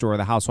coming to the store,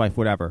 the housewife,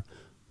 whatever.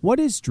 What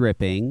is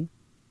dripping?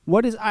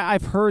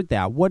 I've heard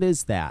that. What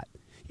is that?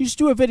 You just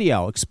do a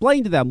video.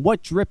 Explain to them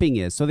what dripping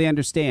is so they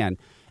understand.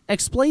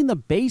 Explain the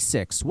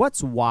basics.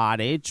 What's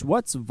wattage?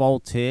 What's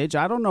voltage?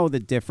 I don't know the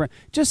difference.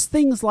 Just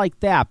things like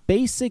that.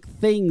 Basic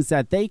things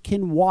that they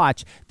can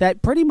watch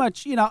that pretty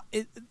much,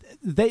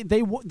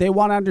 they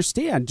want to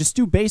understand. Just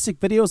do basic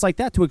videos like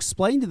that to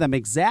explain to them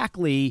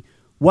exactly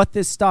what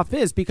this stuff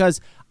is, because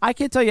I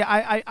can tell you,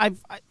 I've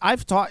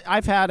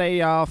had a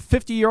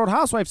 50-year-old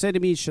housewife say to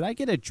me, "Should I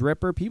get a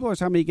dripper?" People are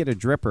telling me to get a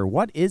dripper.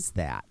 What is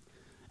that?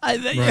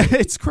 Right.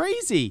 It's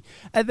crazy.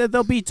 And then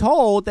they'll be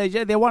told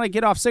they want to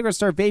get off cigarettes,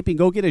 start vaping,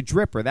 go get a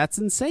dripper. That's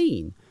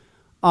insane.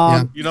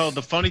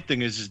 The funny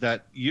thing is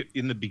that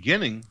in the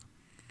beginning,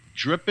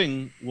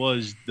 dripping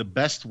was the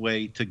best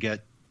way to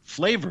get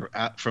flavor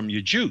from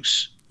your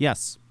juice.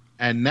 Yes.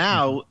 And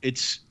now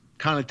it's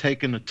kind of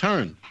taken a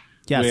turn.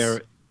 Yes.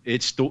 Where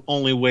it's the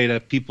only way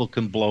that people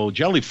can blow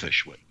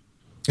jellyfish with.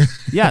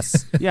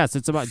 Yes.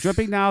 It's about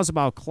dripping now. It's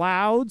about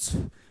clouds,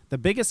 the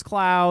biggest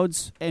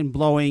clouds, and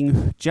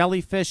blowing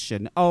jellyfish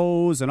and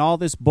O's and all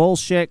this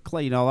bullshit.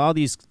 All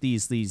these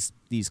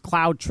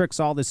cloud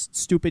tricks, all this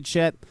stupid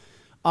shit.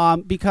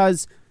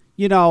 Because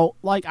you know,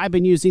 like I've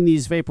been using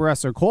these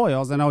Vaporesser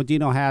coils. I know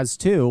Dino has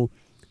too.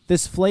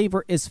 This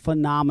flavor is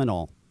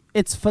phenomenal.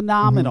 It's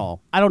phenomenal.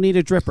 Mm-hmm. I don't need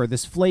a dripper.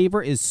 This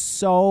flavor is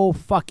so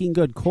fucking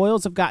good.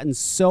 Coils have gotten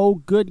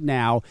so good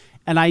now,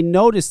 and I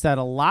noticed that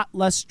a lot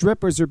less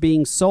drippers are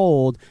being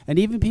sold, and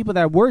even people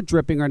that were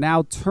dripping are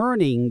now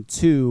turning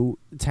to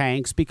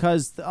tanks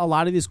because a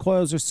lot of these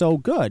coils are so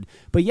good.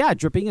 But yeah,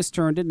 dripping has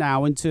turned it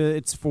now into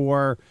it's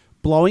for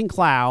blowing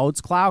clouds,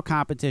 cloud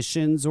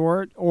competitions,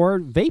 or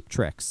vape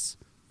tricks.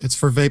 It's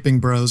for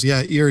vaping bros.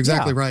 Yeah, you're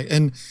exactly right.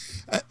 And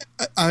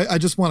I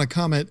just want to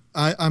comment.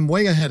 I'm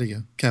way ahead of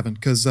you, Kevin,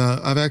 because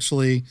I've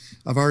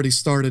already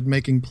started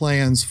making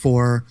plans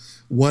for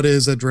what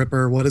is a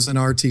dripper, what is an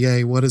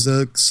RTA, what is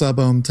a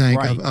sub-ohm tank.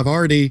 Right. I've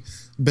already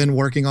been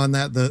working on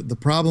that. The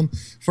problem,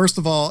 first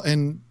of all,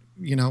 and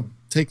you know,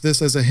 take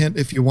this as a hint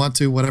if you want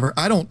to, whatever.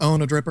 I don't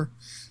own a dripper.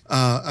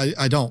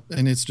 I don't,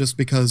 and it's just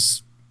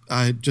because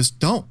I just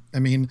don't. I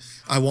mean,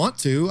 I want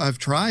to. I've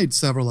tried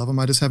several of them.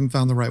 I just haven't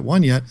found the right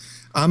one yet.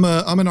 I'm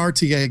an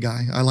RTA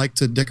guy. I like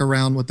to dick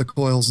around with the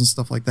coils and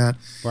stuff like that.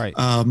 Right.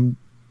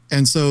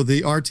 And so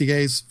the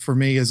RTAs for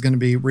me is going to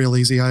be real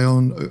easy. I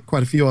own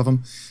quite a few of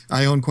them.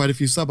 I own quite a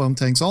few sub-ohm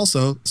tanks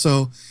also.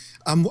 So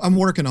I'm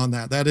working on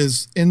that. That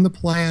is in the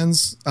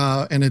plans,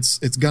 and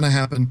it's going to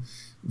happen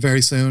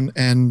very soon.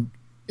 And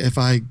if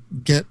I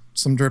get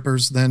some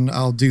drippers, then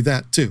I'll do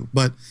that too.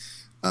 But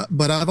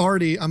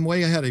I'm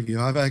way ahead of you.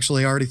 I've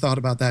actually already thought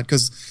about that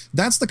because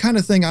that's the kind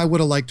of thing I would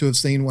have liked to have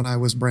seen when I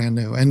was brand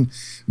new. And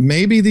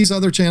maybe these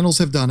other channels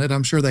have done it.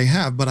 I'm sure they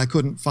have, but I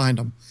couldn't find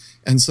them.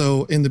 And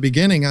so in the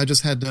beginning, I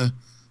just had to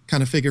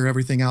kind of figure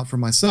everything out for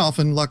myself.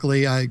 And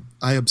luckily, I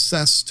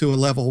obsess to a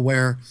level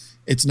where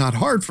it's not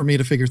hard for me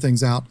to figure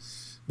things out.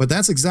 But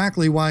that's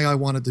exactly why I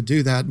wanted to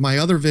do that. My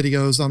other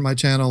videos on my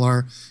channel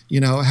are,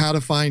 you know, how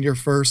to find your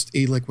first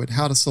e-liquid,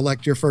 how to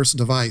select your first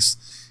device.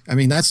 I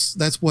mean,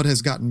 that's what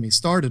has gotten me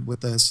started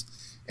with this.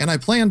 And I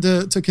plan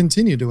to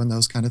continue doing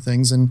those kind of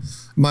things. And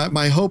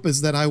my hope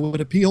is that I would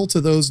appeal to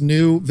those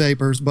new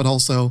vapors, but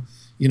also,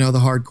 you know, the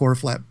hardcore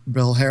flat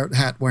bill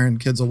hat wearing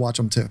kids will watch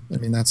them too. I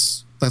mean,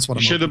 that's what I'm.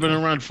 Should have been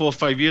around 4 or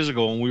 5 years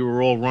ago when we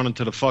were all running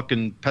to the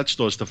fucking pet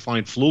stores to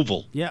find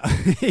Fluval. Yeah,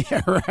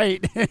 yeah,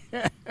 right.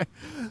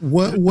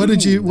 What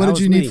did you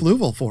need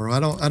Fluval for? I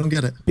don't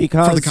get it.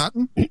 Because for the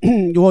cotton.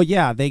 Well,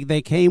 yeah,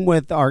 they came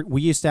with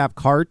we used to have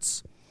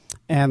carts.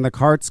 And the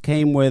carts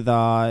came with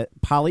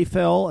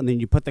polyfill, and then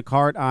you put the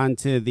cart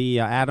onto the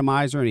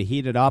atomizer and it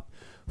heated up.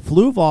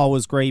 Fluval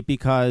was great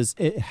because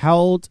it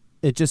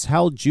just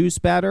held juice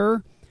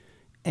better,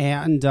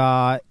 and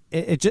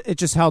it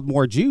just held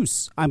more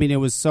juice. I mean, it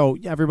was so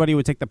everybody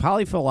would take the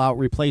polyfill out,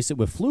 replace it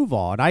with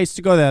Fluval. And I used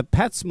to go to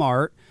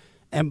PetSmart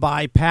and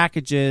buy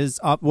packages.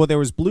 Well, there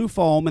was Blue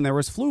Foam and there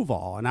was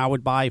Fluval, and I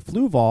would buy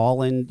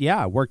Fluval, and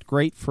yeah, it worked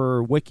great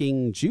for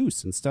wicking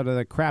juice instead of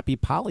the crappy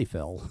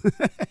polyfill.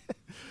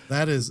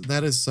 That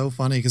is so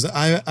funny because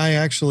I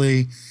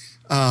actually,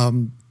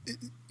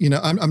 you know,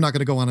 I'm not going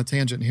to go on a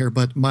tangent here,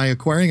 but my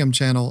aquarium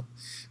channel,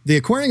 the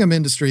aquarium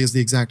industry is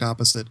the exact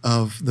opposite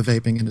of the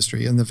vaping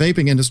industry. In the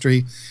vaping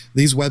industry,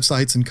 these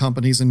websites and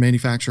companies and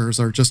manufacturers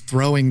are just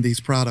throwing these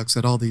products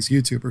at all these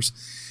YouTubers.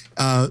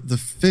 The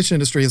fish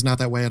industry is not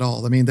that way at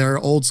all. I mean, they're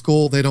old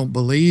school. They don't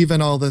believe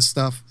in all this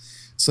stuff,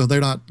 so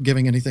they're not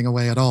giving anything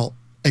away at all.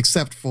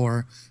 Except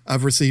for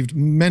I've received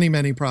many,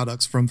 many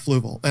products from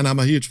Fluval, and I'm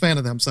a huge fan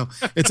of them. So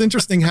it's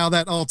interesting how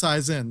that all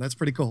ties in. That's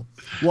pretty cool.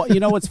 Well, you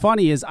know what's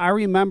funny is I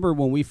remember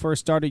when we first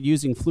started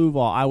using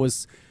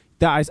Fluval,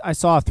 I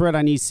saw a thread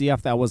on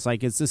ECF that was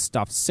like, is this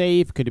stuff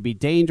safe? Could it be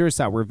dangerous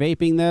that we're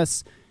vaping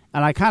this?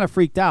 And I kind of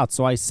freaked out.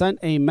 So I sent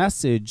a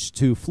message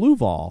to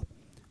Fluval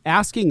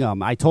asking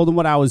them. I told them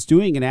what I was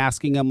doing and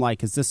asking them,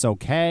 like, is this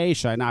okay?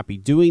 Should I not be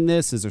doing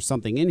this? Is there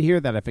something in here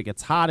that if it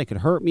gets hot, it could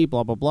hurt me?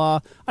 Blah, blah, blah.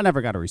 I never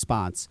got a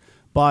response.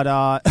 But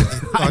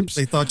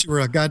they thought you were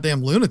a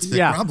goddamn lunatic,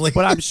 yeah, probably.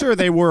 But I'm sure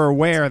they were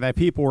aware that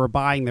people were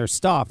buying their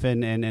stuff.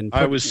 And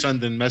I was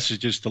sending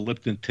messages to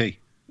Lipton Tea.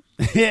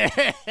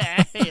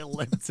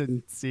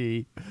 Lipton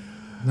Tea.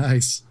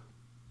 Nice.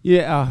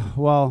 Yeah,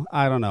 well,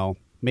 I don't know.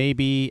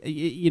 Maybe,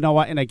 you know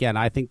what, and again,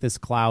 I think this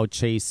cloud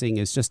chasing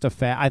is just a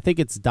fact. I think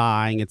it's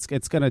dying. It's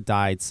going to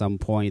die at some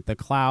point. The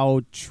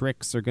cloud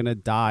tricks are going to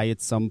die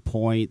at some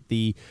point.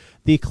 The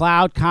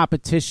cloud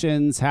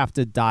competitions have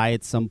to die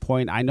at some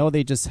point. I know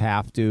they just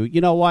have to.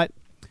 You know what?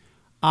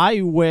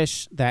 I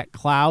wish that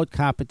cloud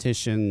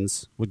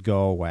competitions would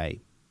go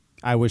away.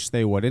 I wish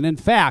they would. And in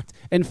fact,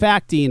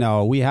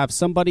 Dino, we have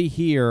somebody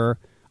here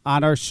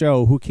on our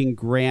show who can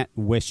grant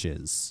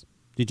wishes.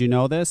 Did you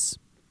know this?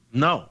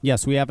 No.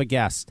 Yes, we have a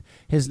guest.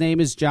 His name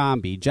is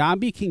Jambi.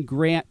 Jambi can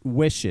grant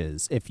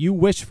wishes. If you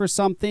wish for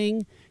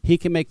something, he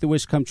can make the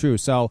wish come true.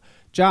 So,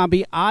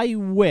 Jambi, I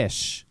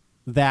wish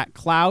that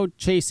cloud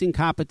chasing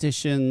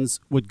competitions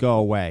would go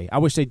away. I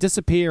wish they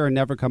disappear and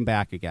never come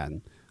back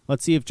again.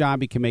 Let's see if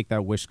Jambi can make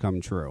that wish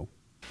come true.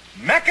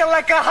 Mecca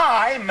lecca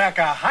hi,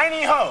 Mecca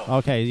hiney ho.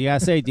 Okay, you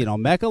gotta say, Dino.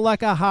 Mecca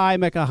lecca hi,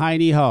 Mecca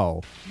hiney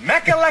ho.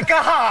 Mecca lecca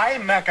hi,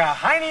 Mecca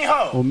hiney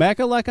ho. Well,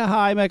 Mecca lecca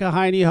hi, Mecca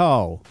hiney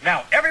ho.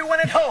 Now, everyone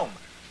at home,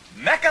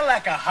 Mecca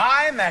lecca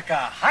hi,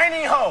 Mecca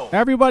hiney ho.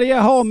 Everybody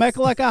at home, Mecca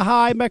lecca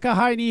hi, Mecca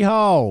hiney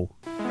ho.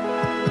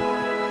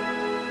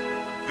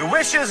 Your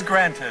wish is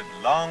granted.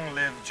 Long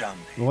live John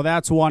P. Well,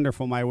 that's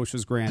wonderful. My wish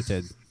was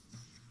granted.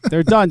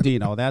 They're done,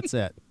 Dino. That's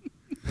it.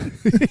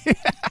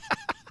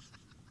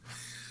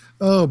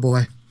 Oh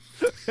boy.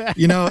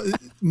 You know,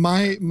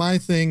 my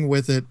thing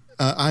with it,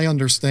 I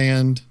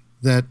understand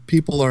that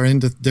people are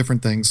into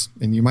different things,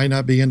 and you might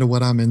not be into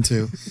what I'm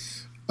into.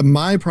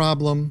 My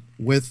problem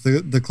with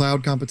the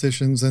cloud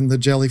competitions and the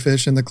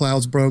jellyfish and the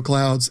clouds bro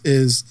clouds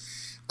is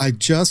I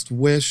just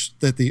wish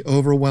that the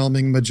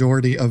overwhelming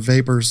majority of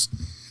vapors,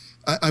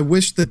 I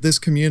wish that this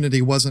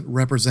community wasn't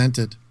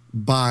represented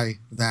by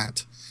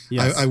that.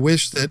 Yes. I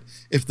wish that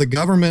if the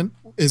government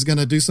is going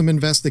to do some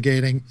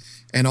investigating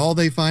and all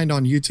they find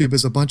on YouTube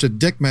is a bunch of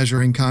dick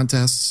measuring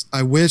contests,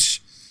 I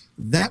wish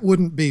that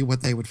wouldn't be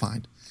what they would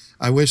find.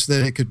 I wish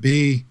that it could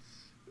be,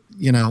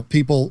 you know,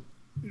 people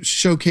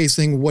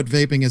showcasing what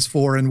vaping is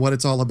for and what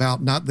it's all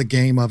about, not the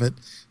game of it.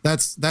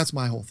 That's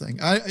my whole thing.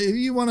 If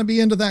you want to be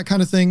into that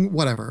kind of thing,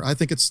 whatever. I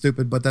think it's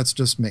stupid, but that's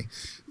just me.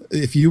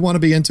 If you want to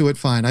be into it,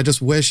 fine. I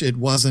just wish it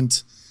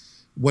wasn't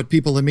what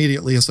people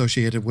immediately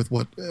associate with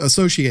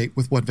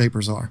what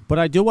vapors are. But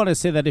I do want to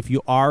say that if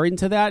you are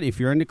into that,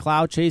 if you're into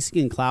cloud chasing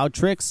and cloud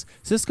tricks,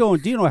 Cisco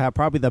and Dino have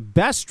probably the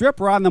best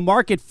stripper on the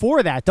market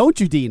for that, don't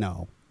you,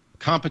 Dino?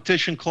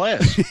 Competition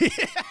class.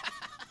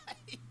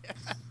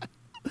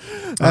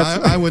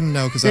 I wouldn't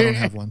know because I don't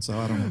have one, so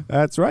I don't know.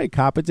 That's right.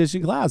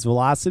 Competition class,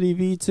 Velocity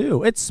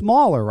V2. It's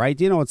smaller, right?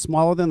 Dino, it's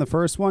smaller than the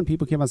first one.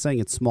 People keep on saying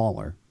it's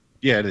smaller.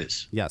 Yeah, it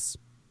is. Yes,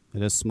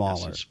 it is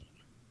smaller. Yes,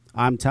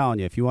 I'm telling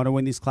you, if you want to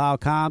win these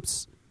cloud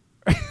comps,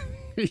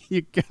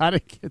 you got to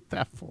get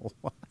that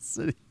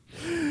velocity.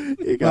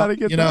 You got to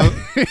get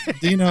that.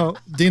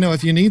 Dino,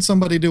 if you need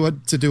somebody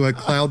to do a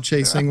cloud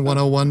chasing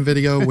 101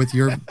 video with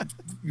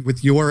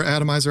your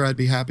atomizer, I'd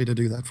be happy to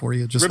do that for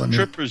you. Just Rip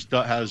Trippers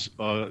has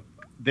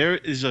there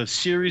is a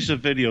series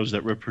of videos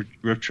that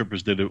Rip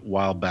Trippers did a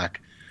while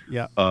back.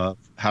 Yeah.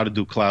 How to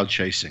do cloud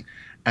chasing,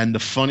 and the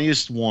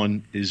funniest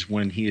one is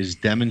when he is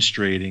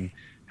demonstrating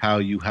how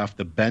you have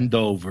to bend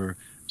over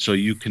so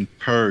you can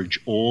purge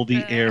all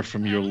the air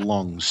from your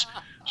lungs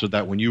so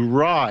that when you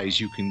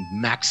rise, you can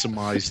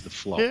maximize the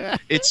flow.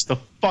 It's the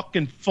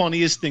fucking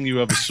funniest thing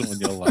you ever saw in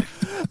your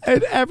life.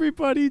 And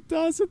everybody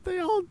does it. They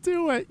all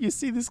do it. You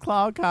see these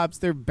cloud cops,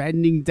 they're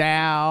bending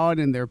down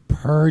and they're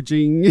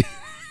purging.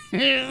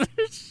 Yeah,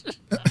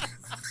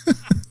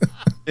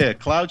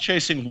 Cloud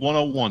Chasing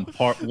 101,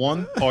 Part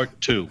 1,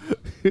 Part 2.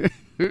 You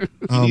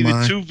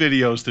needed 2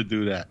 videos to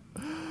do that.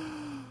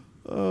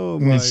 Oh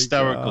my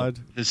God.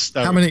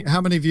 Hysterical.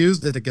 How many views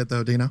did it get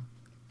though, Dino?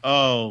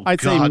 Oh, I'd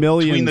say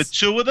millions. Between the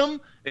two of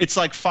them, it's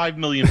like 5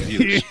 million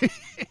views.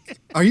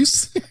 Are you?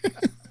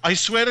 I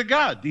swear to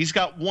God, he's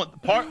got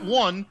Part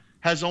 1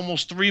 has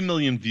almost 3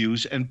 million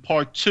views, and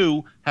Part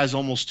 2 has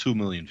almost 2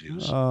 million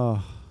views.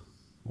 Oh,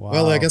 wow.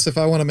 Well, I guess if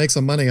I want to make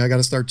some money, I got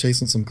to start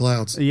chasing some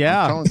clouds.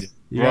 Yeah. I'm telling you.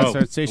 You got to Bro,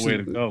 start chasing. way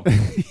to go.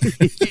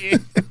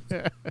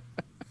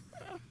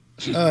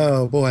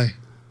 Oh boy.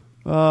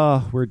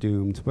 Oh, we're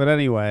doomed. But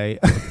anyway,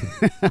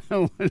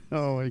 oh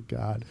my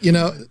God. You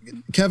know,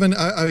 Kevin,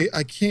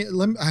 I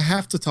can't. I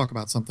have to talk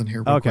about something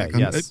here. Real quick.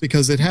 Yes.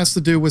 Because it has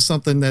to do with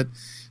something that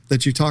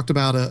you talked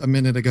about a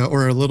minute ago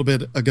or a little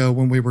bit ago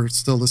when we were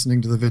still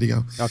listening to the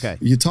video. Okay.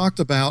 You talked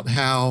about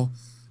how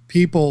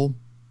people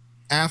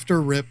after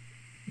Rip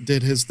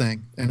did his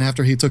thing and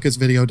after he took his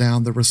video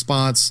down, the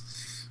response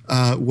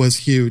was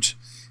huge.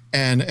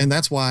 And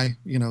that's why,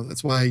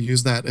 that's why I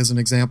use that as an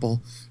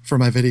example for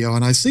my video.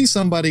 And I see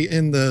somebody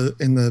in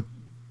the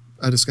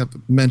I just got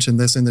to mention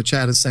this in the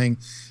chat is saying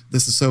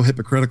this is so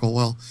hypocritical.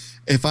 Well,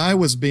 if I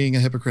was being a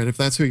hypocrite, if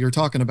that's who you're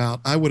talking about,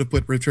 I would have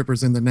put Rip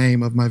Trippers in the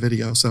name of my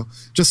video. So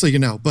just so you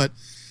know, but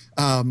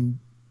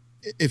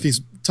if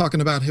he's talking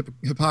about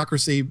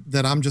hypocrisy,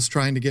 that I'm just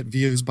trying to get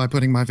views by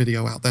putting my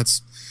video out.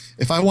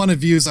 If I wanted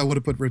views, I would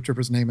have put Rip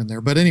Tripper's name in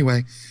there. But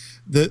anyway,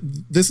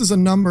 this is a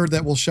number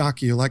that will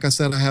shock you. Like I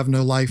said, I have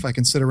no life. I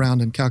can sit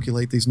around and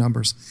calculate these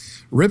numbers.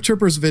 Rip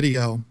Tripper's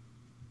video,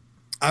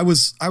 I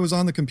was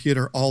on the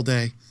computer all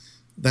day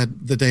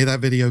the day that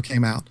video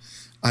came out.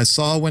 I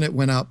saw when it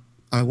went up.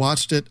 I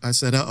watched it. I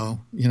said,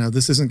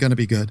 this isn't going to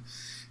be good.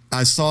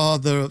 I saw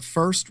the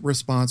first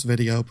response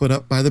video put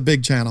up by the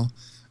big channel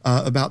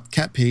about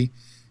Cat P,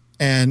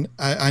 and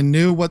I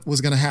knew what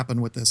was going to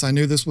happen with this. I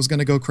knew this was going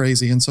to go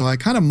crazy, and so I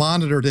kind of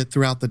monitored it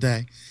throughout the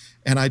day.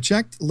 And I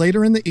checked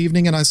later in the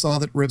evening, and I saw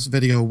that Rip's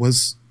video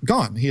was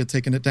gone. He had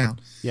taken it down.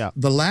 Yeah.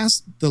 The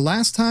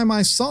last time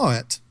I saw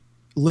it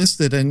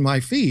listed in my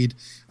feed,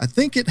 I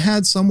think it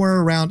had somewhere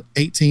around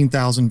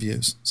 18,000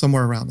 views,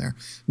 somewhere around there.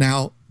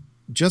 Now,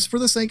 just for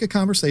the sake of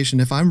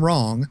conversation, if I'm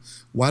wrong,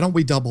 why don't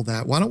we double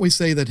that? Why don't we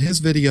say that his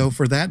video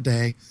for that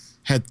day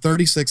had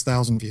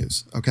 36,000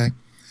 views, okay?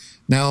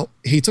 Now,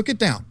 he took it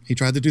down. He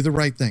tried to do the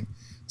right thing.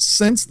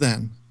 Since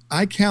then,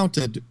 I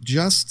counted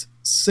just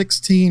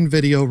 16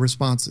 video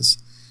responses,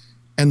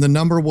 and the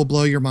number will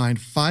blow your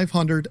mind.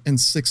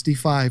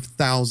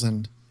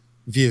 565,000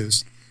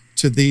 views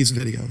to these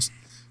videos.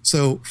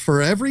 So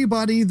for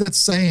everybody that's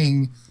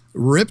saying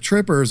Rip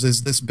Trippers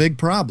is this big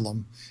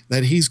problem,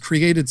 that he's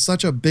created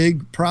such a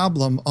big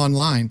problem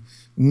online,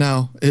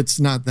 no, it's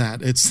not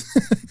that. It's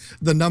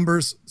the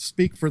numbers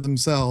speak for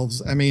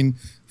themselves. I mean,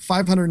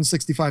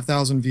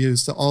 565,000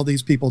 views to all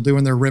these people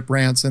doing their rip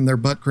rants and their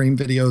butt cream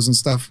videos and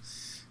stuff.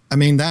 I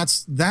mean,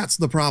 that's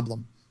the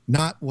problem,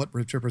 not what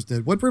Rip Trippers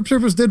did. What Rip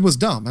Trippers did was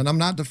dumb, and I'm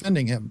not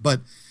defending him,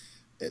 but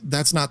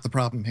that's not the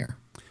problem here.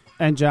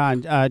 And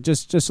John,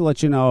 just to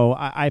let you know,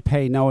 I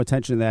pay no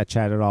attention to that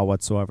chat at all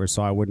whatsoever,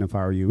 so I wouldn't if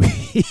I were you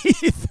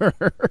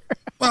either.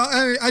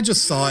 Well, I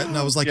just saw it, and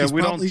I was like, yeah,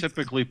 we don't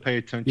typically pay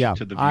attention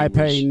to the viewers. I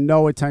pay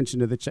no attention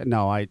to the chat.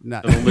 No,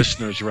 not. The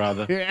listeners,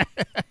 rather.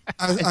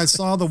 I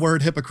saw the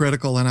word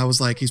hypocritical, and I was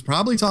like, he's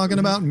probably talking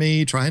about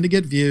me, trying to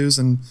get views,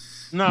 and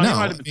no, he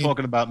might have been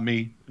talking about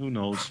me. Who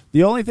knows?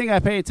 The only thing I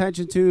pay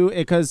attention to,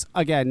 because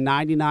again,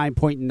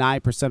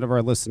 99.9% of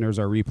our listeners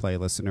are replay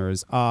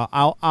listeners.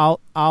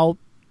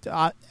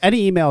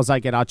 Any emails I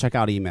get, I'll check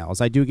out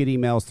emails. I do get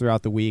emails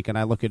throughout the week, and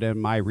I look at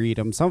them, I read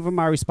them. Some of them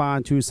I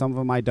respond to, some of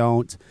them I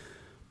don't.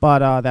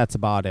 But that's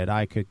about it.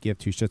 I could give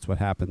two shits what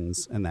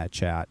happens in that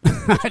chat.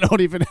 I don't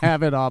even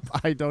have it up.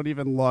 I don't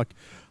even look.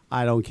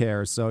 I don't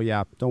care. So,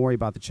 yeah, don't worry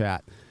about the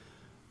chat.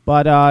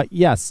 But,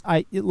 yes,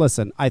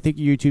 listen, I think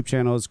your YouTube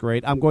channel is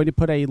great. I'm going to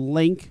put a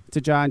link to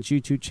John's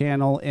YouTube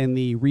channel in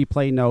the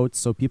replay notes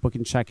so people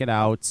can check it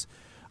out.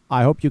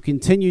 I hope you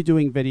continue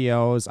doing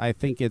videos. I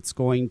think it's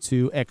going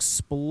to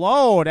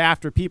explode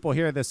after people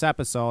hear this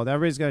episode.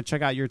 Everybody's going to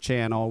check out your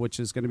channel, which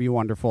is going to be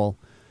wonderful.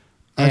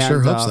 I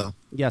sure hope so.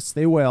 Yes,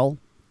 they will.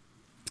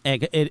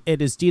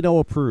 It is Dino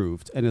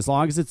approved, and as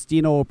long as it's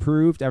Dino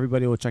approved,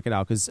 everybody will check it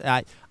out. Because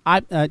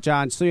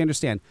John, so you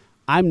understand,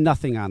 I'm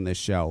nothing on this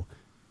show.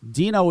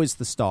 Dino is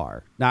the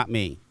star, not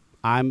me.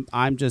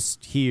 I'm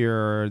just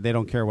here. They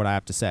don't care what I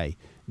have to say.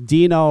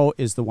 Dino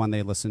is the one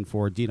they listen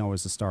for. Dino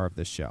is the star of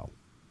this show.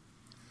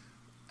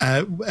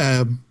 All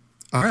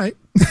right.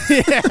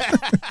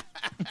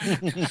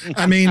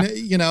 I mean,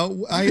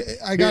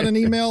 I got an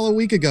email a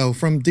week ago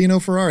from Dino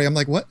Ferrari. I'm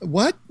like,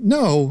 what?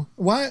 No.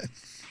 Why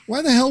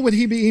the hell would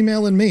he be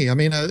emailing me? I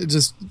mean,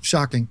 just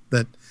shocking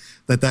that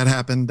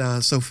happened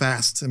so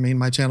fast. I mean,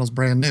 my channel's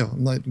brand new.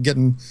 I'm like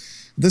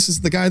this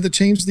is the guy that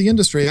changed the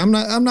industry. I'm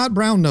not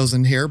brown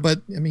nosing here,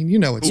 but I mean,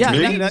 it's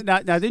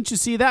now didn't you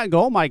see that and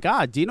go, oh my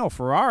God, Dino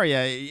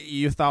Ferrari?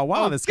 You thought,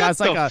 wow, this guy's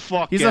like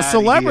he's a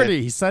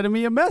celebrity. He's sending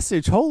me a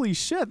message. Holy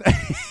shit!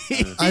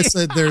 I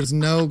said, there's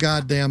no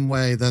goddamn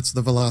way that's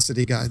the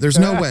Velocity guy. There's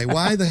no way.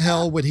 Why the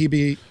hell would he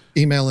be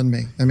emailing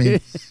me? I mean,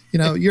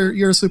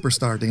 you're a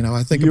superstar, Dino.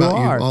 I think about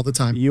you all the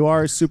time. You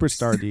are a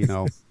superstar,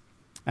 Dino.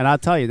 And I'll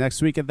tell you,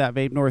 next week at that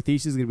Vape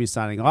Northeast, he's going to be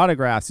signing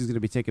autographs. He's going to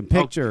be taking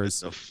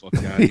pictures. Oh, get the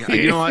fuck out of here.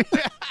 You know what? You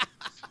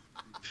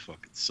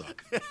fucking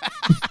suck.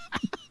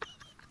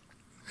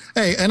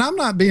 Hey, and I'm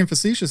not being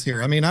facetious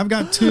here. I mean, I've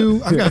got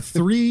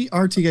three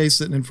RTAs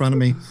sitting in front of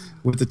me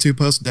with the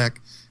 2-post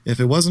deck. If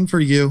it wasn't for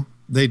you,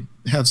 they'd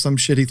have some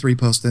shitty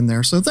 3-post in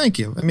there. So thank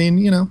you. I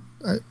mean,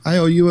 I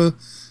owe you a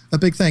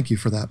big thank you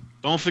for that.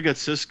 Don't forget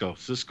Cisco.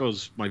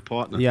 Cisco's my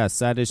partner. Yes,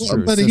 that is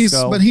true. But he's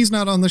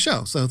not on the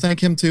show, so thank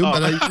him too. Oh.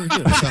 But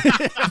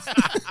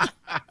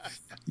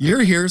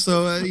you're here,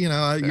 so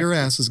your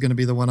ass is going to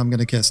be the one I'm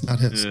going to kiss, not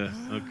his. Yeah,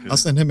 okay. I'll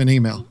send him an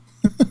email.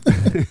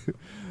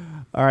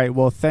 All right.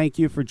 Well, thank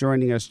you for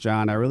joining us,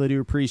 John. I really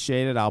do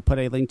appreciate it. I'll put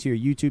a link to your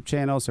YouTube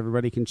channel so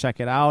everybody can check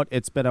it out.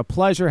 It's been a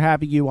pleasure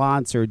having you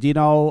on, sir.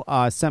 Dino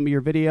sent me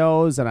your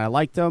videos, and I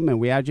liked them, and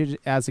we had you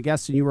as a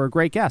guest, and you were a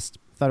great guest.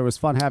 Thought it was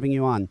fun having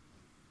you on.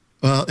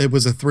 Well, it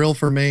was a thrill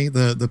for me.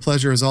 The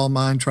pleasure is all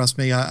mine. Trust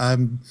me.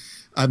 I'm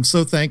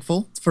so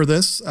thankful for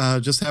this.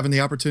 Just having the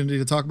opportunity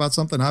to talk about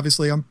something.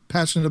 Obviously, I'm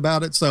passionate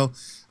about it, so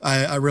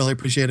I really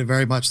appreciate it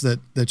very much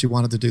that you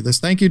wanted to do this.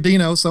 Thank you,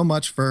 Dino, so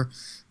much for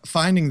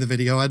finding the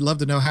video. I'd love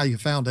to know how you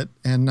found it,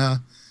 and I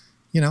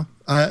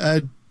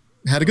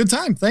had a good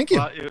time. Thank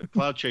you.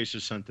 Cloud Chaser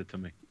sent it to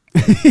me.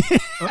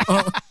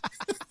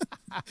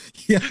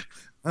 Yeah.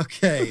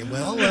 Okay.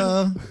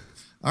 Well.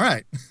 All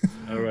right.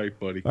 All right,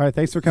 buddy. All right.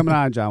 Thanks for coming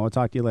on, John. We'll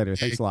talk to you later.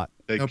 Thanks a lot.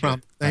 No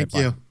problem. Thank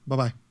you.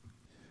 Bye-bye.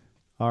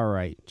 All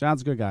right.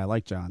 John's a good guy. I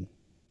like John.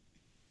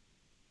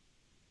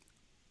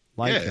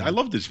 I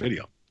love this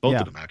video. Both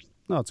of them, actually.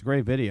 No, it's a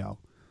great video.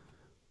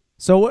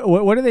 So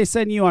what are they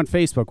sending you on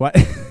Facebook? What?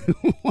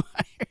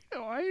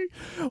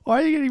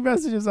 Why are you getting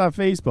messages on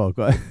Facebook?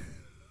 What?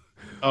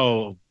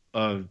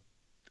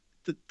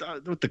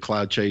 With the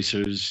Cloud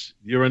Chasers.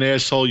 You're an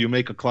asshole. You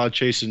make a Cloud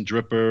Chasing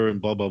dripper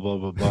and blah, blah, blah,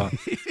 blah, blah.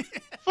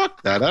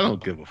 Fuck that. I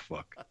don't give a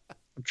fuck.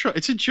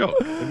 It's a joke.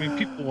 I mean,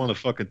 people want to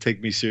fucking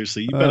take me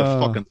seriously. You better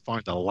fucking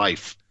find a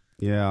life.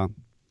 Yeah.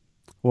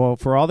 Well,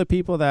 for all the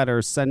people that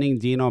are sending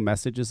Dino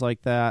messages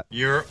like that,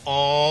 you're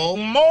all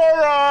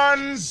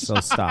morons. So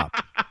stop.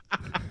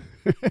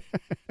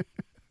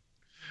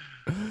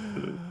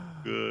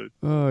 Good.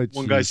 Oh,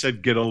 one guy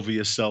said, "Get over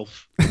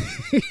yourself."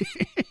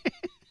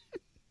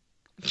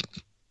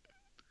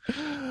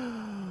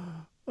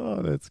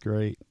 Oh, that's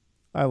great.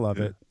 I love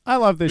it. I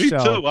love this show.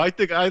 Me too. I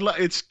think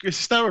it's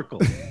hysterical.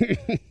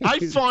 I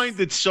find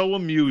it so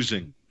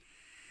amusing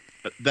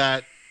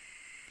that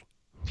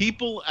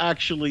people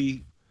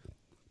actually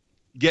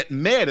get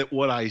mad at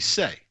what I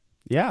say.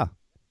 Yeah.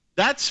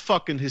 That's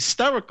fucking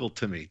hysterical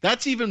to me.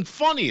 That's even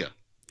funnier.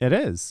 It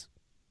is.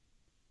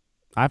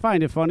 I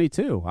find it funny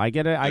too. I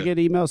get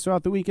emails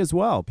throughout the week as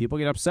well. People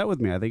get upset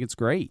with me. I think it's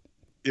great.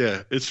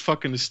 Yeah, it's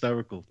fucking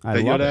hysterical.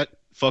 You're that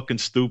fucking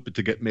stupid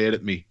to get mad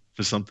at me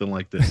for something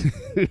like this.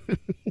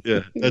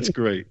 Yeah, that's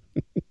great.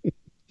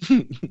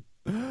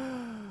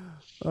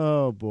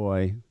 Oh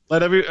boy.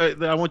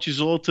 I want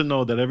you all to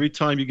know that every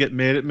time you get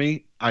mad at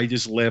me, I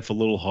just laugh a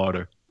little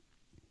harder.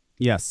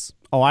 Yes.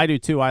 Oh, I do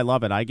too. I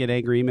love it. I get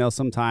angry emails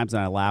sometimes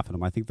and I laugh at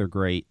them. I think they're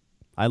great.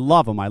 I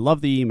love them. I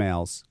love the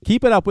emails.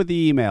 Keep it up with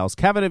the emails.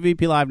 Kevin at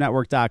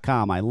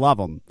VPLiveNetwork.com. I love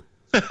them.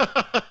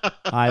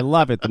 I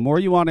love it. The more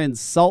you want to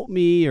insult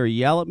me or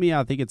yell at me,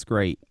 I think it's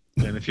great.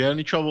 And if you had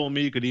any trouble with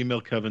me, you could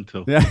email Kevin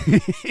too.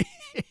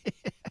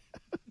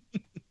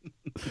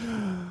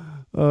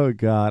 Oh,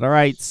 God. All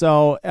right.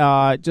 So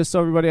just so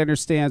everybody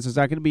understands, there's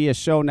not going to be a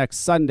show next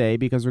Sunday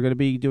because we're going to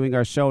be doing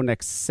our show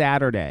next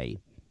Saturday.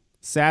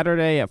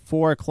 Saturday at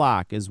 4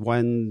 o'clock is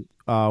when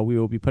we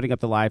will be putting up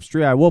the live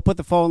stream. I will put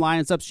the phone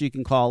lines up so you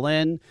can call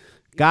in.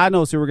 God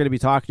knows who we're going to be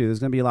talking to. There's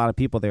going to be a lot of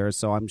people there,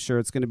 so I'm sure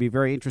it's going to be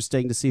very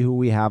interesting to see who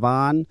we have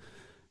on.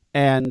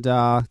 And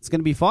it's going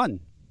to be fun.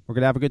 We're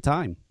going to have a good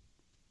time.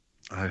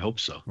 I hope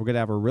so. We're going to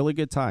have a really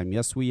good time.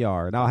 Yes, we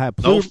are. And I'll have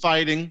no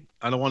fighting.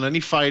 I don't want any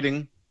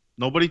fighting.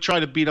 Nobody try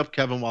to beat up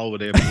Kevin while we're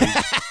there,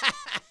 please.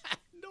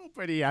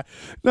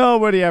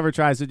 Nobody ever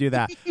tries to do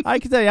that. I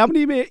can tell you how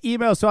many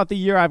emails throughout the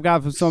year I've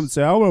got from someone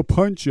saying, I'm going to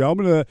punch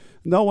you.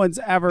 No one's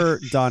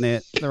ever done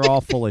it. They're all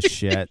full of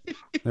shit.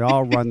 They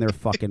all run their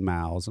fucking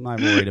mouths. I'm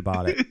not worried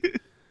about it.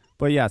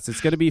 But yes,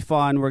 it's going to be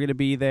fun. We're going to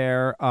be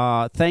there.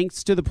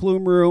 Thanks to the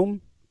Plume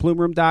Room,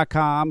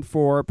 plumeroom.com,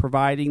 for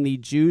providing the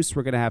juice.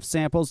 We're going to have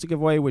samples to give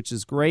away, which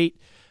is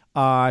great.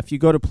 If you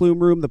go to Plume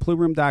Room,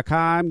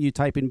 theplumeroom.com, you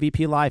type in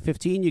VP Live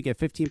 15, you get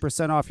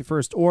 15% off your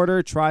first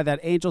order. Try that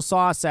angel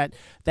sauce,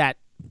 that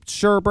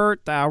sherbet,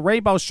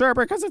 rainbow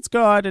sherbet, because it's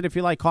good. And if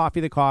you like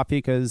coffee, the coffee,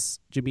 because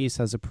Jamise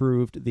has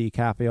approved the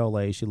Cafe au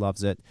lait. She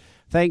loves it.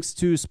 Thanks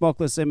to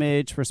Smokeless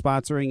Image for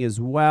sponsoring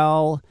as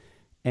well.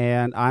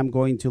 And I'm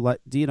going to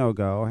let Dino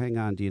go. Hang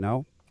on,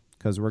 Dino,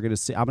 because I'm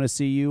going to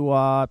see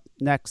you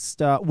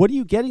next. What are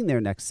you getting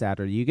there next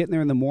Saturday? Are you getting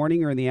there in the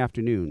morning or in the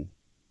afternoon?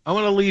 I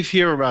want to leave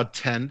here around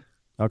 10.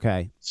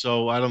 Okay.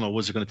 So I don't know.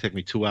 Was it going to take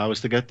me 2 hours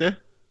to get there?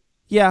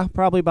 Yeah,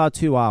 probably about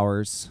 2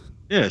 hours.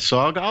 Yeah, so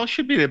I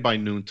should be there by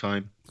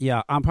noontime.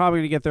 Yeah, I'm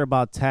probably going to get there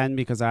about 10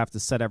 because I have to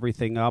set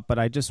everything up, but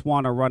I just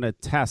want to run a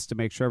test to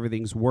make sure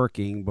everything's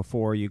working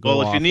before you go.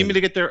 Well, if you need me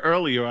to get there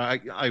earlier,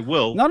 I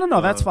will.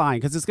 No, that's fine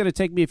because it's going to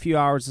take me a few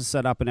hours to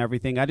set up and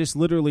everything. I just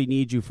literally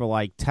need you for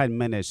like 10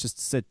 minutes just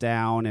to sit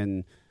down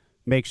and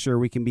make sure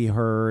we can be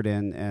heard,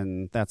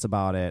 and that's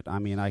about it. I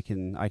mean, I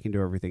can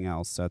do everything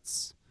else.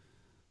 That's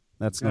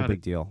no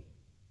big deal.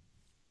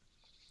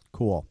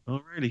 Cool.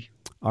 Alrighty.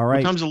 All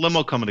right. What time's the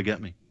limo coming to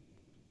get me?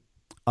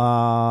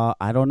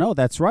 I don't know.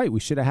 That's right. We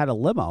should have had a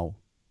limo.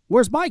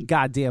 Where's my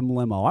goddamn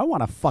limo? I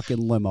want a fucking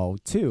limo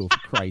too,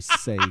 for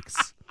Christ's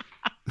sakes.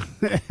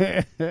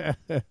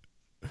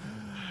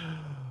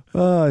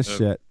 Oh,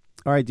 shit.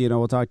 All right, Dino,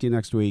 we'll talk to you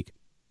next week.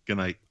 Good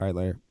night. All right,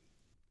 later.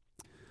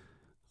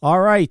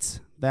 All right.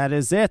 That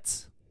is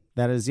it.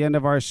 That is the end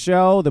of our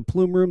show.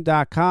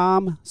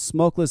 ThePlumeRoom.com,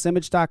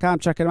 SmokelessImage.com.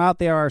 Check them out.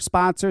 They are our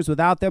sponsors.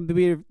 Without them,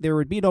 there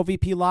would be no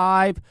VP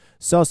Live.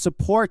 So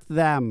support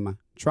them.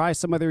 Try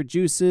some of their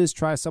juices.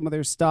 Try some of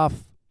their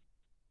stuff.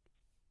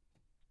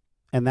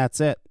 And that's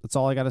it. That's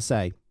all I got to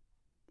say.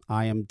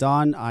 I am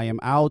done. I am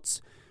out.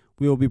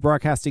 We will be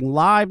broadcasting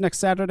live next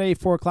Saturday,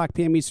 4 o'clock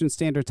p.m. Eastern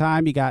Standard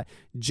Time. You got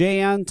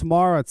Jan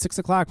tomorrow at 6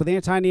 o'clock with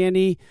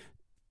Anti-Nanny.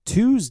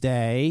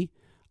 Tuesday,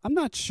 I'm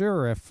not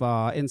sure if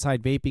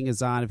Inside Vaping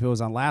is on, if it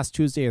was on last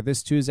Tuesday or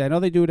this Tuesday. I know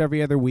they do it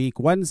every other week.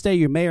 Wednesday,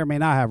 you may or may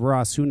not have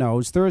Russ. Who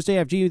knows? Thursday, I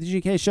have G with the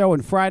GK show.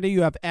 And Friday,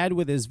 you have Ed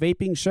with his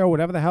vaping show,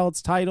 whatever the hell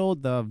it's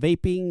titled, the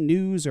vaping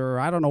news, or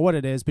I don't know what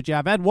it is. But you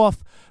have Ed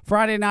Wolf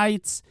Friday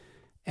nights.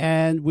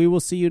 And we will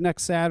see you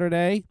next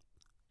Saturday.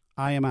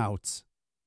 I am out.